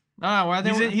can. Oh, well, I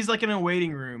think He's like in a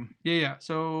waiting room. yeah.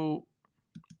 So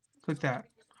click that.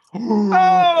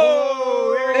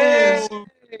 Oh, there he is.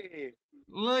 Hey,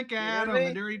 Look at hear him, me?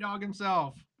 the dirty dog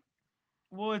himself.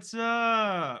 What's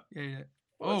up? Yeah.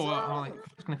 What's Oh, up? hold on.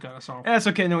 It's gonna cut us off. That's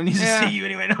okay. No one needs Yeah. to see you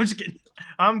anyway. No, I'm just kidding.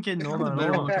 I'm kidding. Hold on.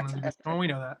 Better Hold look on. on the- oh, we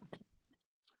know that.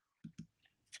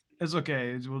 It's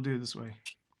okay. We'll do it this way.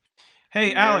 Hey,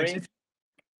 You Alex, ready?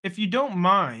 if you don't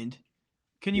mind,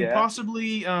 can you Yeah.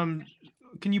 possibly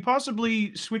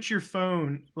switch your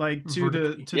phone like to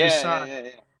Vertically. the Yeah, side?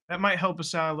 yeah. That might help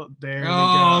us out a little. There we go.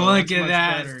 Oh, look That's at much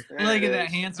that! better. There Look it at that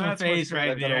is. handsome That's much face better.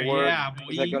 right Is that gonna there. work? Yeah,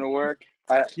 Is that boy. gonna work?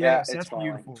 Yes, yeah, that's it's fine.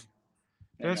 beautiful.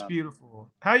 Hang That's on.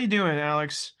 beautiful. How you doing,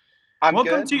 Alex? I'm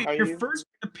Welcome good. to How are your you? first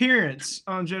appearance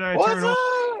on Jedi What's Eternal.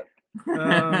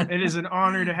 up? It is an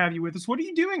honor to have you with us. What are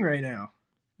you doing right now?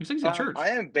 Looks like he's at church. I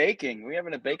am baking. We're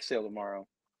having a bake sale tomorrow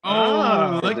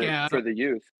Oh, for look for at the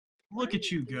youth. Look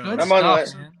at you go. good I'm on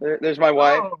stuff, man. There's my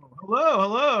wife. Oh,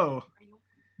 hello.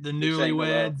 The Who's saying hello?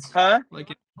 newlyweds. Huh? Look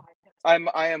at,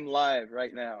 I am live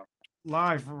right now.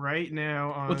 Live right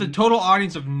now on. with a total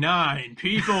audience of 9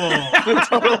 people. The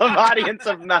total of audience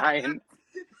of 9.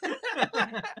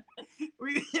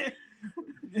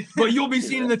 But you'll be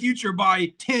seen in the future by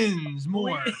tens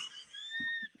more.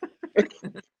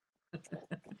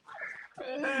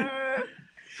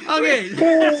 Okay,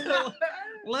 so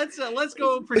let's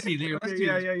go proceed here. Let's do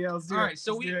this. Yeah. Let's do All it. right,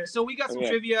 so Let's we got some Okay.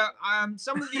 trivia.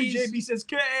 Some of do it. these. JP says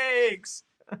cakes.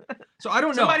 So I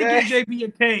don't know. Somebody Okay. give JP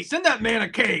a cake. Send that man a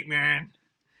cake, man.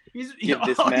 Give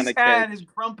this all man he's a had cake. is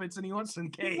crumpets and he wants some He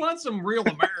cake. wants some real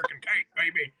American cake,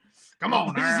 baby. Come on,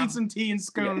 I just now. need some tea and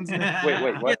scones. Wait,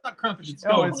 what? Yeah, it's not crumpets. It's Oh,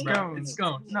 scones. it's bro. scones. It's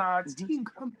scones. Nah, it's tea and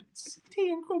crumpets. Tea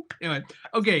and crumpets. Anyway,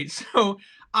 okay, so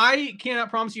I cannot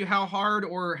promise you how hard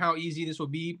or how easy this will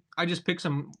be. I just picked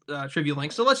some trivia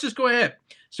links. So let's just go ahead.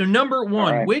 So number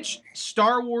one, right. which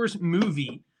Star Wars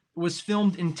movie was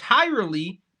filmed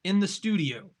entirely in the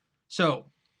studio? So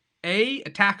A,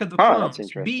 Attack of the Huh, Clones. that's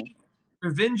interesting. B,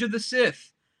 Revenge of the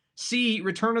Sith. C,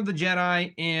 Return of the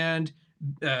Jedi. And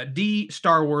D,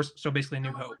 Star Wars. So basically A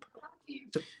New Hope.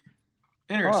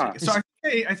 Interesting. Huh. So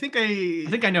I think I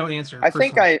think I know the answer. I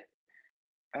think personally.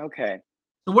 Okay.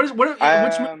 So which movie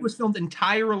Um, was filmed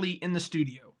entirely in the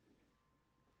studio?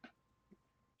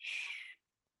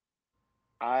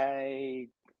 Man,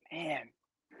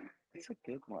 that's a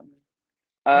good one.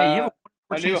 Hey, you have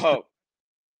A New chance to- Hope.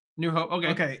 New Hope. Okay.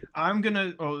 okay. I'm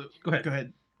gonna. Oh, Go ahead. Go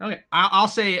ahead. Okay. I'll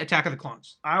say Attack of the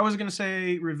Clones. I was gonna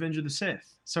say Revenge of the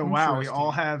Sith. So wow, we all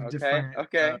Interesting. have Okay. different.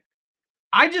 Okay.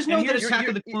 I just know And that here's- Attack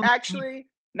of the Clones. Actually,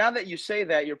 now that you say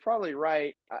that, you're probably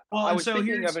right. Well, I and was so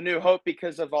thinking here's- of A New Hope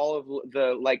because of all of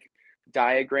the like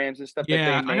diagrams and stuff Yeah, that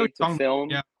they I know what made you're to talking film.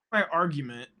 yeah. my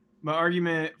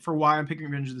argument for why I'm picking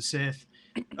Revenge of the Sith.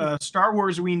 Star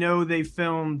Wars, we know they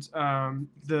filmed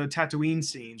the Tatooine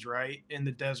scenes, right, in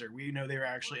the desert. We know they were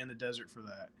actually in the desert for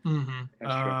that. Mhm.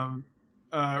 That's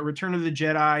true. Return of the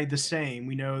Jedi, the same.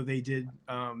 We know they did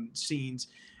scenes.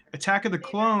 Attack of the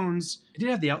Clones, It did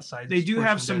have the outside. they do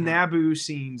have portion, some didn't it? Naboo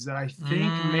scenes that I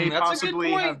think may that's a good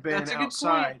possibly point. have been That's a good point.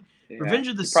 outside. Yeah, Revenge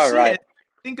of the you're Sith. probably right.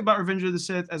 Think about Revenge of the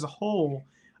Sith as a whole.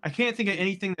 I can't think of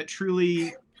anything that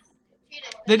truly.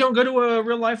 They don't go to a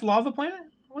real life lava planet.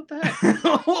 What the heck?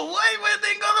 Why would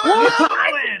they go to What? a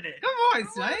planet? Come on,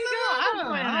 son. I don't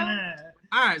know.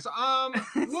 All right, so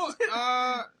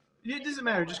well, It doesn't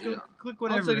matter. Just go click I'll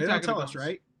whatever. take It'll Attack of the tell us, Clones.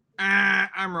 right?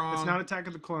 I'm wrong. It's not Attack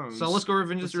of the Clones. So let's go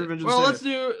Revenge of Let's the do Sith. Revenge of the Well, let's Sith.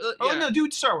 do. Oh Yeah. no, do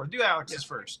Star Wars. Do Alex's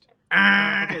first.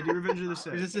 Ah. Okay, do Revenge of the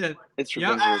Sith. Revenge of the Sith. It's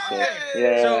Yeah. Revenge of the Sith. Hey!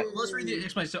 Yeah. So let's read the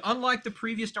explanation. So unlike the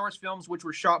previous Star Wars films, which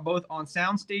were shot both on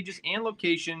sound stages and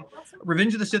location,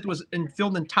 Revenge of the Sith was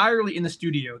filmed entirely in the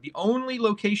studio. The only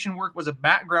location work was a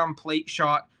background plate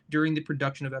shot during the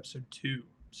production of Episode 2.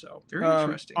 So very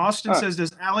interesting. Austin Huh. says,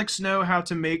 "Does Alex know how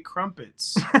to make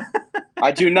crumpets?"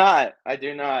 I do not.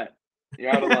 You're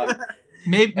out of luck.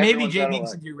 Maybe everyone's out of JB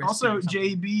luck. can do recipe Also, or something.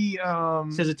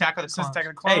 JB Says Attack of the says Clones. Attack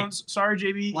of the Hey, Clones. Sorry,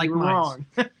 JB, like you were mine.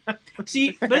 wrong.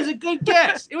 see, but it's a good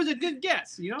guess. It was a good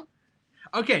guess, you know?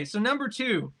 Okay, so number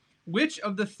 2. Which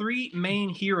of the 3 main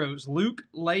heroes, Luke,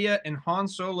 Leia, and Han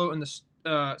Solo in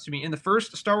the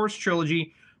first Star Wars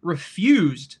trilogy,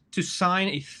 refused to sign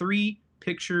a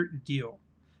 3-picture deal?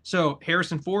 So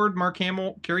Harrison Ford, Mark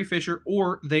Hamill, Carrie Fisher,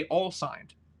 or they all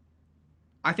signed?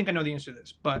 I think I know the answer to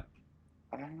this, but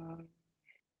in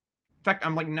fact,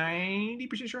 I'm like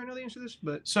 90% sure I know the answer to this,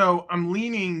 but So I'm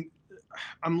leaning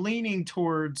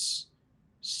towards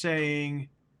saying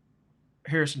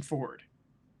Harrison Ford.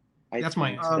 That's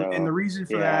my answer. And the reason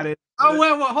for yeah. that is oh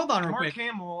well, hold on real Mark quick.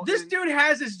 Hamill. This and- dude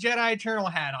has his Jedi Eternal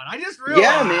hat on. I just realized.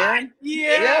 Yeah, man.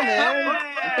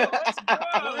 Yeah, Let's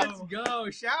go. Let's go.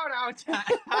 Shout out to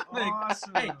Alex.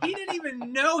 Awesome. Hey, he didn't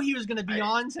even know he was going to be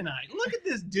on tonight. Look at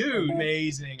this dude.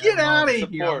 Amazing. Get I love outta it.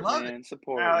 here. I Support, love man.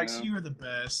 Support. Alex, man. you are the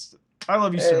best. I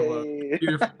love you so much. Hey.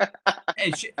 Beautiful.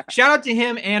 Hey, shout out to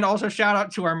him, and also shout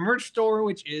out to our merch store,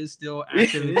 which is still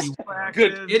active. It if is you-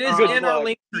 active. It is Good in our luck.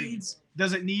 link tree.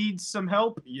 Does it need some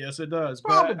help? Yes, it does.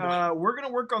 Probably. But we're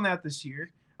gonna work on that this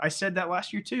year. I said that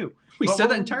last year too. We But said we're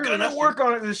that entirely. gonna last work year.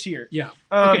 on it this year. Yeah.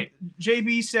 Um, Okay.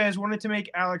 JB says wanted to make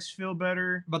Alex feel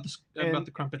better. About the And- about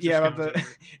the crumpets. Yeah, or about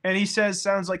scones. and he says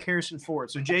sounds like Harrison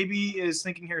Ford. So JB is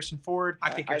thinking Harrison Ford.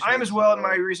 I think I- Harrison I am Ford. as well, and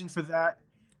my reason for that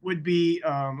would be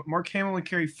Mark Hamill and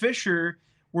Carrie Fisher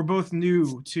were both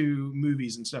new to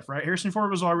movies and stuff, right? Harrison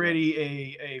Ford was already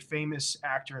a famous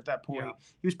actor at that point. Yeah.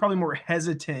 He was probably more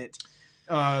hesitant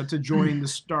to join the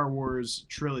Star Wars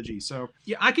trilogy. So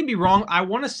Yeah, I could be wrong. I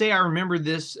want to say I remember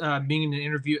this being in an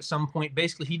interview at some point.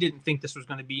 Basically, he didn't think this was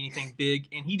going to be anything big,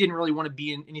 and he didn't really want to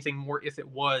be in anything more if it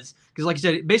was. Because, like I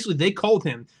said, basically they called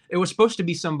him. It was supposed to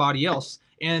be somebody else,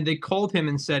 and they called him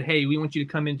and said, "Hey, we want you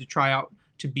to come in to try out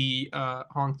to be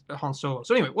Han Solo."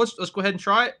 So anyway, let's go ahead and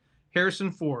try it.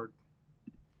 Harrison Ford,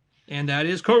 and that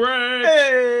is correct.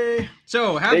 hey,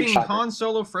 So having shocker. Han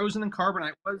Solo frozen in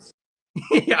carbonite was,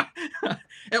 yeah,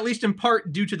 at least in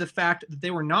part due to the fact that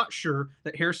they were not sure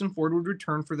that Harrison Ford would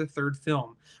return for the 3rd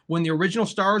film. When the original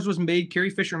Star Wars was made, Carrie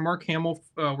Fisher and Mark Hamill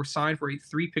were signed for a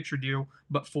 3-picture deal,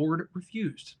 but Ford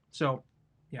refused. So,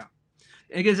 yeah.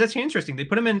 Because that's interesting. They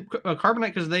put him in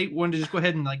carbonite because they wanted to just go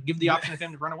ahead and like give the option of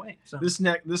him to run away. So this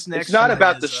next It's not one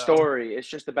about the is, story. It's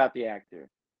just about the actor.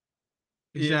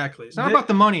 exactly, it's not Thi- about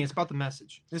the money; it's about the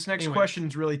message. This next Anyway. question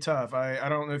is really tough. I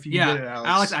don't know if you Yeah, can get it, Alex.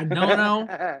 Alex, I don't know.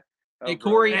 Oh, Hey,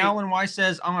 bro. Corey Hey. Allen Y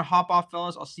says, "I'm gonna hop off,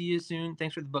 fellas. I'll see you soon.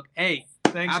 Thanks for the book." Hey,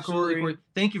 Thanks, absolutely, Corey. Corey.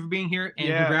 Thank you for being here, and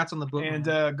Yeah, congrats on the book. And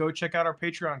man. go check out our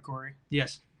Patreon, Corey.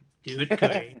 Yes, do it,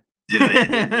 Corey.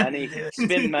 Money,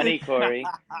 spin money, Corey.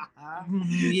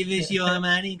 Give us your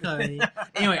money, Corey.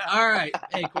 Anyway, all right.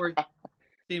 Hey, Corey.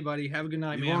 Hey, buddy. Have a good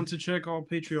night, You man. want to check our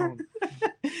Patreon?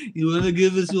 You want to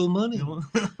give us your money?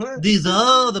 These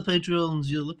are the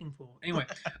patrons you're looking for. Anyway,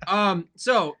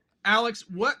 so Alex,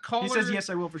 what color? He says yes,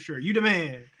 I will for sure. You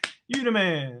demand. You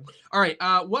demand. All right.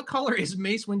 What color is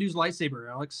Mace Windu's lightsaber,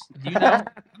 Alex? Do you know?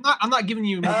 I'm not giving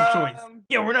you multiple choice.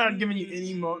 Yeah, we're not giving you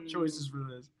any more choices for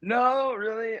this. No,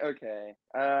 really? Okay.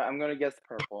 I'm gonna guess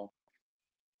purple.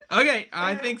 Okay,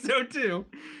 I think so too.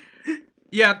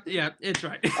 Yeah, it's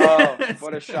right. Oh,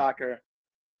 what a shocker!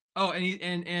 Oh,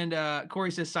 and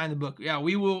Corey says sign the book. Yeah,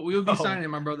 we will be Oh, signing it,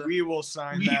 my brother. We will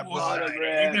sign We that will book. sign it. Autographs.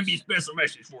 There's gonna be a special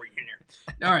message for you in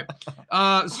there. All right.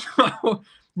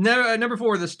 So number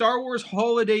 4, the Star Wars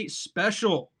Holiday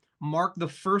Special marked the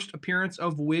first appearance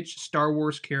of which Star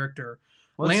Wars character?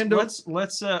 Lando.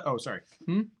 Let's oh, sorry.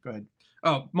 Hmm? Go ahead.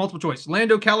 Oh, multiple choice.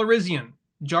 Lando Calrissian,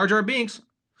 Jar Jar Binks,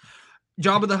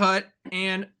 Jabba the Hutt,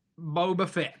 and Boba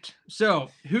Fett. So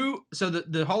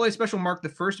the holiday special marked the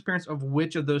first appearance of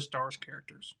which of those Star Wars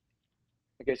characters?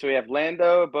 Okay, so we have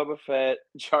Lando, Boba Fett,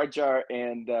 Jar Jar,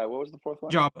 and what was the fourth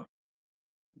one? Jabba.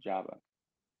 Jabba.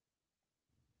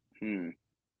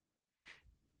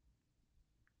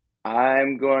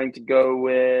 I'm going to go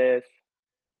with.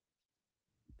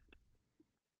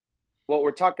 Well,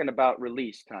 we're talking about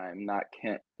release time, not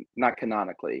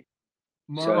canonically.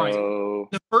 Right. So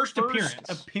The first First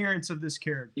appearance. appearance of this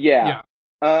character. yeah.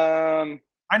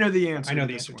 I know the answer. I know to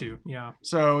the this answer one. too. Yeah.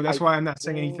 So that's I why I'm not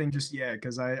saying think- anything just yet,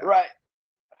 because Right.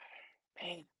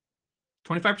 Man,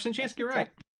 25% chance to get right.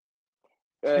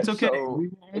 it's okay. So We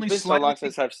will only it's been so long slightly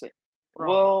since I've seen.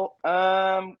 wrong.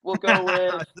 Well, we'll go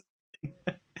with.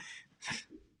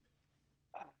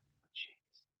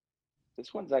 Jeez.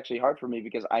 This one's actually hard for me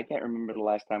because I can't remember the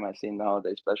last time I've seen the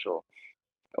holiday special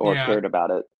or Yeah. cared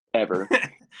about it ever.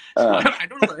 I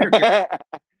don't know. That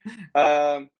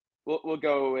I We'll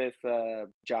go with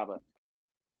Jabba.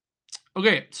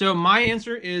 Okay, so my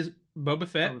answer is Boba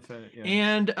Fett. Boba Fett, yeah.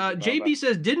 And JB Boba.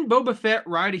 says, didn't Boba Fett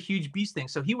ride a huge beast thing?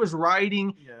 So he was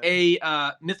riding Yeah. a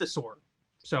mythosaur.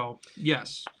 So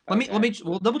yes,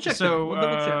 we'll double check. So We'll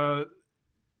double check.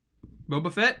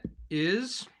 Boba Fett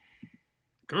is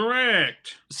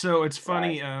correct. so it's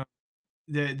funny.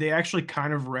 They actually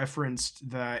kind of referenced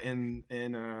that in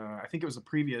I think it was a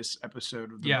previous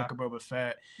episode of the Yeah. Book of Boba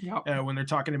Fett Yeah. when they're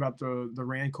talking about the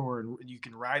Rancor and you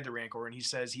can ride the Rancor, and he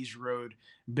says he's rode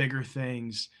bigger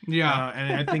things. Yeah.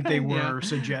 And I think they were Yeah.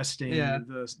 suggesting Yeah.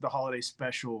 the holiday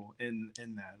special in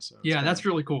that. So it's Yeah, kind that's of,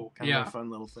 really cool. kind Yeah. of a fun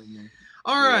little thing there.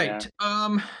 All right.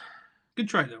 Good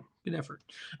try though. Good effort.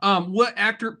 What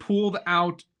actor pulled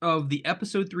out of the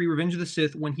episode 3 Revenge of the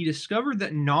Sith when he discovered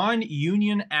that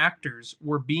non-union actors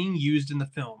were being used in the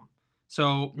film?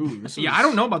 So Ooh, this I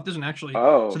don't know about this one actually.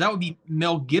 Oh. So that would be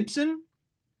Mel Gibson,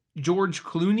 George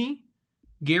Clooney,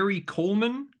 Gary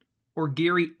Coleman, or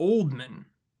Gary Oldman.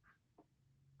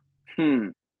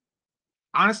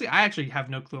 Honestly, I actually have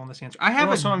no clue on this answer. I have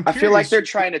Well, a so I'm I feel like curious. they're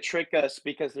trying to trick us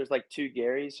because there's like 2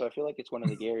 Garys, so I feel like it's one of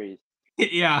the Garys.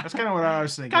 yeah. That's kind of what I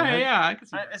was thinking. Kind of yeah. I can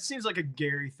see It seems like a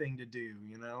Gary thing to do,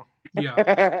 you know.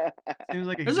 that. Yeah. Seems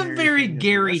like That's a Gary very thing to do.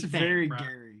 Gary That's thing, very bro.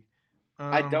 Gary.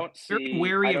 I don't very see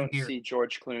wary I of don't Gary. see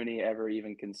George Clooney ever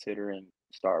even considering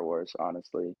Star Wars,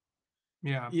 honestly.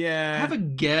 Yeah. Yeah. I have a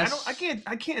guess.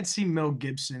 I can't see Mel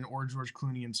Gibson or George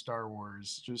Clooney in Star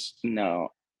Wars. Just No.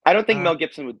 I don't think Uh, Mel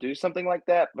Gibson would do something like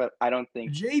that, but I don't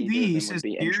think either of JB them says would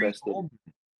be Gary interested.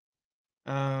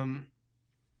 Oldman.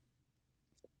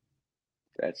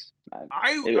 That's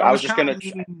I I was just kinda gonna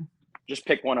leaning- just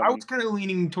pick one of I them. was kind of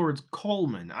leaning towards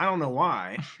Coleman. I don't know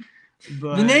why,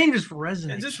 but The name just it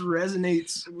resonates. just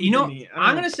resonates. You know, with me.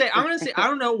 I'm gonna say I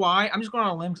don't know why. I'm just going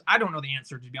on a limb 'cause I don't know the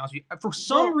answer, to be honest with you. For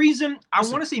some Well, reason, I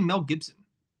listen. want to say Mel Gibson.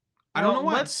 I don't know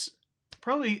why. Let's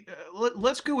probably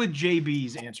let's go with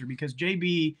JB's answer because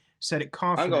JB said it I'm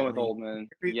confidently. going with Oldman.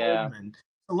 Gary Yeah. Oldman.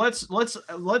 So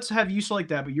let's have you select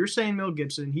that. But you're saying Mel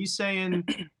Gibson. He's saying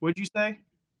what'd you say?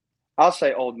 I'll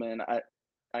say Oldman.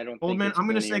 I don't think Oldman. it's I'm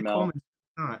gonna Clooney say or Mel. Coleman.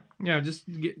 Not. Yeah, just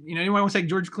get, anyone want to say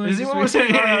George Clooney? Does anyone want to say?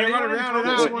 Yeah, You anyone want to round it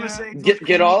wanna out? Wait, Want to say?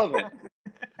 Get all of it.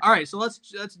 All right, so let's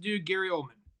do Gary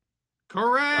Oldman.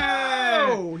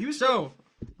 Correct. Oh, he was So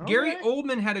Gary Alright.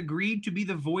 Oldman had agreed to be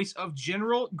the voice of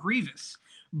General Grievous,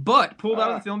 but pulled out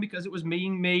of Ah. the film because it was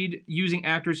being made using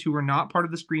actors who were not part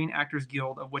of the Screen Actors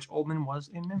Guild, of which Oldman was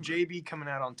a member. JB coming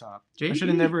out on top. I JB? should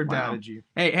have never Wow. doubted you.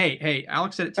 Hey,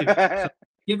 Alex said it too. So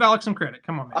give Alex some credit.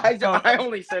 Come on, man. I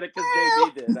only said it because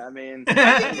JB did. I mean,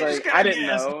 Just like, I didn't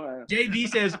know. JB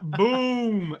says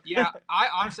boom. Yeah, I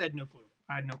honestly had no clue.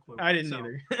 I had no clue. I didn't So-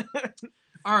 either.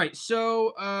 All right,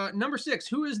 so number 6.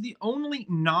 Who is the only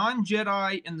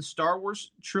non-Jedi in the Star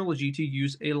Wars trilogy to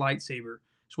use a lightsaber?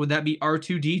 So would that be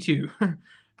R2-D2,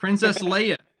 Princess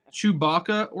Leia,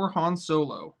 Chewbacca, or Han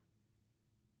Solo?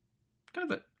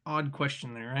 Kind of an odd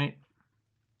question there, right?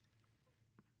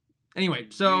 Anyway,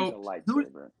 Use so a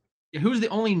lightsaber. who's the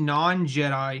only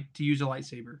non-Jedi to use a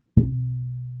lightsaber?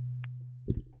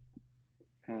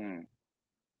 I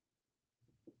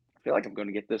feel like I'm going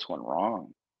to get this one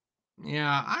wrong.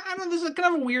 Yeah, I don't know. This is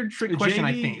kind of a weird trick question,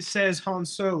 I JB think. says Han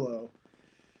Solo.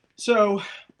 So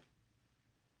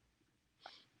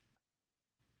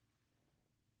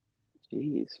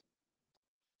Jeez.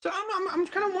 So I'm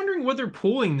kind of wondering what they're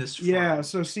pulling this from. Yeah.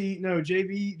 So see, no,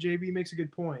 JB makes a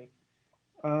good point.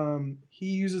 He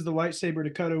uses the lightsaber to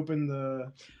cut open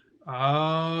the.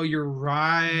 Oh, you're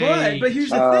right. But here's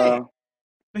the thing. Uh,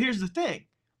 But here's the thing.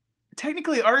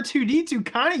 Technically, R2D2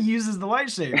 kind of uses the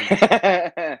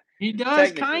lightsaber. He does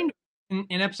Technically. kind of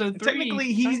in episode 3.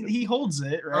 Technically, kind of. he holds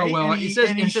it, right? Oh, well, and it he, says-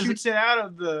 and it he says- shoots it out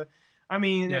of the. I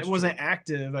mean, That's it wasn't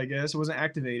active, I guess. It wasn't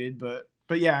activated, but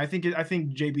yeah, I think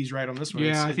JB's right on this one.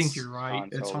 Yeah, I think It's- you're right. Han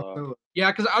It's Han Solo. Solo.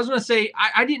 Yeah, because I was gonna say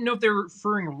I didn't know if they were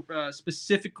referring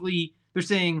specifically. They're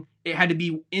saying it had to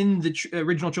be in the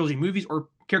original trilogy movies or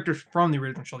characters from the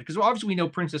original trilogy. Because obviously we know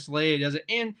Princess Leia does it,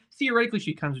 and theoretically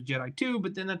she becomes a Jedi too.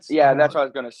 But then that's Yeah, that's what I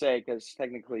was gonna say because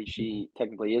she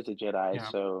technically is a Jedi. Yeah.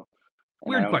 So and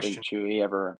Weird I don't question. think Chewie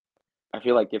ever. I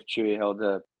feel like if Chewie held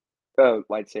a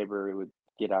lightsaber, it would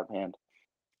get out of hand.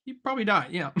 You probably die.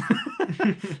 Yeah.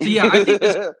 So yeah, I think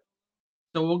this, so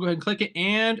we'll go ahead and click it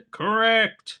and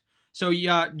correct. So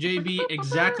yeah, JB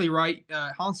exactly right.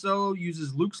 Han Solo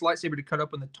uses Luke's lightsaber to cut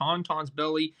open the Tauntaun's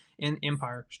belly in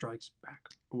Empire Strikes Back.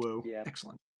 Whoa. Yeah.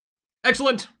 Excellent.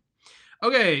 Excellent.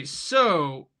 Okay,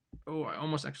 so I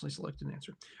almost actually selected an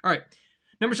answer. All right.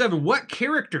 Number 7. What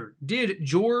character did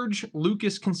George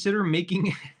Lucas consider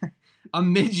making a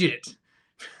midget?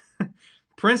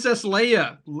 Princess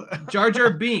Leia, Jar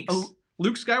Jar Binks,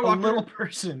 Luke A Skywalker. little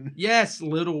person. Yes,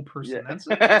 little person. Yeah. That's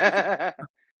it.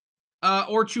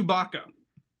 Or Chewbacca.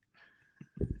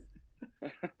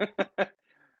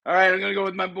 All right, I'm gonna go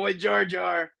with my boy Jar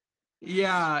Jar.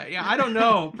 Yeah, I don't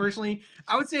know. Personally,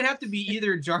 I would say it'd have to be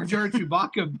either Jar Jar or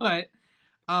Chewbacca, but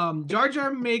Jar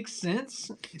Jar makes sense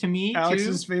to me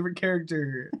Alex's too. favorite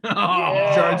character. Oh,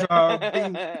 Jar Jar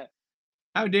Binks.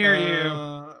 how dare you?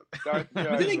 Jar But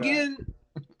Jar. then again,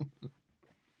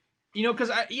 because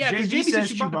JB JB says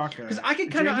says Chewbacca. Chewbacca. Because I can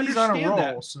kind of JB's on a understand roll,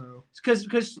 that. so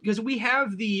Because we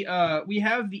have the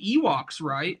Ewoks,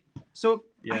 right? So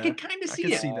I yeah, can kind of I see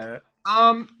can it. see that.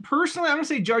 Personally, I'm gonna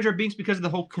say Jar Jar Binks because of the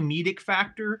whole comedic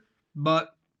factor,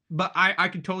 but I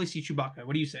could totally see Chewbacca.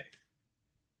 What do you say?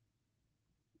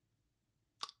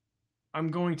 I'm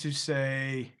going to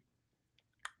say.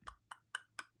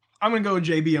 I'm gonna go with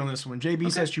JB on this one. JB Okay.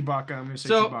 says Chewbacca. I'm gonna say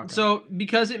So Chewbacca. so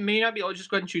because it may not be, I'll just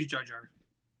go ahead and choose Jar Jar.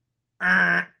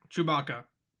 Chewbacca.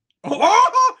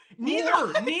 Oh, neither What? are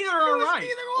It right. was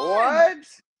neither one. What?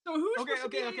 So who's Okay, supposed to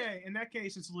be- okay. In that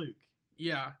case, it's Luke.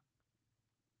 Yeah.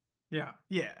 Yeah,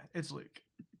 it's Luke.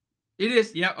 It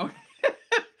is. Yeah. Okay.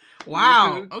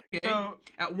 Wow. Luke. Okay. So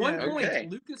At one yeah, point, okay.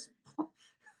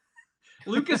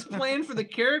 Lucas planned for the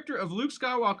character of Luke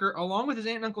Skywalker, along with his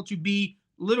aunt and uncle, to be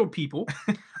little people.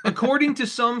 According to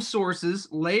some sources,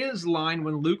 Leia's line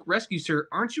when Luke rescues her,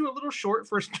 "Aren't you a little short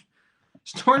for a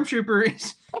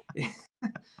stormtrooper?"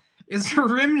 is a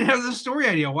remnant of the story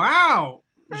idea. Wow,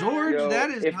 George, Yo, that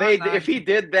is if not they nice. if he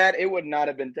did that, it would not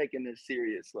have been taken this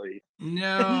seriously.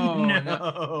 no.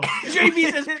 no.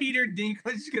 JB says Peter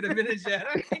Dinklage could have been a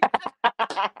Jedi.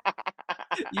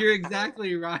 You're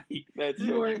exactly right. That's You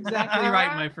so are exactly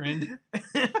right, my friend.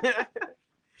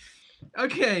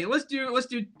 Okay, let's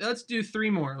do 3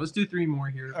 more. Let's do 3 more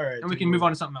here, All right, and we 3 can move more.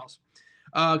 on to something else.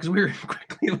 Because we're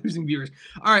quickly losing viewers.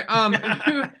 All right.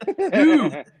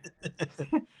 Who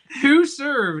who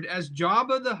served as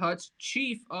Jabba the Hutt's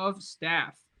chief of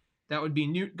staff? That would be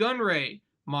Newt Gunray,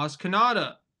 Maz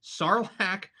Kanata,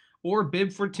 Sarlacc, or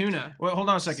Bib Fortuna. Well, hold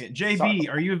on a second. JB,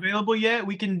 are you available yet?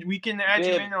 We can add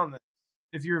you Bib. in on this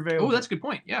if you're available. Oh, that's a good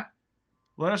point. Yeah.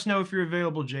 Let us know if you're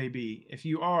available, JB. If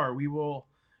you are, we will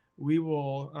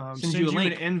Send send you a you an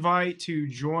link. invite to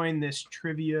join this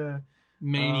trivia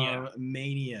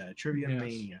Mania. trivia Yes.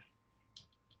 mania.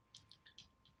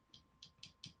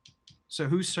 So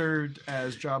who served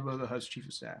as Jabba the Hutt's chief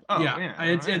of staff? Oh, yeah,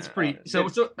 it's pretty. So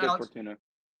Bib Alex, Fortuna.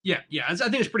 yeah. I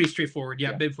think it's pretty straightforward.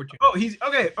 Yeah, Yeah. Bib Fortuna. Oh, he's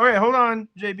okay. All right, hold on,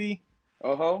 JB.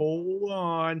 Oh ho, Hold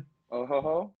on. oh ho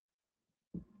ho.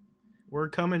 We're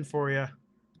coming for you.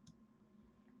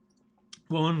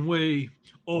 One way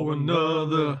or Or another,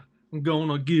 another. I'm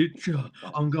gonna get you.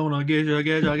 I'm gonna get you.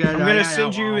 I'm gonna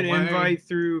send you an invite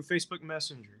through Facebook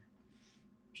Messenger.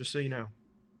 Just so you know.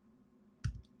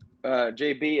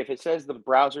 JB, if it says the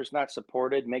browser's not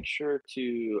supported, make sure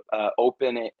to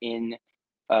open it in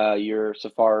your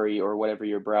Safari or whatever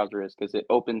your browser is, because it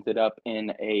opens it up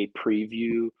in a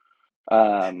preview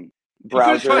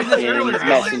browser in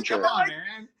Messenger. Come on,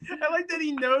 man. I like that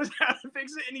he knows how to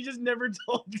fix it and he just never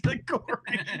told the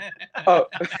Corey. Oh,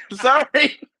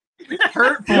 sorry.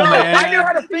 Hurtful, No, man. I knew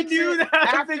how to fix knew it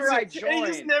how to fix after I it, and he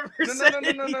just joined. never No, said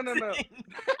no. anything.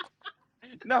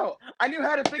 No, I knew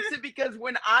how to fix it because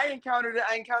when I encountered it,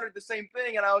 I encountered the same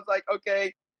thing, and I was like,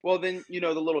 okay, Well, then the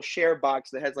little share box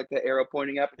that has like the arrow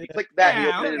pointing up. If you click that, you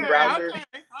open it in browser.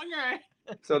 Okay.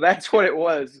 So that's what it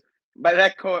was. By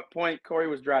that point, Corey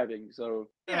was driving. So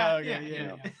Yeah.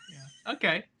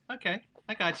 Okay, Okay.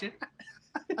 I got you.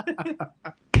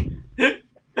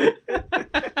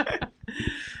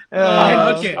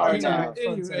 Okay. sorry now.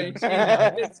 Anyway,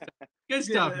 good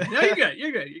stuff. No, you're good.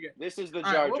 You're good. This is the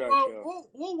All Jar right, Jar we'll, show.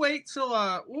 we'll wait till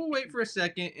we'll wait for a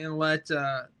second and let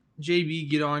JB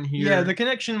get on here. Yeah, the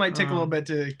connection might take a little bit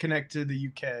to connect to the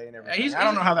UK and everything. I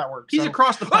don't know how that works. He's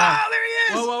across the pond. Oh, there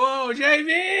he is! Whoa,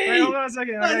 JB! Wait, hold on a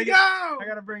second. Let's go! I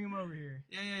gotta bring him over here.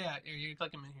 Yeah. Here, you can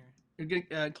click him in here. You're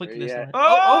gonna click There this he one. is.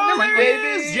 Oh, never mind.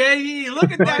 there he is! JB,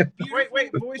 look at that.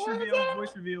 Wait, voice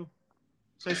reveal.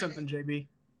 Say something, JB.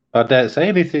 I don't say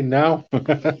anything now. Let's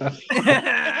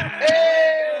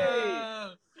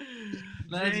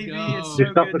JB, go. it's so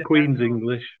It's not good the to Queen's have you.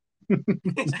 English.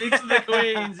 Speaks the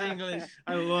Queen's English.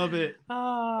 I love it.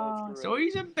 So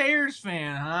he's a Bears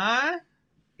fan, huh?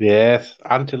 Yes,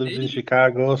 Auntie lives in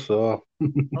Chicago, so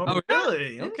Oh,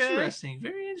 really? Okay. Interesting.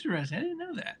 Very interesting. I didn't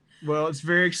know that. Well, it's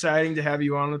very exciting to have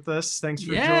you on with us. Thanks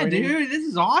for Yeah, joining. dude, this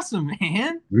is awesome,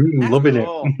 man. loving it.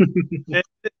 Cool.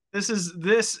 This is what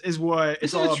This it's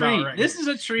is all a treat. about. Right This here. is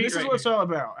a treat. This is right what it's here. all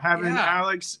about. Having Yeah.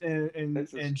 Alex and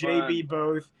This is JB fun.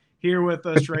 both here with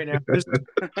us right now.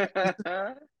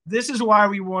 This is why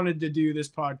we wanted to do this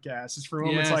podcast. It's for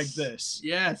moments like this.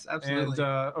 Yes, absolutely.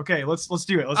 And okay, let's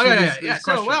do it. Let's Okay, do yeah. these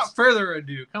So questions. without further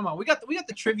ado, come on. We got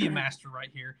the trivia master right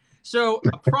here. So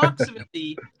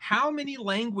approximately how many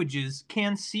languages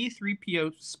can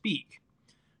C3PO speak?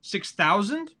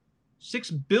 6,000,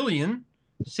 6 billion,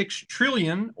 6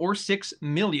 trillion, or 6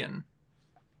 million?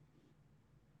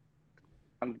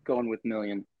 I'm going with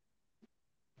million.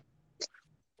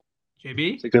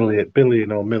 JB?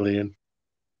 Billion or million.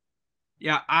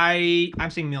 Yeah,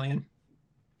 I'm saying million.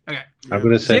 Okay. I'm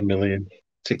going to say Six- million.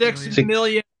 6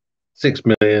 million 6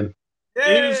 million.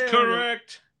 is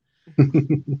correct.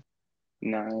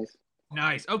 Nice.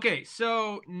 Nice. Okay,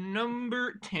 so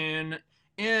number 10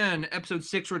 in episode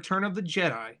 6, Return of the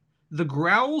Jedi, the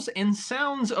growls and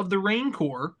sounds of the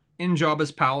Rancor in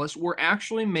Jabba's palace were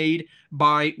actually made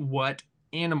by what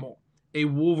animal? A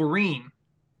wolverine,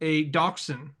 a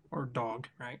dachshund, or dog,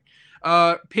 right?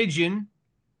 Pigeon,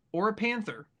 or a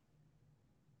panther?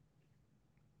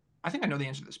 I think I know the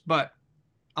answer to this, but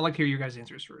I'd like to hear your guys'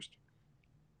 answers first.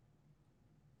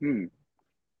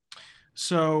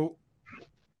 So,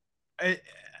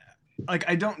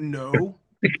 I don't know.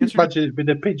 Imagine it being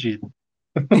a pigeon.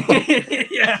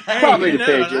 Yeah, Probably you the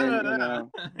know, pigeon. I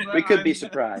know. But We could be I'm-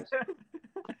 surprised.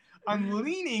 I'm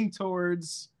leaning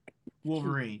towards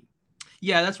Wolverine.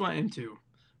 Yeah, that's what I am too.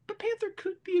 But panther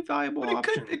could be a valuable But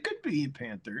option. it could be a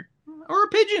panther. Or a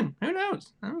pigeon. Who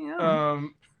knows? I mean, I don't know.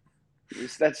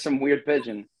 That's some weird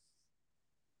pigeon.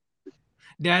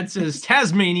 Dad says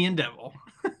Tasmanian devil.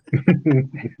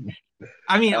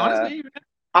 I mean, honestly,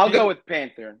 I'll go with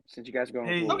panther since you guys are going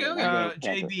Hey, with Wolverine. okay. I'll go with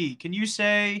panther. JB, can you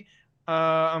say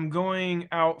I'm going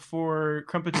out for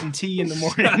crumpets and tea in the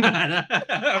morning?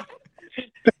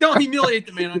 don't humiliate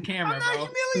the man on camera, I'm bro. not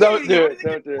humiliating. Don't do him. it, I think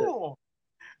don't it's do it. cool.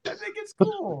 I think it's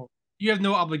cool. You have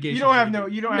no obligation. You don't have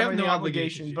JB. any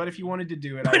obligation, but if you wanted to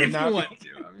do it, I But would if not. you want to,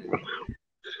 I mean,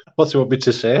 What's he want me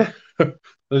to say? I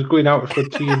was going out for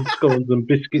tea and scones and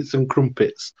biscuits and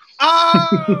crumpets.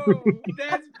 oh,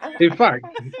 that's In fact,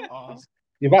 Awesome.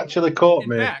 you've actually caught in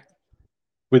me fact.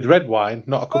 with red wine,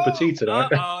 not a cup of tea today.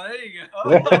 Oh, there you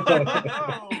go.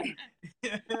 Oh.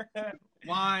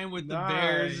 Wine with the Nice.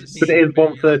 Bears. But it is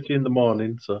 1:30 in the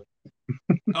morning, so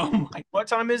Oh my! What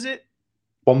time is it?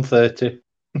 1:30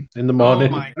 in the Oh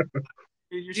morning. my!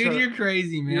 Dude, Dude, you're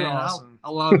crazy, man. you're awesome. I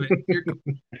love it.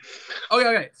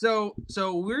 Okay. So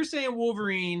we're saying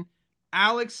Wolverine.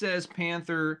 Alex says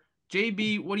Panther.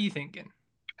 JB, what are you thinking?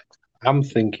 I'm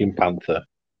thinking panther.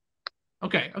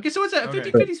 Okay. So it's a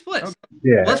Okay. 50-50 split. Okay.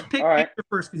 Yeah. Let's pick All right. Panther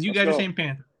first because you Let's guys are go. saying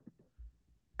Panther.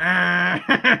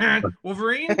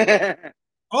 Wolverine?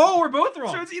 Oh, we're both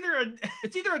wrong. So it's either a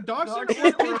It's either a dachshund dog or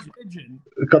a or a pigeon. pigeon.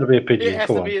 It's got to be a pigeon. it has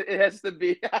Come to on. be. It has to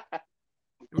be.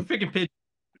 We're picking pigeon.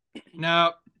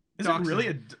 No. Is Dachshund. it really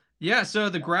a? Yeah, so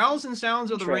the growls and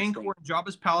sounds of the Interesting. Rancor in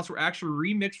Jabba's palace were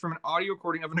actually remixed from an audio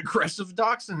recording of an aggressive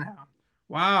dachshund hound.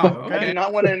 Wow. I Okay. do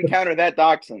not want to encounter that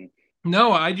dachshund.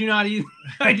 No, I do not either.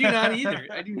 I do not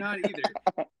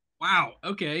either. Wow.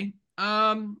 Okay.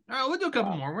 All right, we'll do a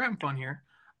couple more. We're having fun here.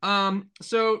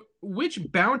 So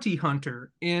which bounty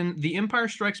hunter in The Empire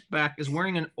Strikes Back is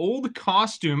wearing an old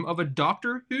costume of a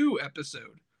Doctor Who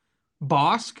episode?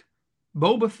 Bosk,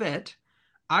 Boba Fett,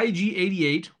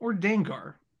 IG-88, or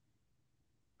Dengar?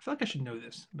 I feel like I should know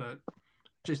this, but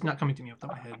it's just not coming to me off the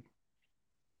top of my head.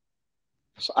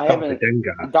 So I Gotta be haven't.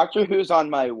 Dengar. Doctor Who's on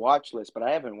my watch list, but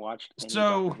I haven't watched any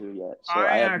So, Doctor Who yet, so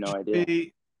I have no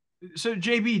idea. So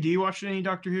JB, do you watch any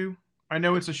Doctor Who? I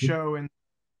know it's a show, and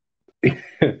I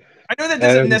know that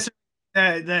doesn't necessarily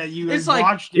that you It's have like,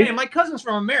 watched hey, it. my cousin's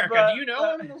from America. But, Do you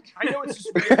know him? I know it's just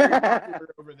very, very popular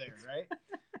over there,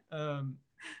 right?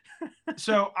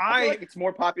 So I feel like it's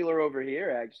more popular over here,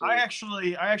 actually.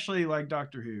 I actually like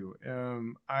Doctor Who.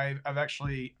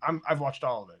 I've watched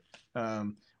all of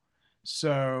it.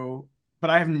 So, but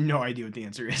I have no idea what the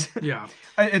answer is. Yeah.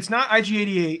 It's not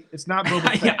IG-88. It's not Boba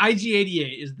Fett. Yeah,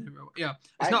 IG-88 is the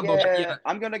It's not Boba. Yeah.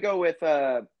 I'm gonna go with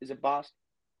is it Boss?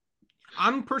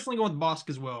 I'm personally going with Bosk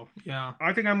as well. Yeah.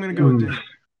 I think I'm gonna go with Dengar.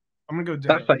 I'm gonna go Dengar.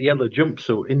 That's that yellow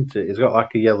jumpsuit, isn't it? He's got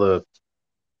like a yellow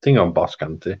thing on Bosk,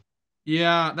 hasn't he?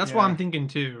 Yeah, that's what Yeah. I'm thinking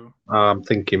too. I'm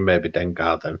thinking maybe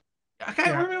Dengar then. I can't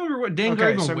Yeah. remember what Dengar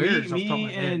Okay, even so wears. off the top of me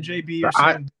my and head. JB are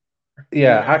I- saying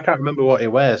Yeah, I can't remember what he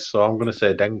wears, so I'm going to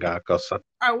say Dengar because All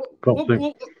right, Don't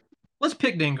think- let's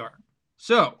pick Dengar.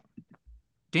 So,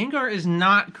 Dengar is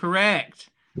not correct.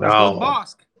 Let's go with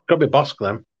Bosk. got to be Bosk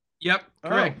then. Yep, Oh.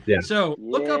 correct. Yeah. So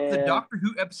look up the Yeah. Doctor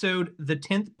Who episode "The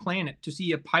 10th Planet" to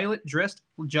see a pilot dressed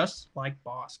just like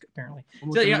Bosk. Apparently,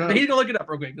 We'll so look it yeah, up. he's gonna look it up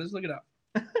real quick. Let's look it up.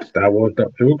 Star Wars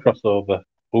Doctor Who crossover.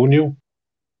 Who knew?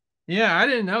 Yeah, I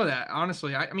didn't know that.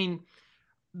 Honestly, I mean,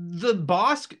 the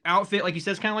Bosk outfit, like you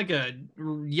said, is kind of like a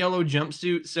yellow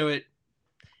jumpsuit. So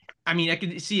I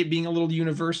could see it being a little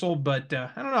universal, but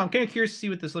I don't know. I'm kind of curious to see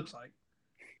what this looks like.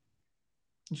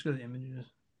 Let's go to the images.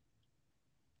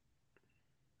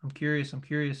 I'm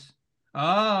curious.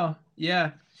 Oh,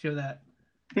 yeah. Show that.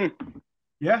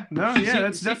 Yeah, no, See- yeah,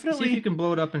 that's see if you definitely. can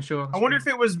blow it up and show it. on the I wonder if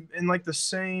screen. it was in like the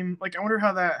same. Like, I wonder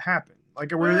how that happened.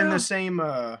 Like, we're in Well, the same.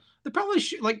 They probably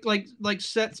like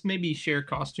sets maybe share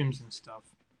costumes and stuff.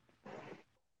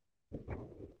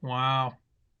 Wow.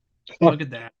 Look at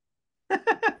that.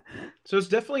 So it's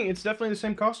definitely the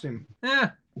same costume.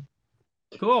 Yeah.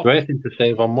 Cool. Great thing to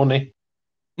save on money.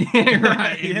 Yeah,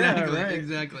 right. Yeah, Exactly. right.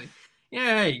 Exactly.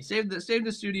 Yeah, hey, save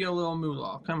the studio a little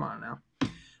moolah. Come on now.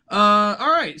 All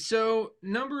right. So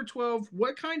number 12,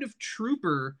 what kind of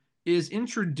trooper is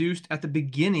introduced at the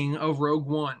beginning of Rogue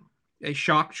One? A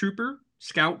shock trooper,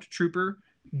 scout trooper,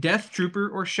 death trooper,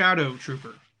 or shadow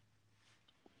trooper?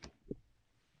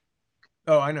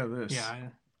 Oh, I know this. Yeah.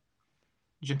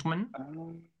 Gentlemen.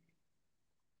 Um,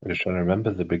 I'm just trying to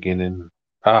remember the beginning.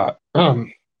 Yeah.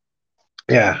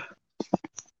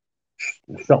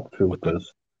 Shock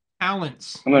Troopers.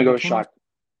 Talents. I'm gonna go with Came up- Shock.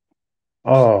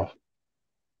 Oh,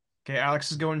 Okay,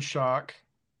 Alex is going shock.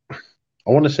 I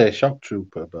want to say Shock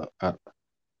Trooper, but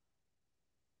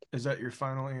Is that your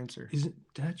final answer? Is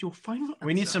that your final?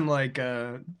 We need answer? some like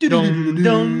Dun, dun,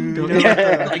 dun. you know,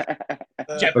 like the-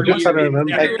 Like, Jeopardy. I'm just trying to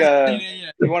remember. Like,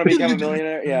 You want to become a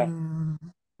millionaire? Yeah. I'm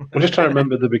just trying to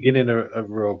remember the beginning of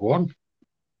Rogue One.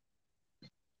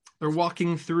 They're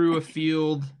walking through a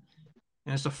field,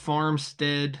 and it's a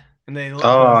farmstead. and they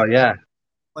Oh yeah,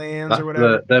 plans that's or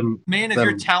whatever. them. Man, if Them-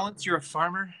 your talents, you're a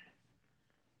farmer.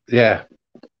 Yeah,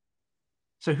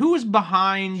 So who was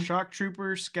behind? Shock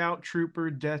trooper, scout trooper,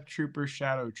 death trooper,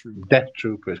 shadow trooper. Death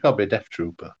Trooper. It's got to be a Death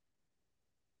Trooper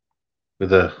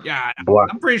with a Yeah, black.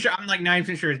 I'm pretty sure. I'm like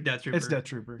 9% sure it's Death Trooper. It's death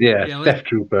trooper. Yeah, Yeah, let's- Death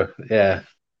Trooper. Yeah,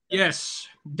 Yes,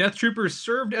 Death Troopers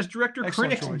served as Director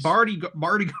Excellent Krennic's choice.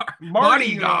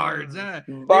 bodyguards. They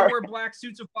wore black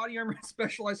suits of body armor and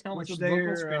specialized helmets Which with vocal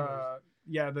they're screamers.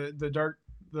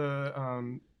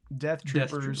 the death Death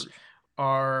troopers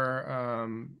are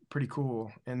pretty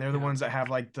cool, and they're the Yeah. ones that have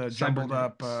like the jumbled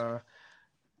up Cybernetics.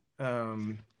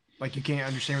 like you can't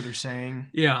understand what they're saying.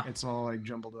 Yeah, It's all like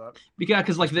jumbled up.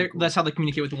 because like That's pretty cool. that's how they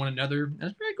communicate with one another.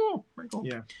 That's pretty cool. Pretty cool.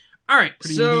 Yeah. All right.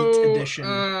 Pretty so neat addition.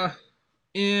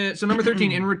 so number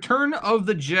 13 in Return of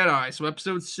the Jedi, so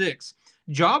episode 6,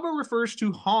 Jabba refers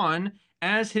to Han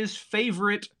as his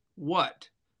favorite what?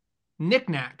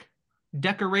 Knickknack,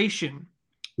 decoration,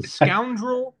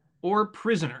 scoundrel, or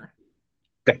prisoner?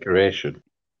 decoration.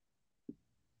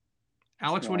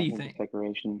 Alex, Yeah, what do I you it's think?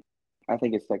 Decoration. I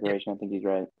think it's decoration. I think he's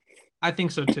right. I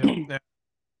think so too.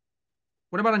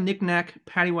 What about a knickknack,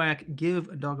 paddywhack, give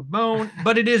a dog a bone?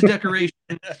 But it is decoration.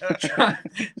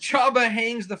 Jabba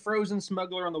hangs the frozen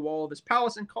smuggler on the wall of his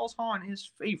palace and calls Han his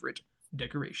favorite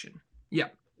decoration. Yeah,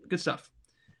 good stuff.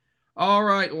 All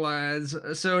right, lads.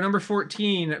 So number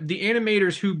 14, the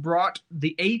animators who brought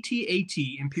the AT-AT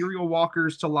Imperial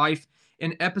Walkers to life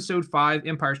in Episode 5,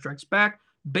 Empire Strikes Back,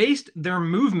 based their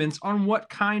movements on what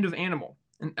kind of animal?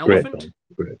 An Great elephant, film.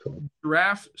 Great film.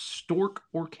 giraffe, stork,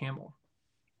 or camel?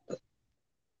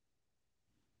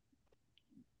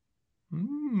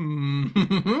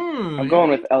 I'm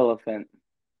going with elephant.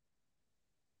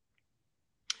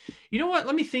 You know what?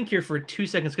 Let me think here for 2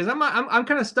 seconds because I'm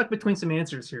kind of stuck between some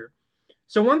answers here.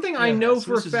 So one thing I know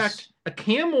for a fact, a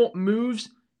camel moves.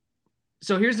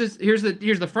 So here's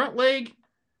the front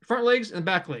legs and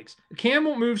back legs. A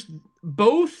camel moves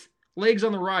both legs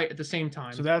on the right at the same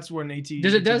time. So that's what an AT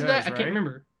does that? right? I can't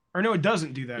remember. Or no, it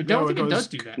doesn't do that. I don't think it does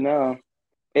do that. No.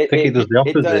 I think it does the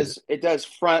opposite. It does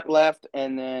front left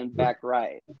and then back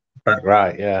right. Back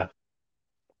right, yeah.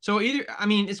 So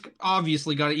it's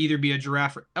obviously got to either be a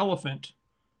giraffe or elephant,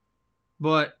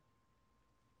 but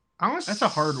that's a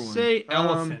hard one. Say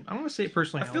elephant. I want to say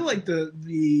personally. I feel like the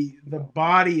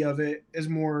body of it is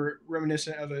more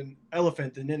reminiscent of an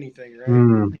elephant than anything, right?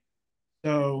 Mm.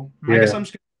 So Yeah. I guess I'm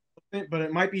just gonna but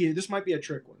this might be a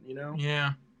trick one, you know?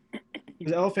 Yeah.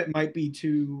 Because elephant might be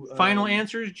too. Final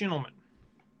answers, gentlemen.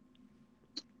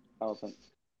 Elephant.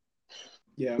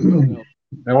 Yeah. I'm going elephant.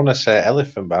 I want to say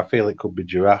elephant, but I feel it could be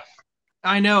giraffe.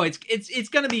 I know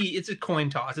it's a coin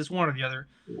toss. It's one or the other.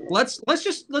 Let's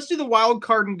do the wild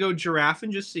card and go giraffe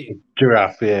and just see.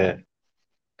 Giraffe, yeah.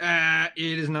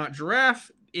 It is not giraffe.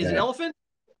 Is it Yeah. elephant?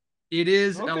 It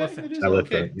is Okay, elephant. it is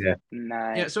Elephant, yeah.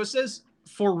 Nice. Yeah, so it says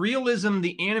for realism,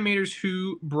 the animators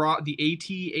who brought the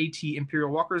AT-AT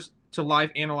Imperial Walkers to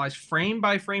life analyzed frame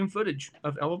by frame footage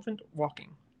of elephants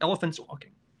walking.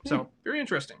 So very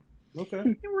interesting. Okay.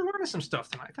 Yeah, we're learning some stuff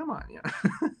tonight. Come on, yeah.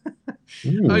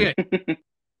 Mm. Okay.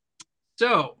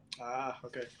 So,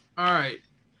 Okay. all right.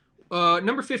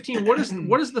 Number 15. What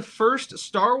is the first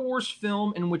Star Wars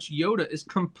film in which Yoda is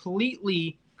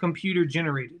completely computer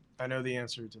generated? I know the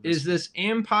answer to this. Is this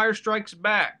Empire Strikes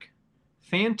Back,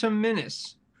 Phantom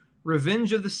Menace,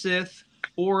 Revenge of the Sith,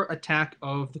 or Attack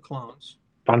of the Clones?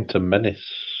 Phantom Menace.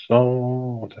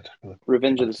 Oh,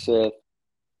 Revenge of the Sith.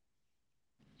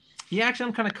 Yeah, actually,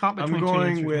 I'm kind of caught between I'm two going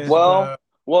answers. with.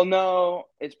 Well, no,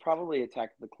 it's probably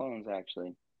Attack of the Clones,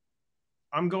 actually.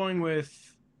 I'm going with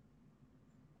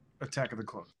Attack of the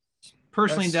Clones.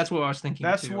 Personally, that's what I was thinking.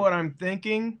 That's too. what I'm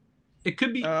thinking. It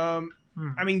could be.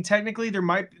 I mean, technically,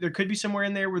 there could be somewhere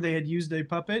in there where they had used a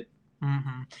puppet.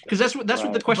 Because that's what the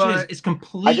Right. question is. But It's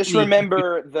completely. I just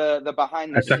remember the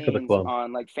behind the Attack of the scenes Clones.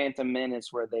 on like Phantom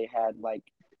Menace where they had like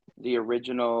the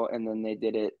original and then they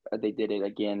did it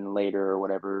again later or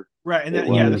whatever. Right, and It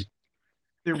then was.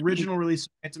 the original release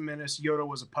of Phantom Menace, Yoda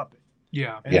was a puppet,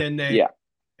 Yeah. and Yeah. then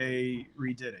they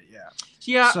redid it. Yeah.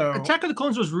 Yeah, So- Attack of the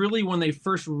Clones was really when they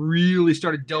first really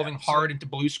started delving hard into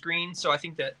blue screen. So I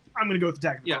think that, I'm gonna go with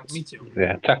Attack of the Clones. me too.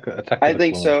 Yeah, Attack I of the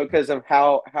think Clones. so because of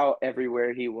how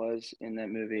everywhere he was in that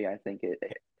movie. I think it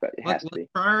has to be.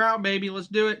 Let's try her out, baby. Let's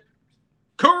do it.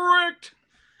 Correct.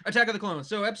 Attack of the Clones.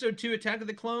 So episode 2, Attack of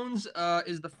the Clones,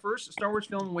 is the first Star Wars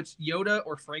film in which Yoda,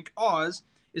 or Frank Oz,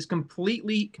 is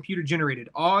completely computer generated.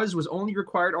 Oz was only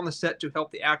required on the set to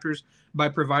help the actors by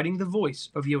providing the voice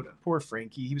of Yoda. Poor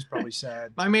Frankie. He was probably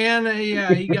sad. My man,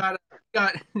 he got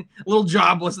a little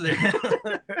jobless there.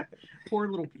 Poor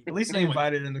little Peter. At least they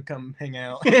invited him to come hang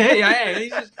out. yeah, he's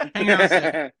just hanging out.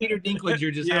 With Peter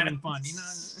Dinklage, just having fun.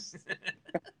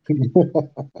 You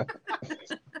know.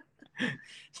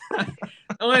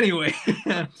 Oh, anyway,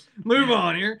 move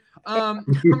on here.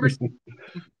 Number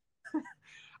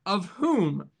of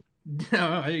whom?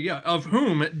 There you go. Of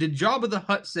whom did Jabba the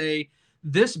Hutt say,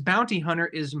 "This bounty hunter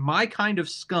is my kind of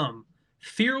scum,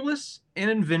 fearless and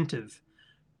inventive"?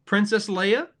 Princess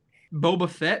Leia, Boba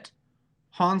Fett,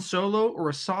 Han Solo, or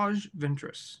Asajj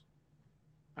Ventress?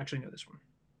 I actually know this one.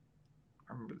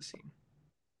 I remember the scene.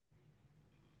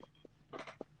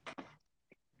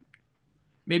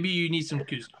 Maybe you need some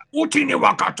cues. Yeah,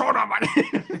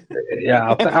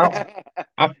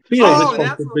 I feel Oh, this one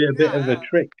that's could what- be a bit of a yeah.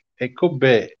 trick. It could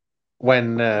be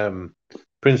when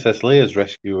Princess Leia's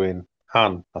rescuing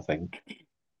Han, I think,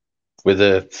 with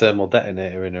a thermal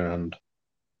detonator in her hand.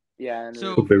 Yeah. And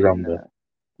So- Could be wrong though.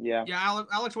 Yeah. Yeah,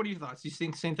 Alex, what are your thoughts? Do you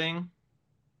think the same thing?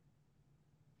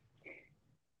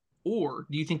 Or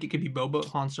do you think it could be Boba,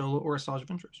 Han Solo, or Asajj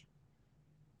Ventress?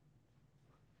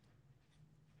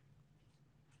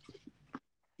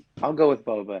 I'll go with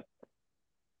Boba.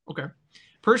 Okay.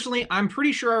 Personally, I'm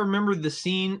pretty sure I remember the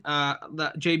scene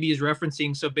that JB is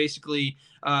referencing. So basically,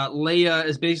 Leia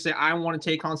is basically, I want to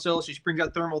take Han Solo. She brings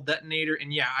out thermal detonator.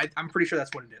 And yeah, I'm pretty sure that's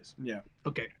what it is. Yeah.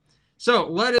 Okay. So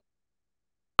let us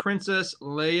Princess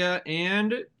Leia,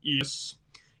 and yes,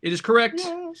 it is correct.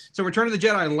 Yes. So Return of the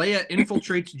Jedi, Leia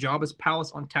infiltrates Jabba's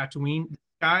palace on Tatooine,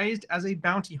 disguised as a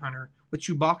bounty hunter with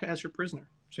Chewbacca as her prisoner.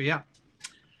 So yeah.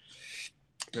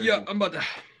 Yeah, I'm about to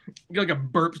get like a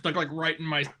burp stuck like right in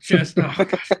my chest. Oh,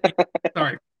 gosh.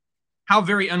 Sorry. How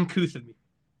very uncouth of me.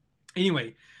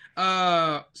 Anyway,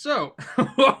 so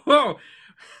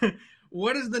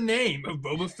what is the name of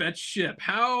Boba Fett's ship?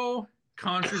 How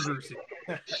Controversy.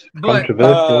 But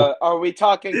Controversial. Are we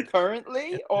talking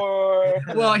currently or?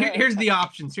 well, here's the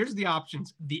options. Here's the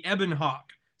options: the Ebon Hawk,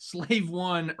 Slave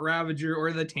One, Ravager,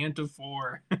 or the Tantive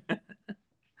 4.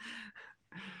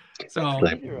 So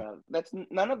Slave. That's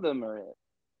none of them are it.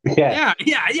 Yeah.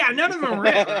 yeah. None of them are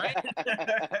it, right?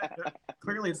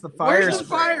 Clearly, it's the fire. Where's the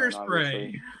spray fire one, spray?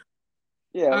 obviously.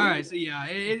 Yeah. All right, so yeah,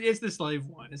 it's the Slave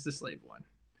One. It's the Slave One.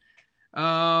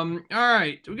 All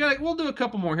right, we'll do a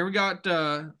couple more here. We got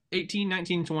 18,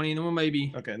 19, 20, and then we'll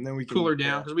maybe Okay, and then we can cooler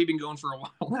down because we've been going for a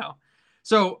while now.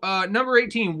 So number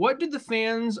 18, what did the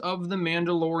fans of The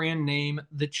Mandalorian name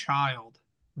the child?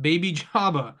 Baby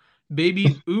Jabba,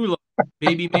 Baby Oola,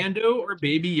 Baby Mando, or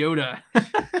Baby Yoda? I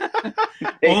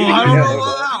don't know.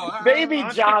 Wow. Baby I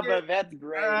think Jabba, that's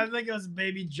great. I think it was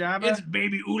Baby Jabba. It's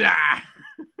Baby Oola.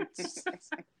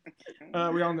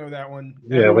 We all know that one.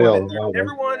 Yeah, we all know that.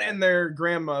 Everyone and their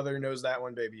grandmother knows that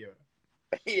one, Baby Yoda.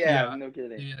 Yeah, no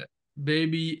kidding. Yeah,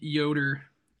 Baby Yoder.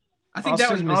 I think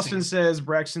that was missing. Austin says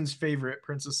Braxton's favorite,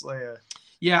 Princess Leia.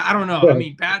 Yeah, I don't know. I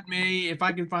mean, Padme. If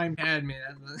I can find Padme,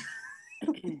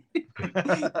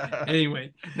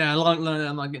 anyway. No,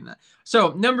 I'm not getting that.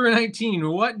 So number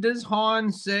 19. What does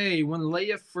Han say when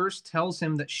Leia first tells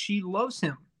him that she loves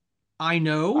him? I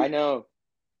know.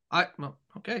 Well,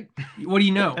 okay. What do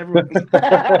you know? Okay,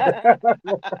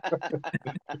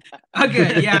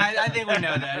 yeah, I think we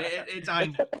know that. It's I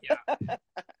know.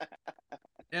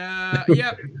 Yeah.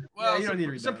 Yep. Well, you don't need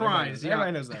to read that. surprise.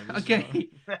 Everybody knows that. Okay.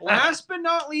 Last but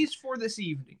not least for this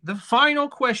evening, the final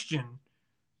question.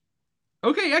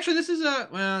 Okay, actually, this is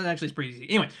actually it's pretty easy.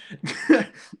 Anyway,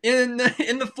 in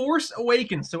the Force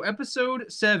Awakens, so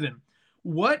Episode 7,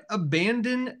 what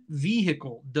abandoned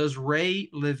vehicle does Rey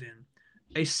live in?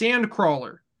 A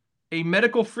sandcrawler, a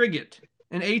medical frigate,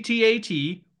 an AT-AT,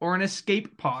 or an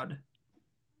escape pod?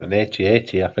 An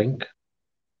 80-80, I think.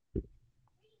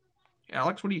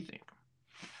 Alex, what do you think?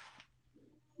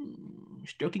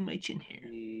 Stroking my chin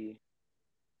here.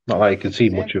 Not like you can see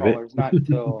much of it.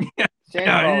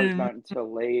 Sandcrawler's not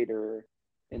until later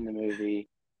in the movie.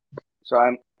 So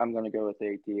I'm gonna go with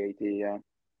AT-AT, yeah.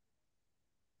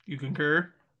 You concur?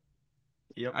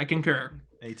 Yep. I concur.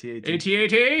 AT-AT.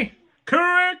 AT-AT?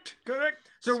 Correct.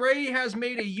 So Rey has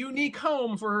made a unique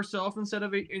home for herself inside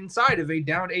of a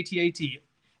downed AT-AT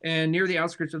and near the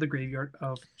outskirts of the graveyard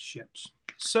of ships.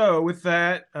 So with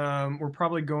that, we're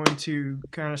probably going to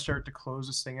kind of start to close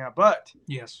this thing out. But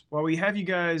yes, while we have you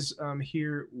guys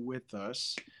here with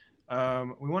us,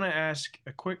 we want to ask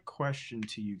a quick question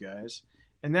to you guys,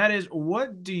 and that is,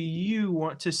 what do you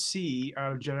want to see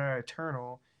out of Jedi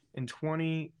Eternal in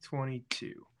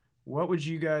 2022? What would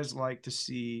you guys like to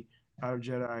see out of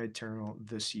Jedi Eternal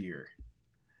this year?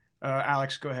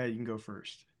 Alex, go ahead. You can go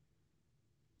first.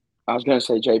 I was gonna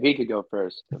say JB could go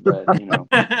first, but I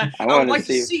want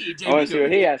to see what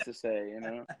he has to say.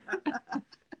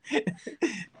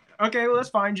 Okay, well that's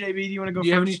fine. JB, do you want to go? Do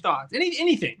you have any thoughts?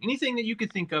 Anything that you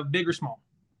could think of, big or small?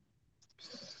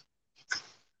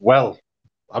 Well,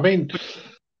 I mean,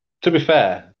 to be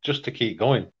fair, just to keep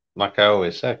going, like I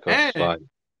always say, because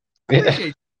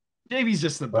JB's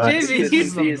just the best.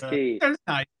 Consistency is key. That's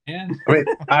nice, man. I mean,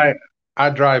 I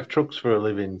drive trucks for a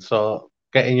living, so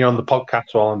getting you on the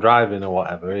podcast while I'm driving or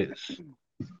whatever, it's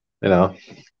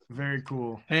very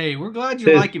cool. Hey, we're glad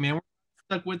you like it, man. We're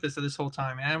stuck with us this whole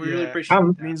time, man. We really appreciate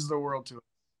it. It means the world to us.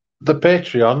 The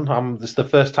Patreon, this is the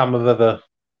first time I've ever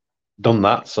done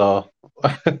that, so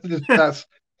that's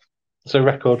a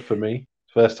record for me.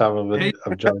 First time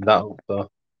I've joined that up,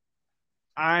 so.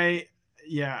 I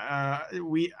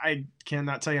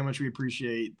cannot tell you how much we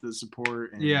appreciate the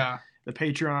support and the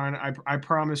Patreon. I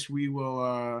promise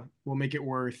we'll make it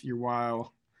worth your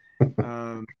while.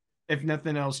 If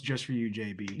nothing else, just for you,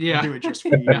 JB. Yeah, we'll do it just for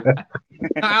you.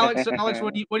 Alex,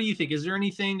 what do you think? Is there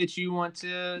anything that you want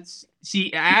to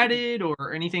see added,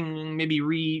 or anything maybe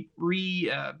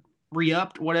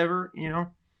re-upped, whatever,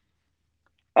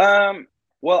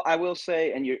 Well, I will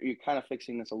say, and you're kind of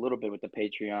fixing this a little bit with the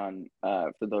Patreon.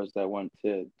 For those that want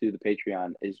to do the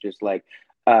Patreon, is just like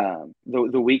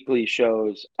the weekly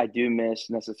shows. I do miss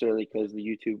necessarily because the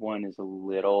YouTube one is a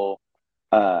little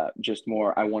just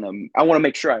more. I want to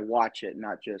make sure I watch it,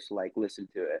 not just like listen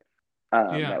to it.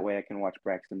 That way I can watch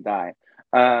Braxton die.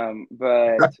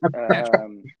 But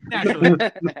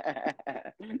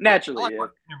naturally.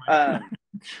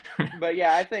 But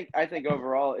yeah, I think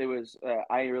overall it was.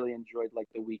 I really enjoyed like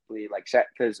the weekly set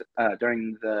because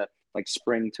during the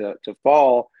spring to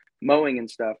fall mowing and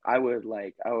stuff, I would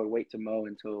wait to mow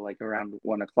until around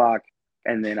 1 o'clock,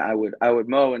 and then I would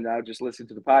mow and I would just listen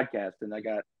to the podcast, and I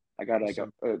got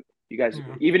you guys,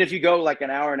 even if you go an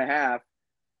hour and a half,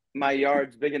 my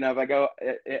yard's big enough. I go,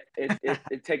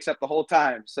 it takes up the whole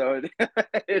time, so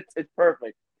it's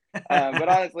perfect. But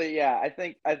honestly, yeah, I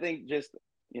think just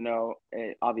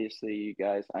obviously you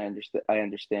guys, I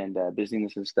understand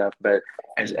busyness and stuff, but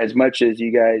as much as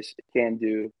you guys can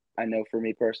do, I know for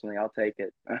me personally, I'll take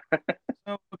it.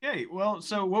 So, okay, well,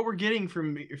 so what we're getting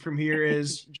from here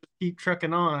is just keep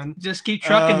trucking on. Just keep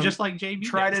trucking, just like JB.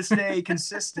 Try does. to stay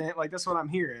consistent. Like that's what I'm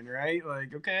hearing, right?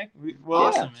 Like, okay, well,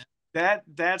 Awesome, man.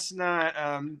 that's not.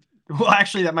 Well,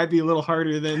 actually, that might be a little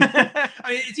harder than. I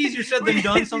mean, it's easier said than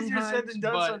done It's sometimes. easier said than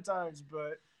done but, sometimes,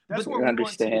 but that's but what we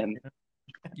understand. want to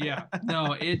yeah,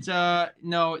 no, it's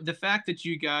no, the fact that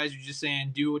you guys are just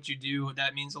saying do what you do,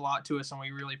 that means a lot to us, and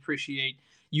we really appreciate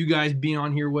you guys being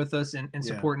on here with us and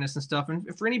supporting us and stuff. And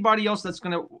for anybody else that's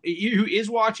who is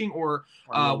watching or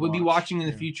will be watching in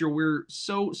the future, we're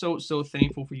so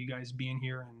thankful for you guys being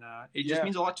here, and it just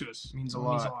means a lot to us. It means a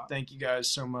lot. Thank you guys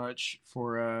so much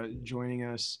for joining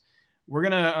us. We're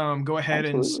gonna go ahead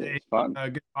and say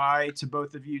goodbye to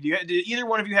both of you. Do either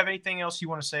one of you have anything else you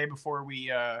want to say before we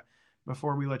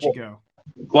let you go?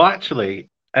 Well, actually,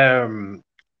 I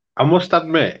must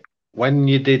admit, when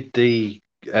you did the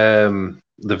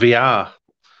VR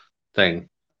thing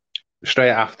straight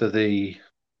after I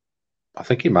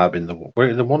think it might have been the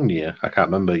 1 year. I can't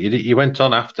remember. You went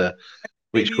on after,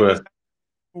 which Maybe were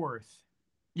fourth.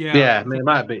 Yeah, it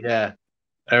might be. Yeah,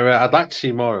 I'd like to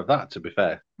see more of that. To be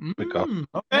fair, because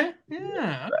okay,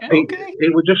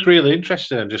 it was just really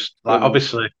interesting, and just like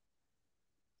obviously,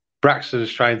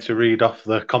 Braxton's trying to read off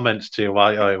the comments to you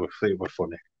while it was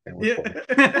funny. And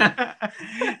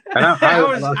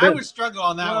I would struggle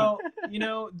on that one.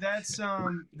 That's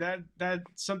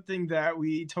something that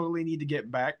we totally need to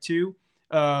get back to,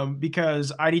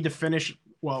 because I need to finish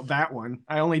that one.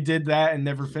 I only did that and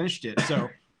never finished it.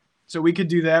 So we could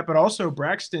do that, but also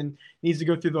Braxton needs to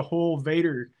go through the whole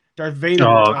Darth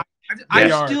Vader. I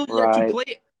still yet to play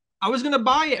it. I was gonna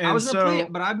buy it. I was gonna play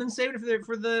it, but I've been saving it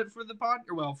for the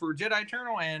for Jedi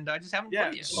Eternal, and I just haven't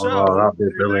played it. So that'd be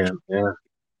brilliant. Yeah.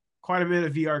 Quite a bit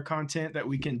of VR content that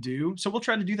we can do. So we'll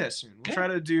try to do that soon. We'll try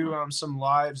to do some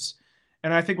lives,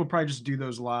 and I think we'll probably just do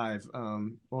those live.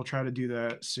 We'll try to do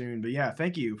that soon. But yeah,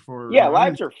 thank you for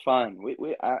lives are fun.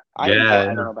 I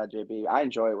don't know about JB. I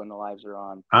enjoy it when the lives are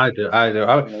on. I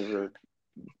do.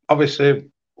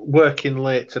 Obviously working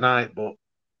late tonight, but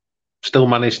still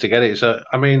managed to get it. So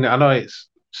I mean, I know it's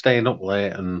staying up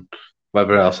late and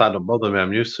whatever else. That don't bother me.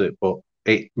 I'm used to it, but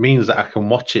it means that I can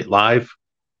watch it live.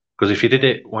 Because if you did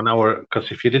it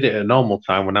at a normal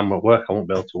time when I'm at work, I won't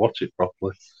be able to watch it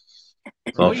properly.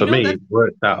 So for me, it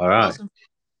worked out all right. Awesome.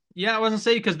 Yeah, I wasn't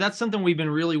saying, because that's something we've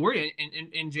been really worried.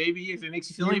 And JB, if it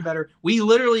makes you feel any better, we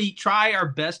literally try our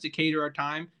best to cater our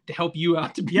time to help you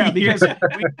out. Because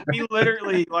we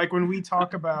literally, like, when we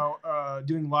talk about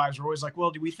doing lives, we're always like, well,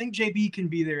 do we think JB can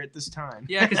be there at this time?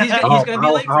 Yeah, because he's going to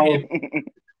be late for him.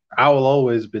 I will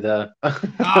always be there.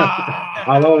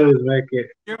 I'll always make it.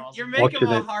 You're making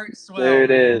my heart swell. There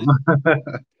it is.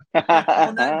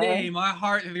 On that day, my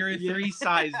heart very 3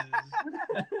 sizes.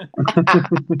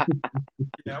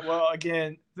 Well,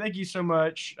 again, thank you so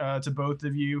much to both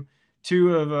of you.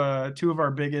 Two of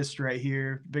our biggest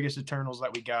Eternals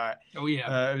that we got. Oh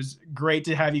yeah. It was great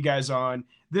to have you guys on.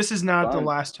 This is not the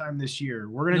last time this year.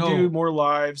 We're gonna do more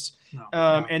lives.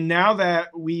 And now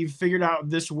that we've figured out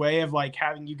this way of like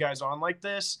having you guys on like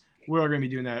this, we're gonna be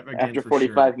doing that again after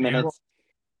 45 minutes.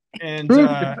 And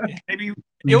maybe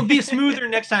it'll be smoother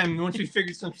next time once we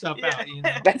figure some stuff out.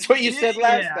 That's what you said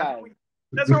last time.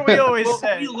 That's what we always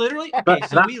say. We literally.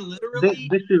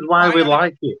 This is why we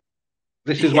like it.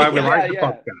 This is why we like the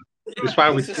podcast. This is why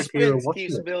we sit here and watch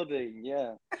keeps it. building.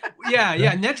 Yeah.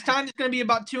 Next time it's going to be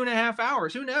about 2.5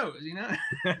 hours. Who knows?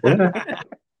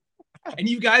 And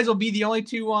you guys will be the only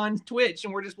two on Twitch,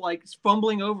 and we're just like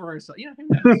fumbling over ourselves. Who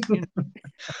knows?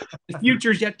 The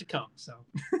future's yet to come. So.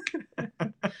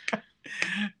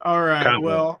 All right.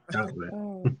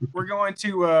 We're going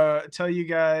to tell you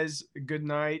guys good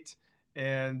night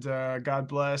and God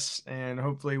bless, and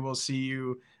hopefully we'll see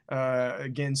you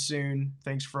again soon.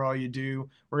 Thanks for all you do.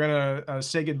 We're gonna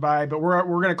say goodbye, but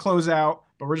we're gonna close out.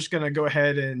 But we're just gonna go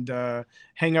ahead and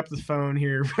hang up the phone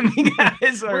here from you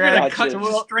guys. We're gonna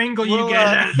strangle you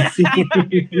guys.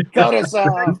 Cut us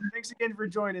off. Thanks again for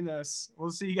joining us.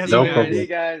 We'll see you guys. No later. problem. See you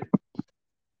guys.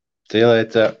 See you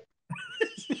later.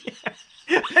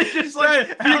 It's just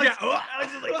like Alex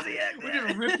is like, we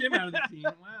just ripped him out of the team.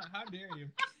 Wow, how dare you?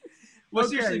 Well,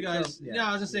 Okay, seriously, so, guys. yeah. No,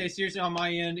 I was gonna say seriously on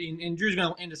my end, and Drew's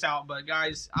gonna end us out. But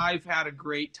guys, I've had a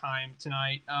great time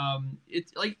tonight.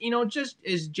 It's like just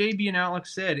as JB and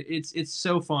Alex said, it's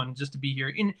so fun just to be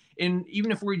here. And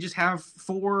even if we just have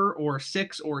 4 or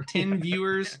 6 or 10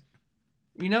 viewers,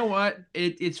 you know what?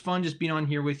 It's fun just being on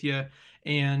here with you.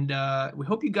 And we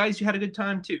hope you guys had a good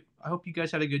time too. I hope you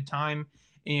guys had a good time.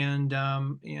 And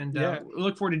we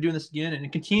look forward to doing this again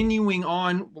and continuing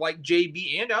on, like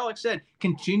JB and Alex said,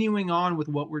 continuing on with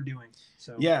what we're doing.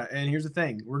 So yeah, and here's the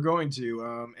thing, we're going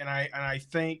to, and I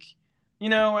think,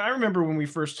 I remember when we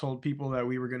first told people that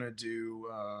we were gonna do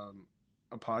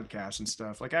a podcast and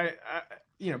stuff. Like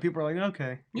people are like,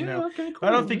 okay, okay, cool.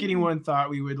 I don't think anyone thought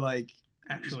we would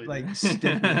actually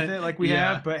stick with it like we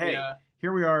have. But hey, yeah.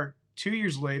 here we are, 2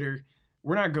 years later.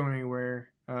 We're not going anywhere.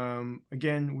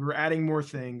 Again, we were adding more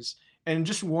things. And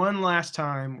just one last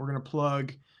time, we're going to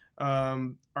plug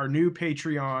our new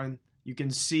Patreon. You can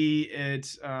see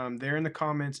it there in the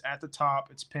comments at the top.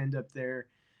 It's pinned up there.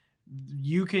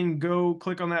 You can go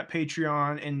click on that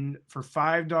Patreon, and for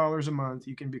 $5 a month,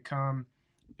 you can become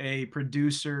a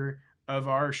producer of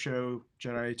our show,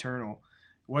 Jedi Eternal.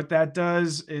 What that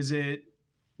does is it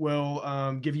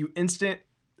will give you instant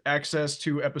access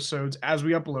to episodes as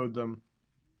we upload them.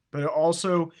 But it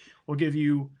also will give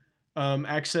you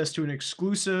access to an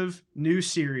exclusive new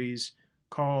series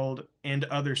called And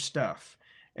Other Stuff.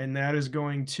 And that is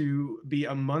going to be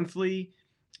a monthly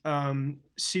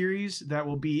series that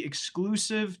will be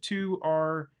exclusive to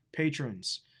our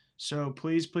patrons. So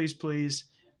please, please, please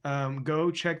go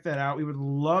check that out. We would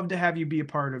love to have you be a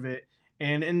part of it.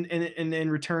 And in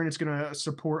return, it's going to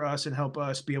support us and help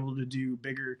us be able to do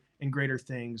bigger and greater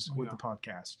things with the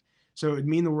podcast. So it'd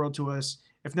mean the world to us.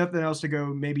 If nothing else, to go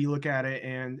maybe look at it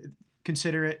and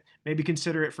consider it. Maybe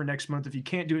consider it for next month if you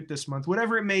can't do it this month.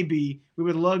 Whatever it may be, we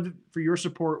would love for your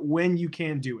support when you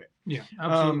can do it. Yeah,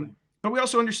 absolutely. But we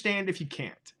also understand if you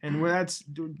can't, and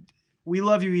we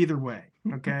love you either way.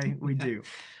 Okay, we do.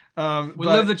 We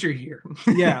love that you're here.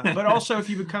 Yeah, but also if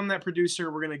you become that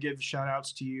producer, we're gonna give shout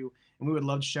outs to you, and we would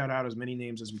love to shout out as many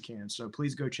names as we can. So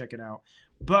please go check it out.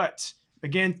 But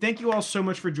again, thank you all so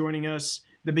much for joining us.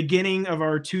 The beginning of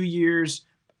our 2 years.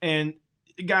 And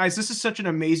guys, this is such an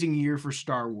amazing year for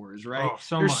Star Wars, right?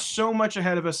 Oh, There's so much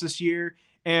ahead of us this year,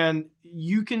 and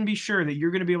you can be sure that you're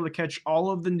going to be able to catch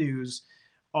all of the news,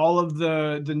 all of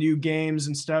the new games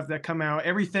and stuff that come out,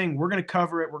 everything. We're going to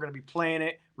cover it. We're going to be playing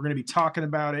it. We're going to be talking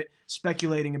about it,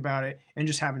 speculating about it, and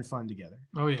just having fun together.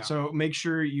 Oh, yeah. So make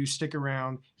sure you stick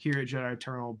around here at Jedi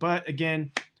Eternal. But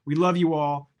again, we love you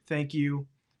all. Thank you.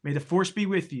 May the Force be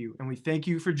with you, and we thank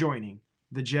you for joining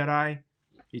the Jedi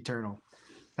Eternal.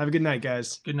 Have a good night,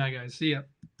 guys. Good night, guys. See ya.